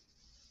is,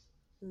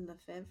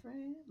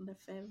 Lefevre.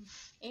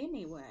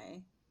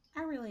 Anyway,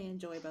 I really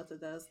enjoy both of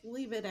those.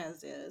 Leave it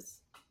as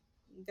is.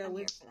 Go I'm here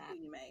with for that. who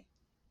you may.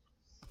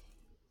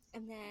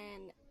 And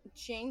then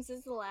James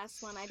is the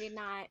last one. I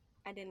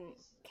didn't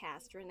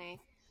cast Renee.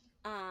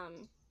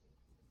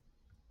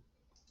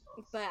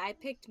 but I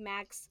picked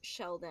Max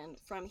Sheldon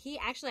from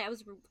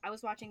I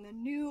was watching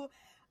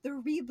the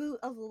reboot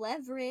of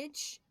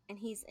Leverage, and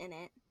he's in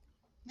it.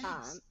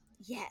 Nice.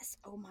 Yes.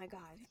 Oh my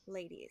god,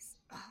 ladies,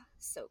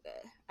 so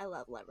good. I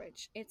love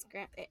Leverage. It's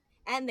great,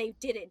 and they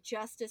did it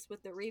justice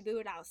with the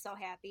reboot. I was so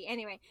happy.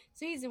 Anyway,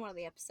 so he's in one of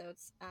the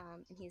episodes,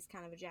 and he's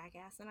kind of a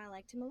jackass, and I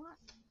liked him a lot.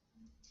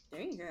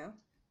 There you go.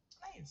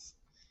 Nice.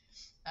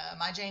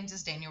 My James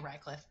is Daniel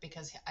Radcliffe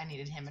because I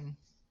needed him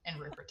and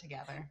Rupert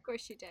together. Of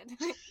course you did.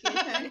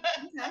 Okay.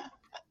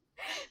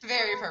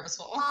 Very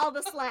purposeful. all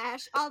the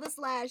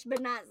slash, but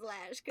not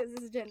slash because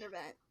it's gender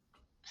bent.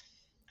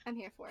 I'm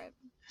here for it.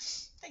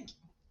 Thank you.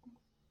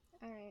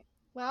 All right.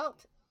 Well,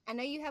 I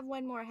know you have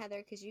one more, Heather,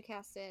 because you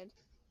casted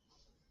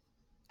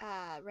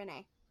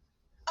Renee.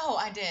 Oh,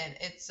 I did.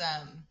 It's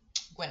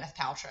Gwyneth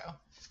Paltrow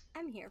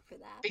I'm here for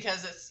that.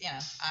 because it's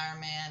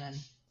Iron Man and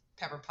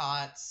Pepper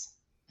Potts.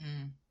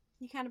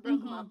 You kind of broke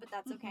them up, but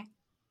that's okay.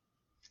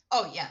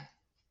 Oh yeah,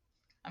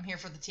 I'm here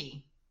for the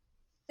tea.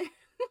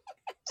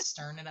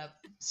 Stirring it up,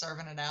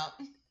 serving it out.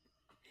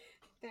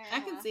 Fair I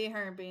can enough. see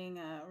her being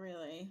a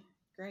really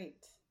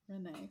great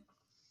Renee.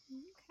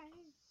 Okay.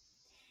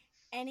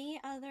 Any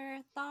other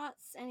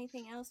thoughts?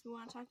 Anything else we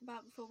want to talk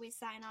about before we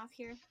sign off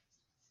here?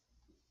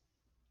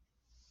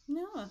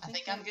 No, I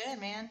think I'm that's- good,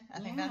 man. I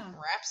think that Yeah.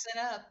 wraps it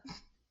up.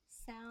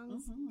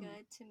 Sounds Mhm.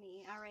 good to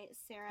me. All right,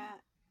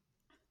 Sarah,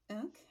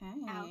 Okay.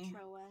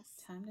 outro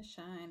us. Time to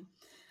shine.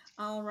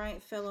 All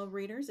right, fellow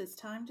readers, it's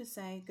time to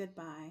say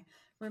goodbye.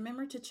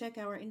 Remember to check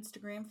our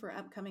Instagram for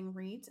upcoming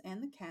reads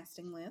and the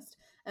casting list.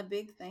 A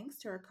big thanks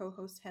to our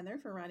co-host Heather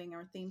for writing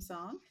our theme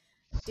song,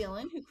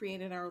 Dylan, who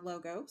created our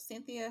logo,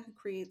 Cynthia, who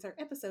creates our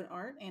episode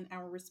art, and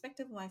our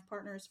respective life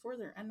partners for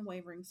their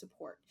unwavering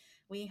support.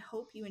 We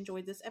hope you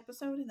enjoyed this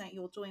episode and that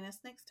you'll join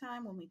us next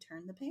time when we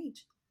turn the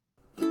page.